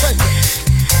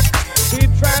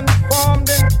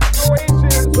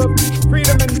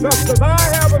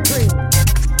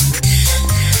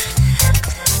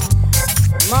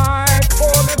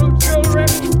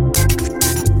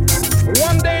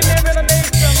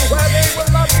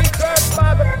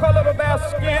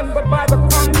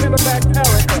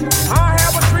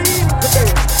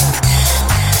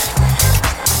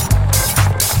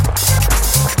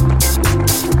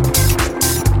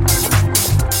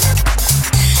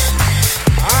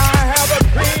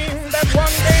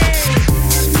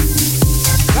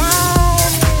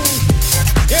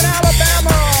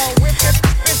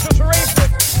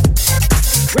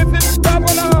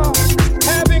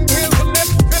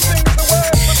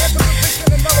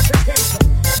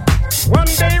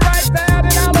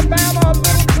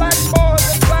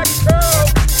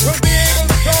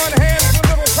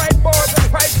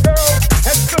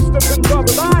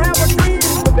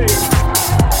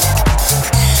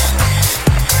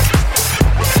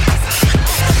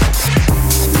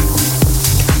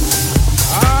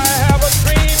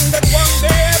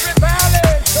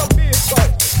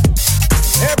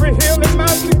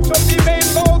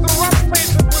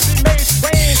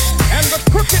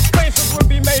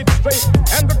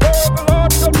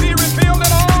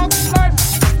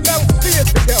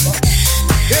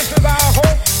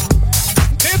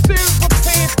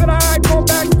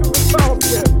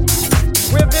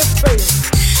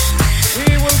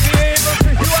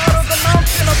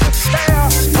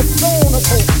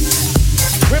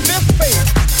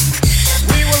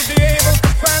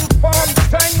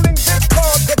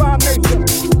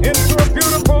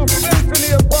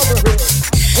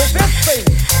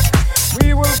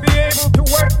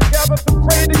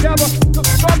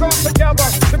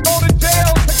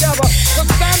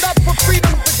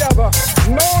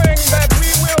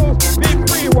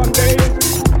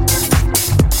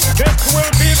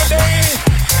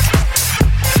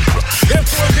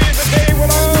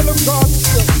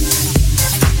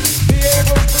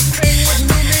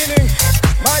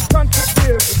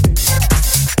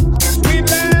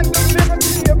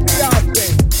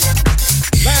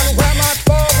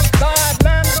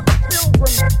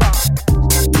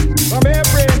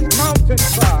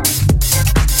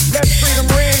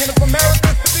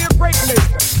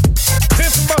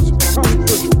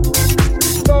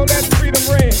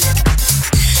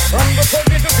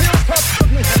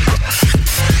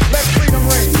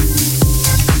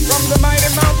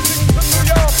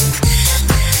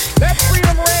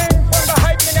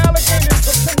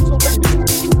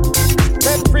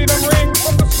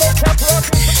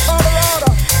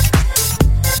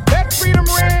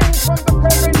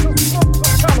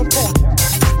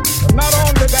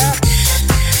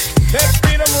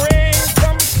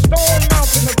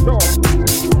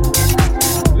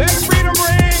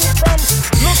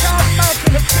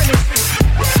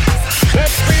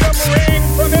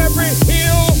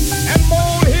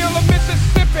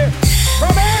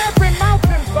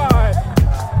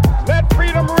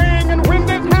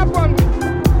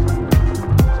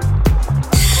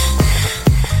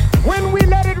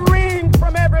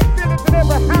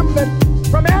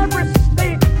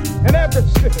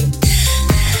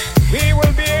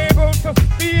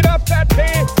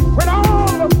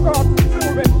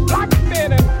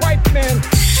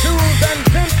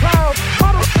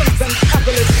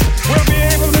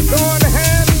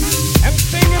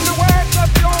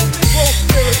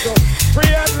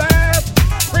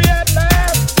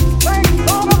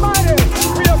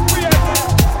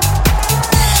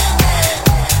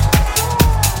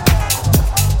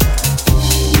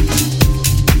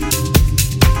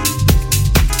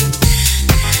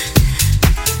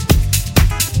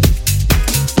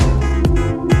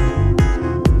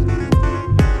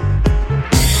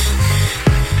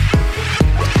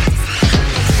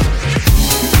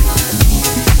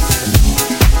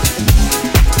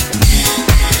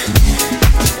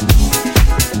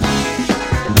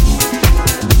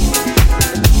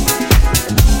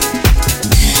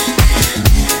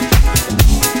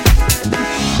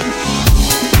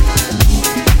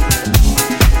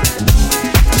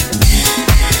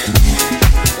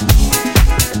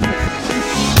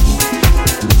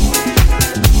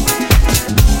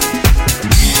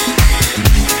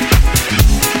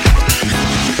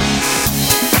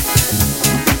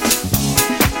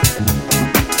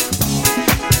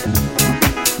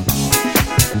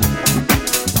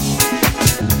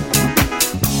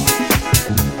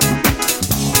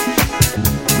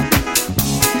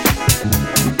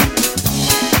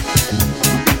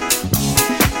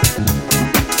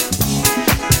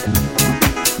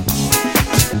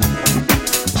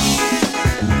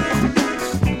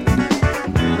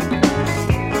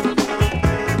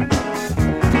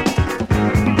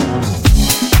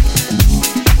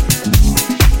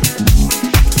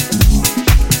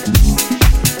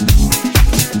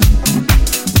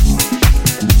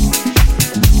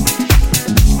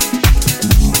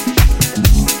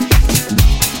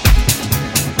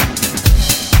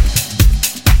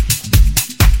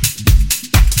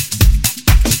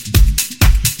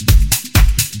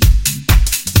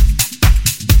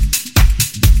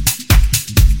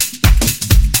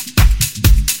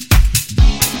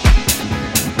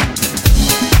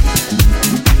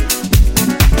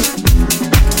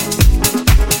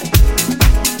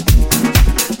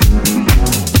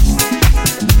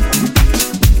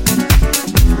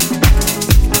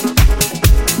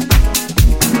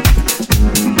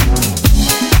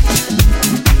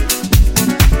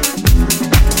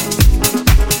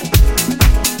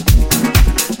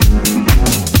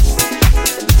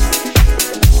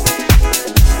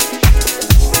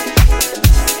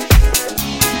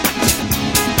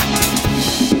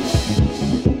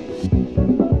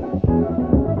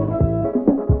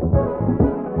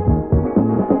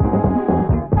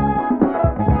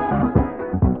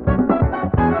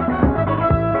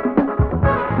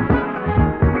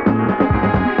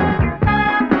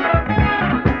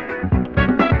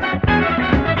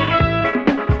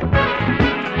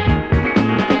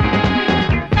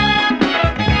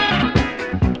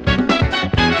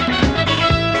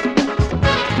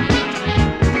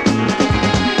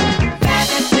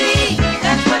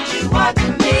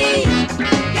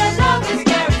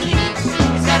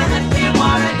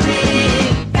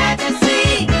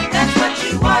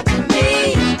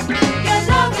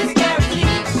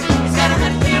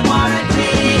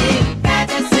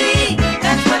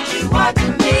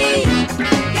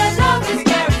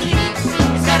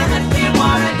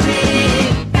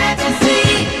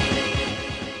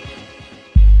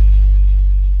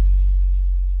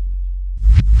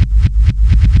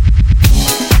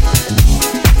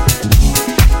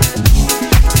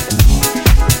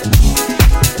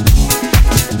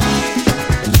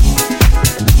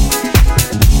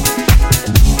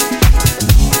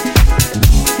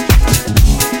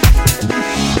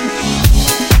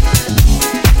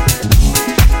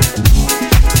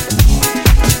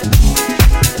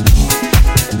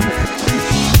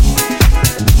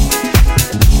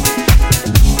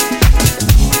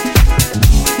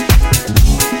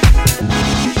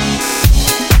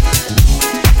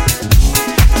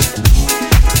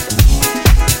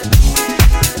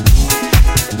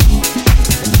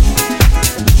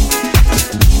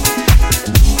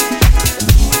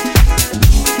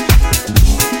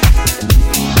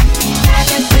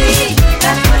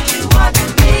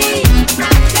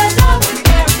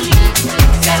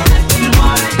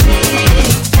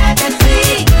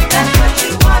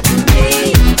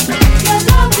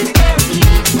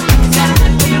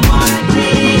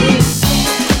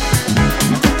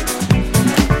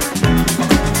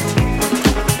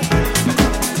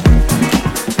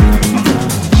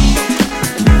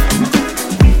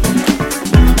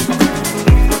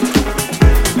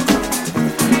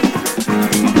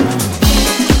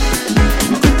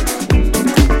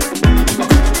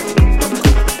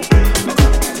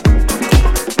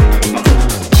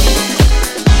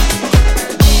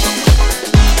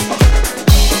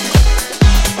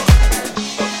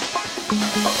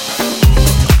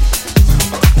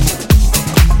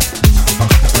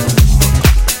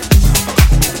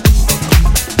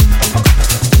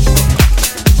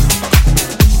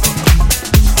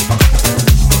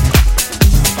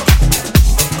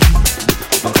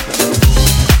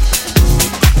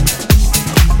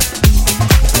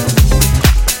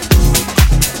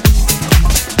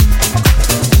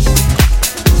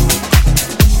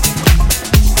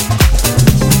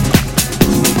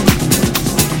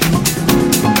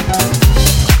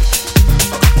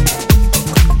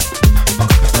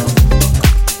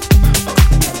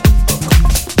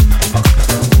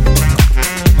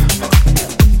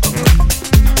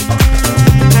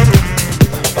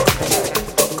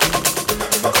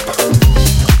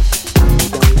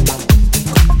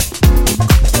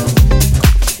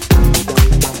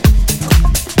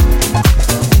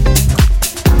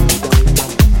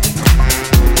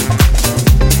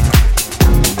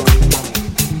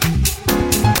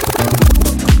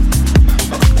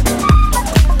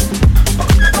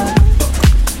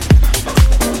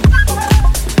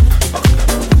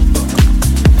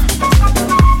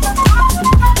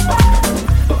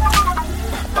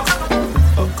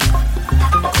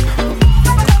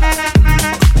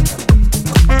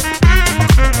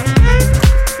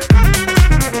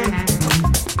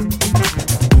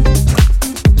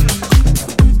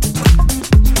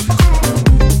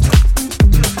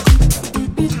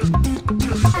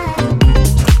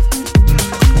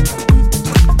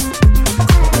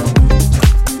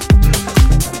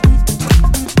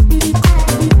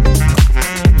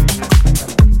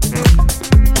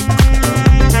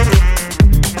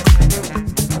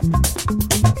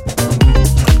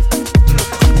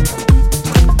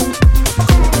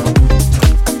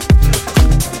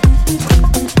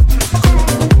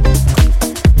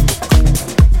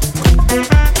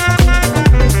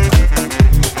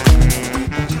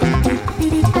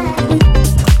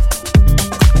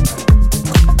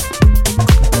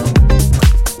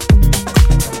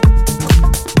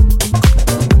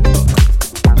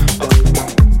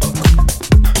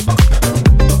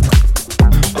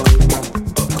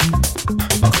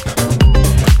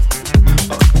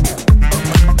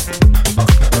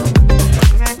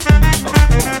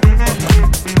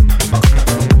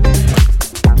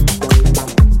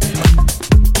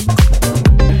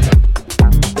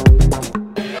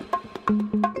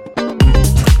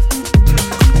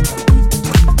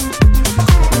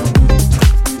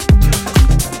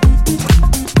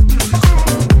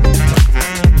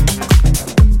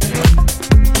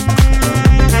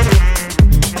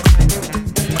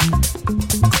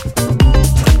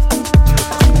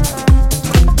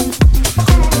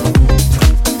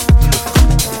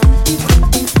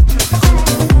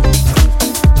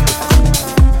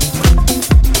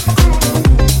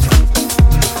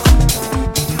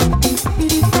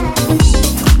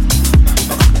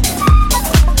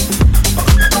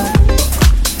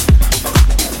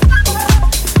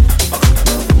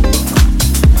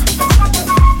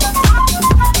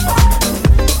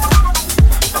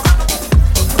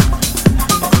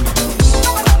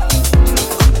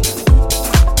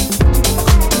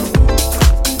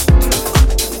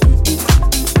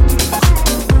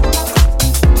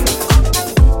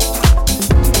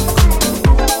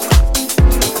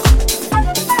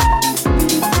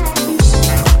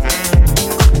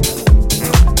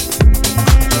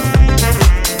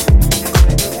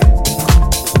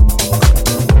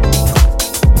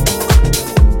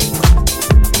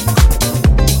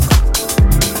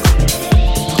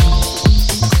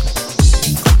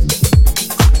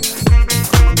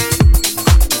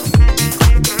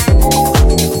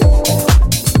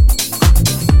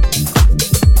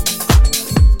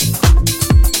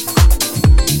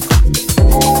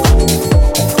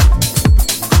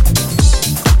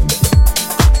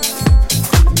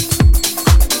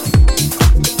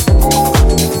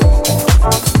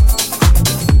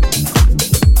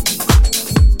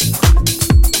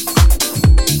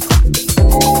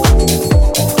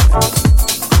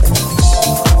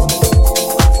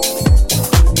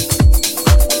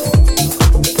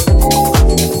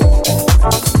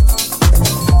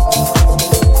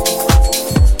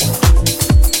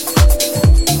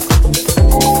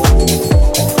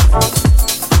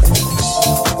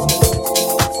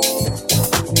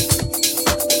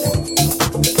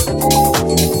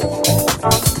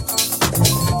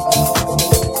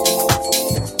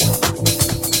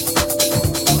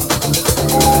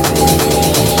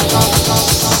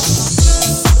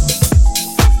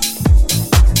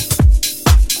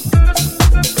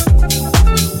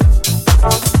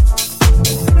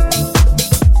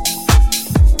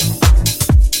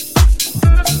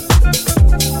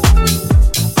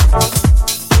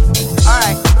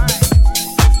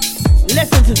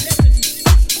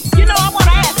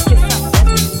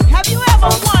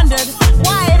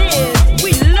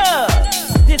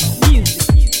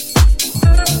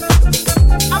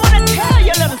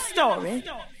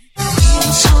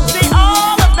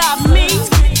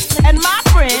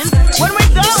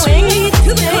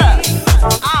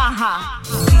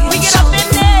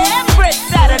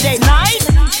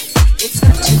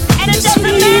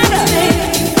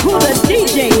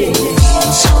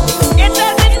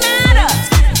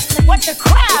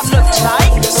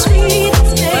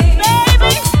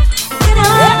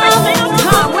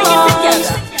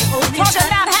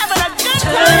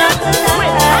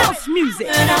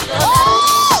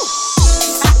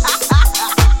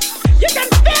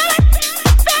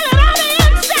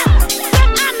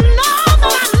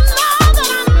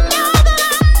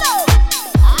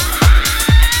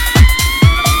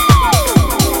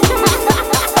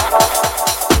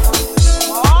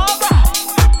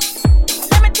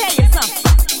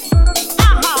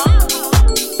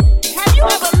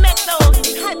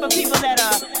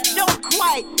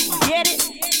get it?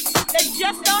 They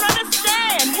just don't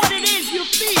understand what it is you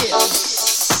feel.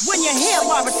 When you hear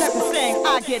Barbara Tucker sing,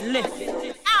 I get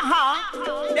lifted.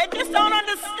 They just don't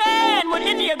understand when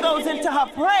India goes into her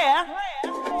prayer,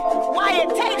 why it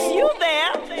takes you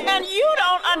there and you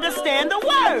don't understand the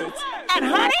words. And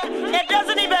honey, it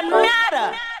doesn't even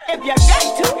matter if you got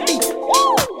 2 feet.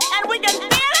 Woo! And we can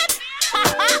feel it.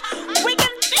 We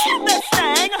can feel this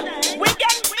thing. We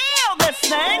can feel this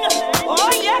thing.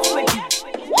 Oh yes we can.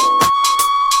 Woo!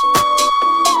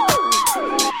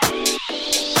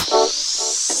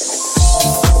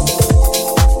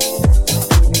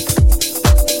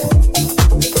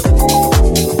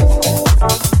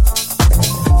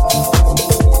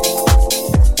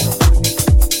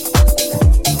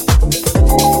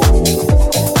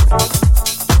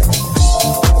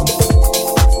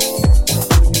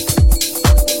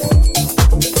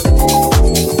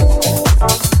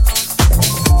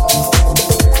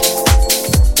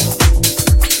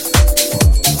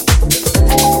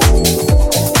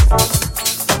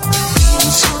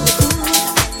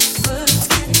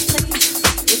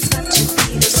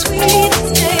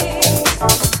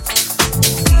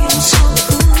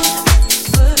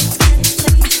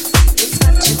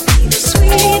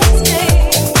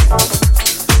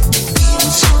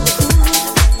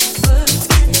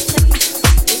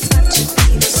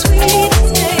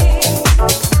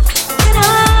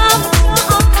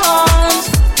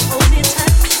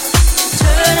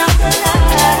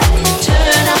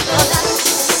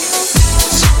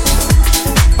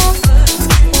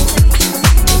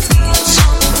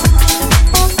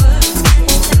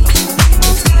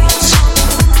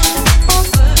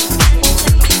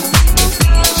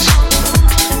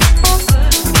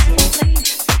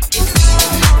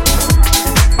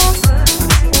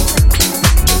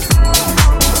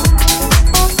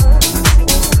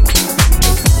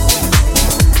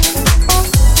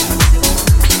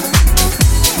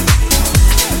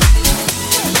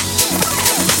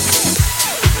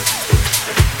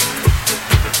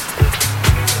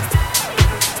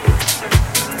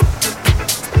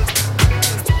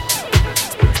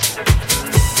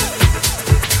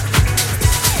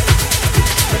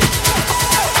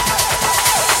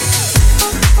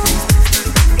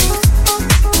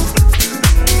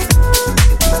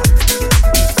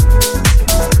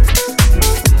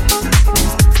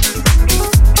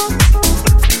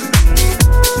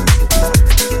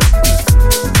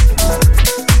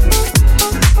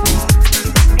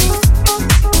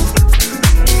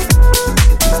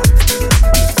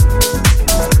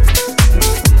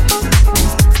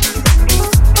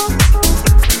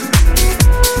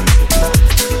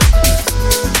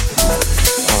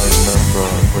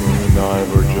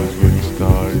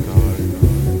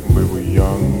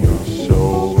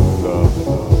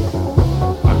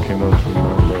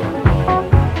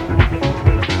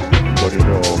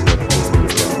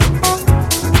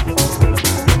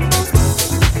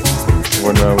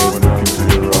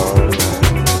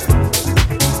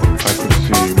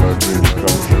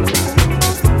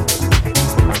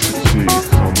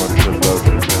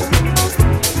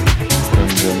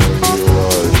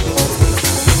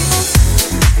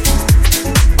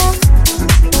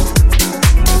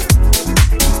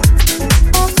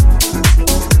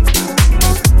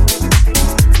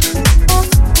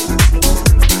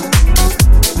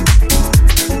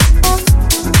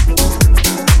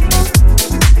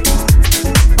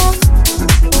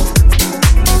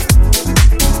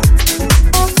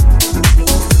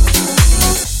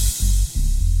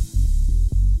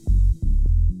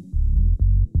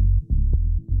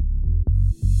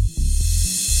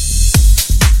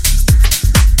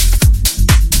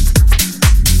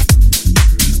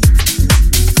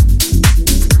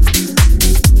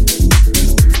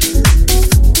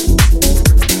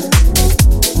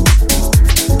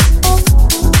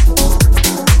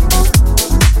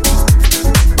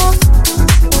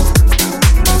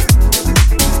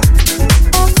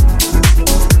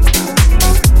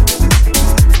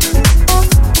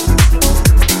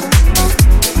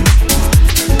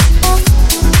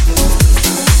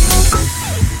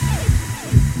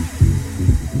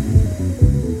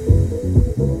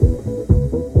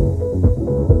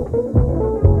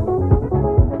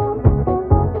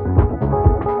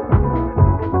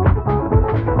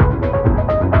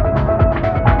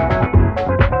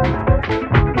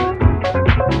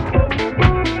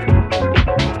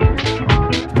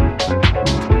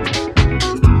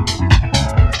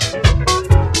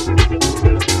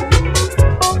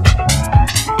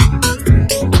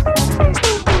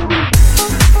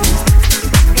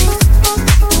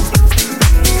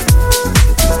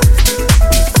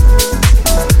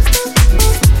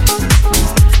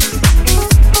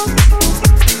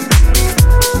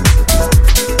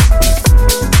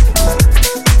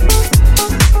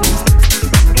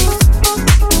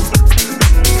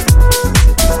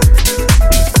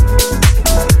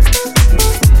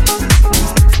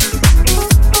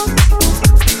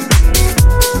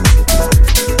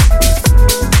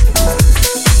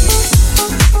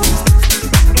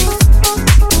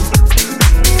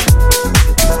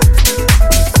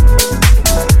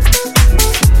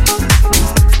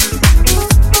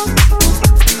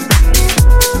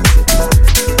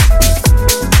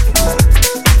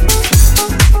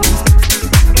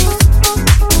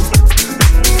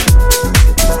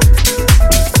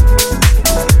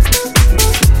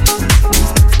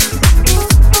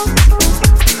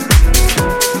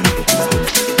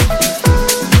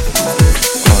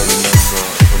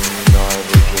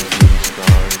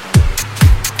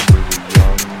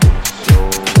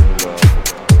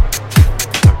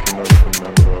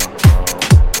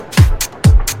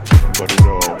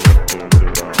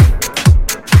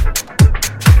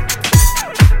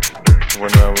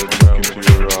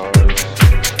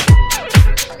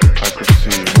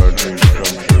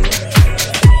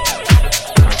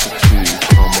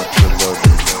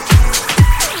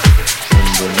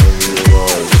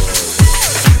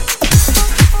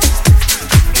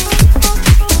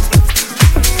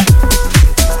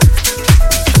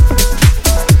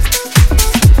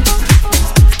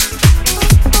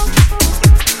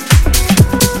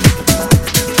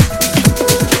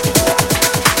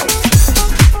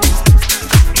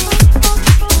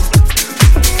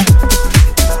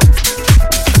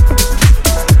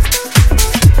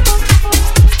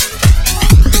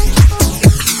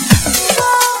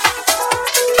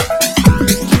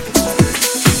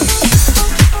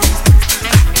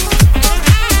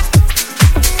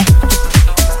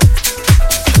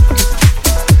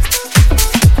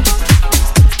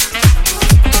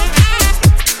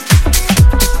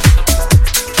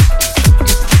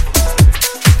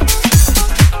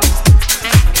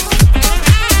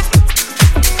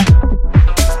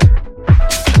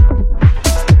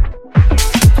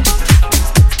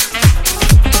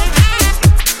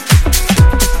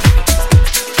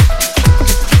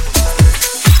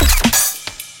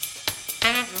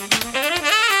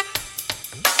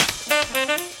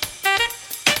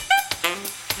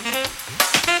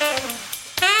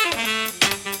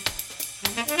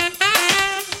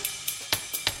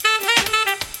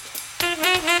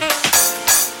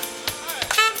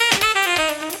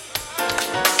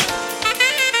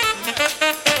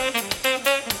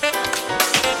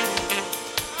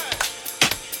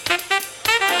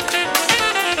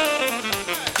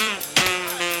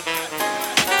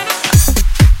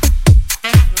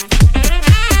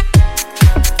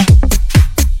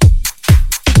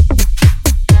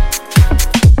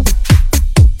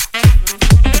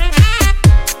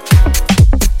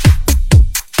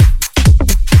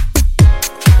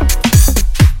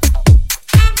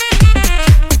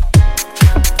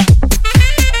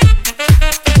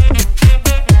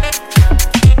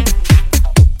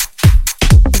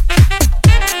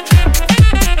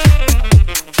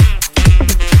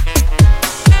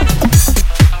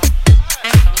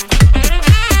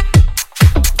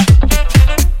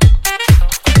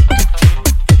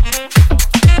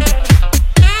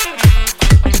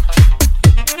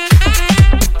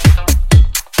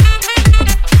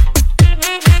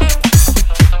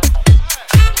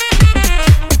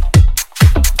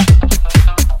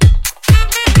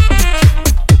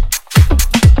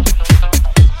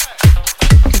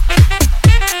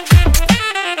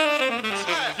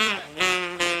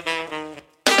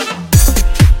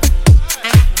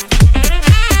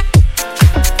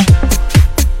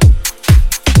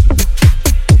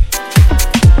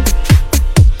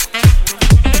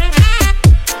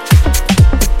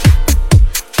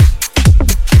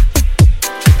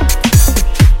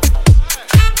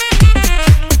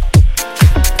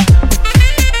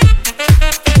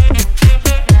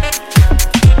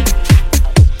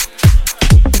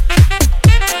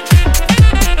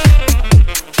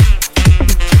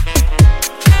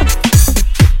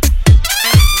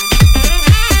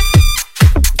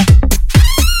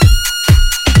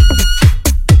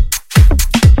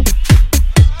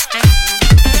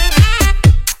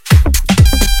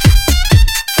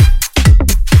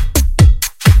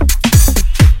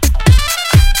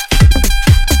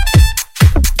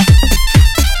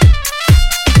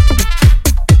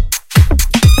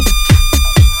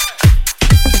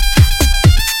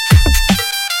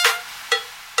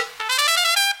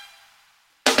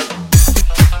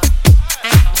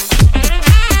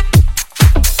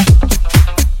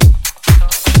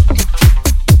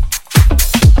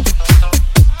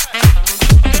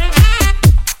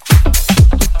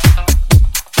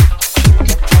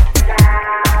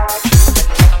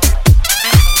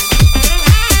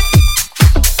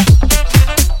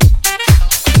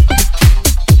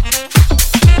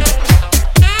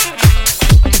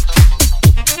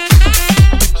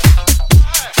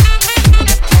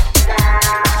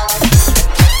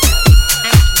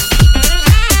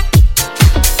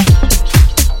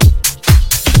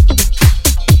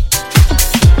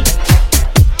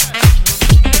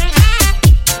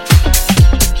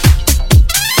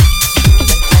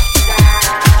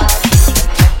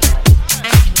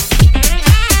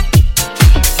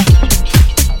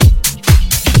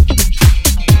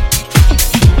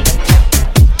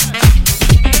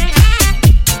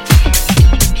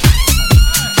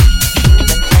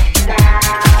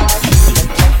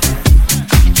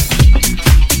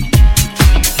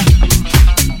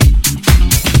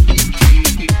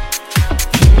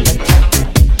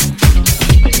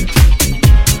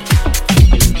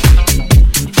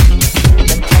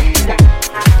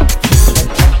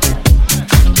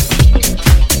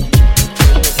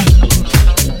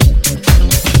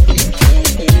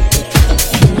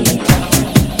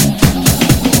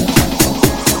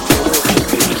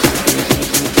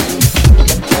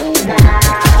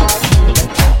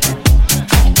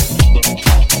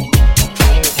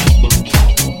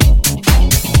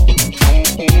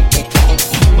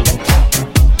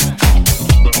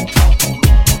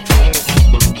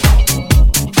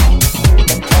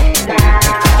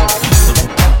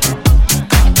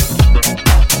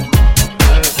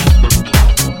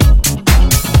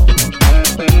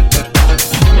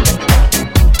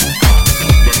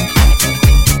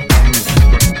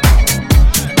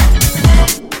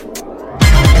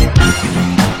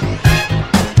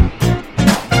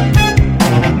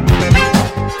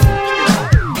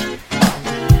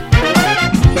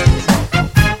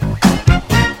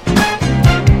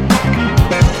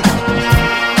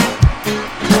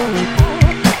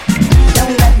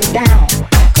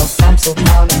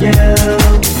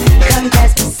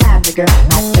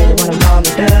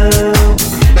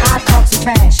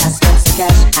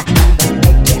 cash, I can even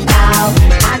make you out.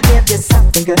 I give you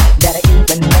something good that'll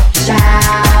even make you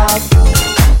shout.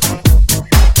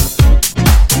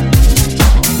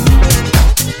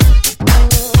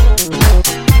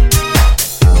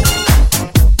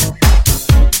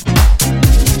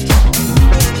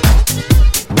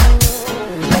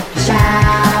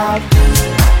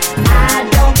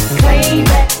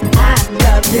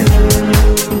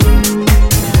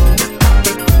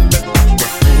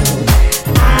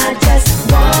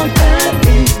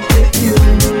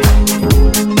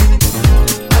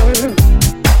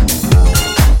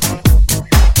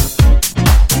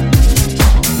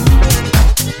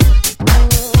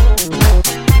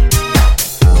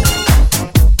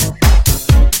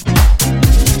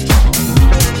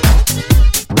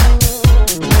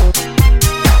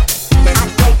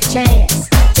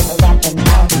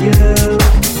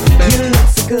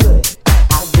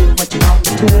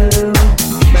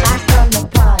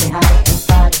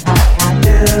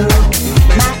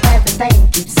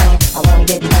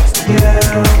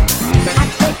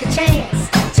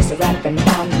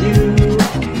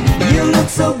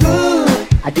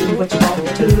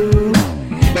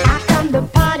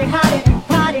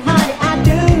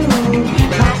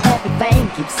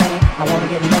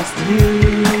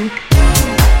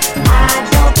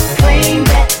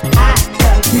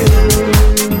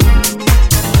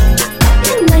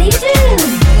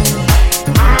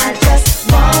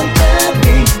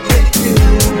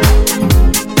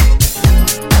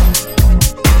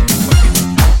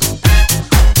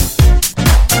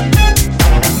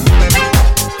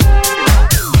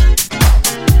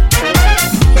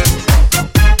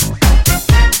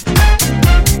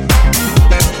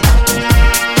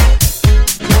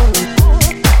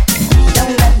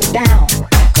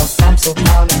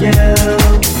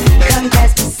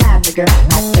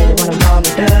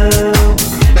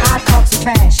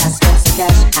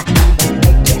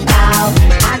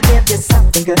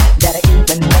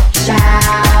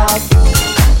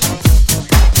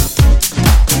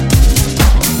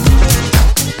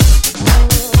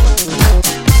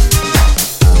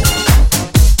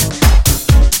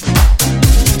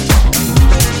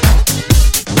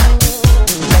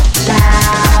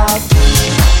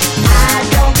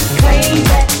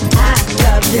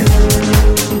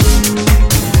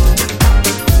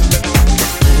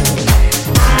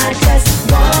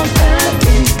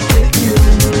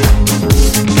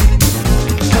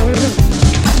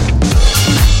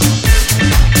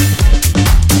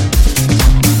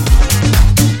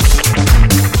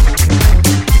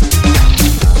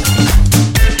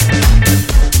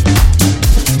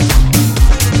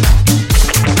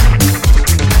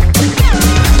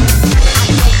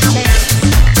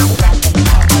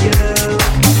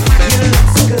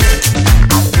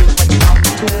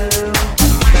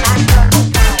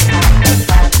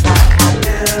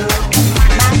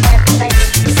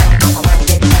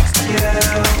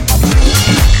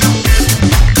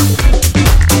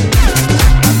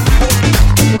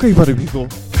 Okay, party people,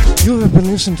 you have been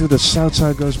listening to the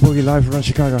Southside Goes Boogie live around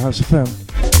Chicago House FM.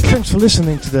 Thanks for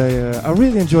listening today. I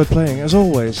really enjoyed playing, as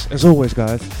always,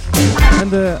 guys.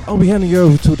 And I'll be handing you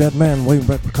over to that man way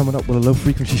back coming up with a low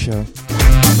frequency show.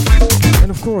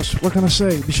 And of course, what can I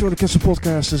say? Be sure to catch the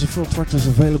podcast. There's a full track that's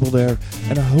available there.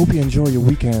 And I hope you enjoy your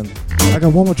weekend. I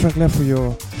got one more track left for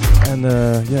you. And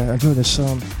yeah, enjoy the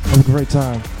sun. Have a great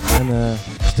time. And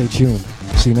stay tuned.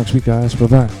 See you next week, guys.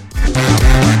 Bye-bye.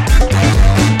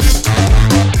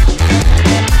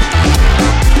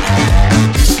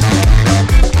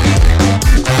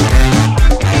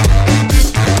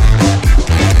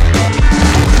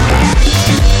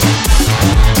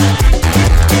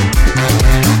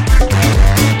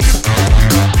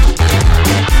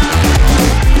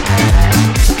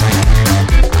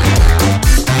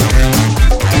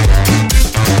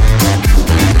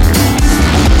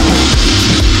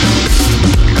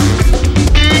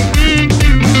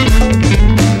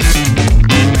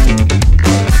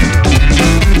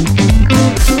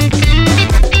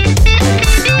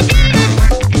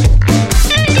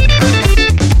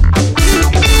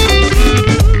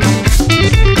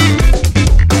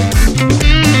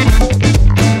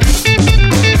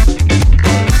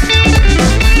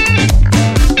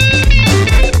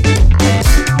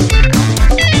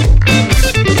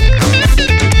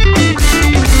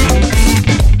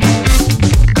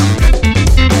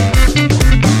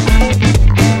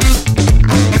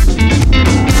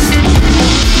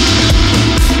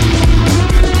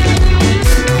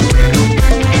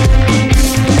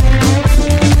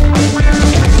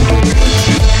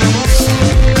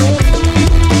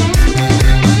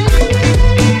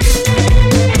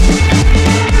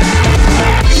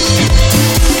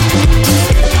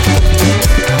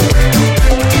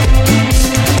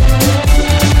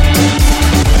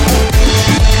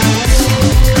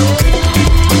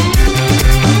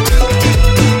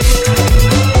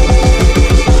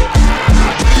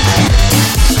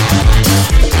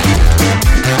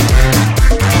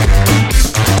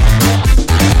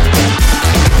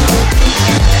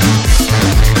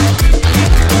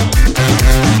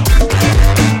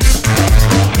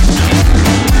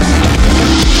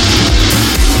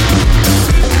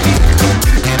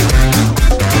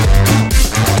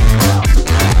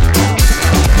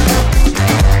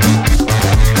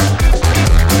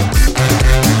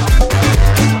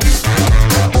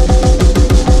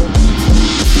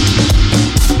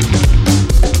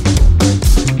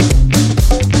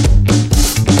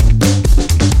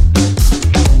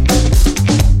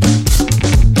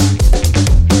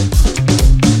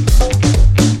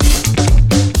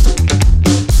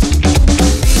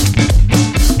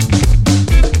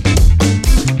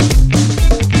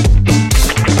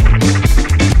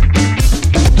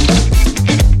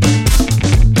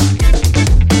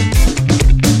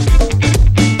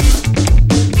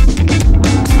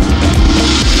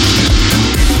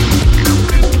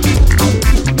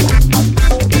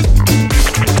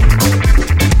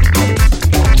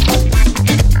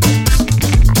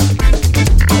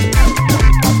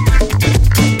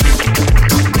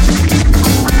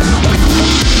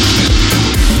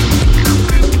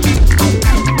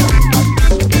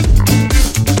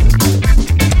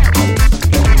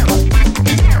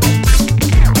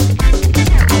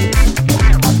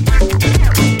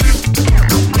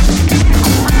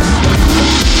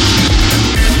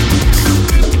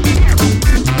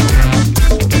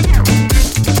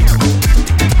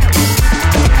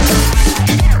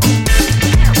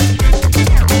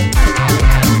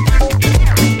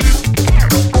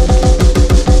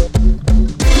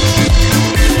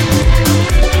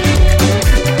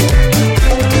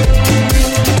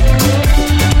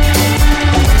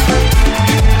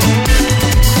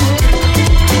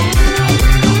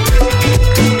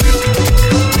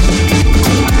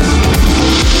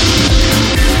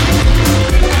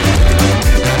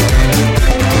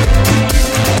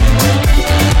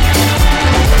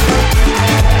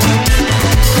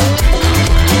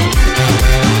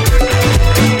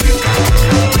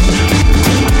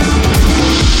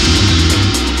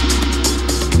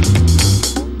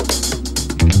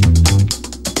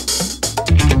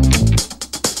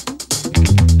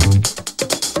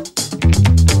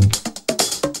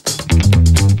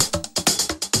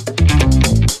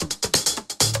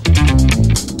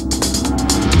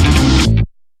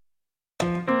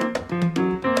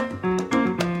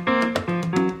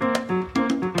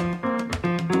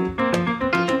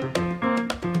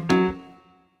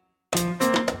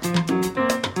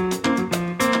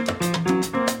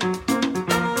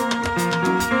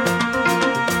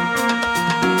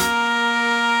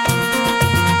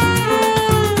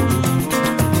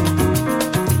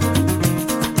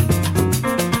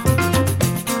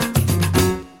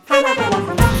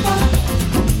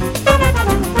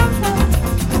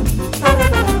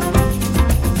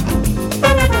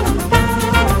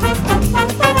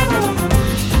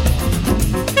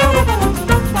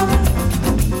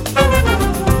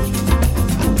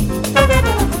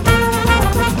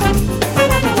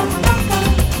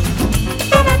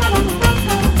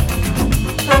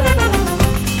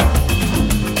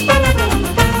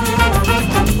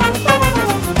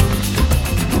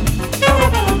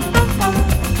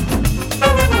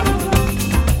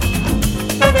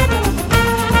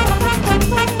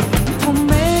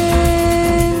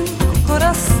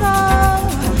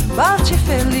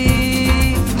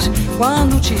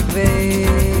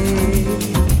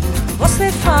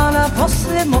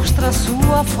 demonstra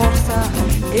sua força,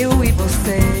 eu e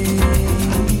você.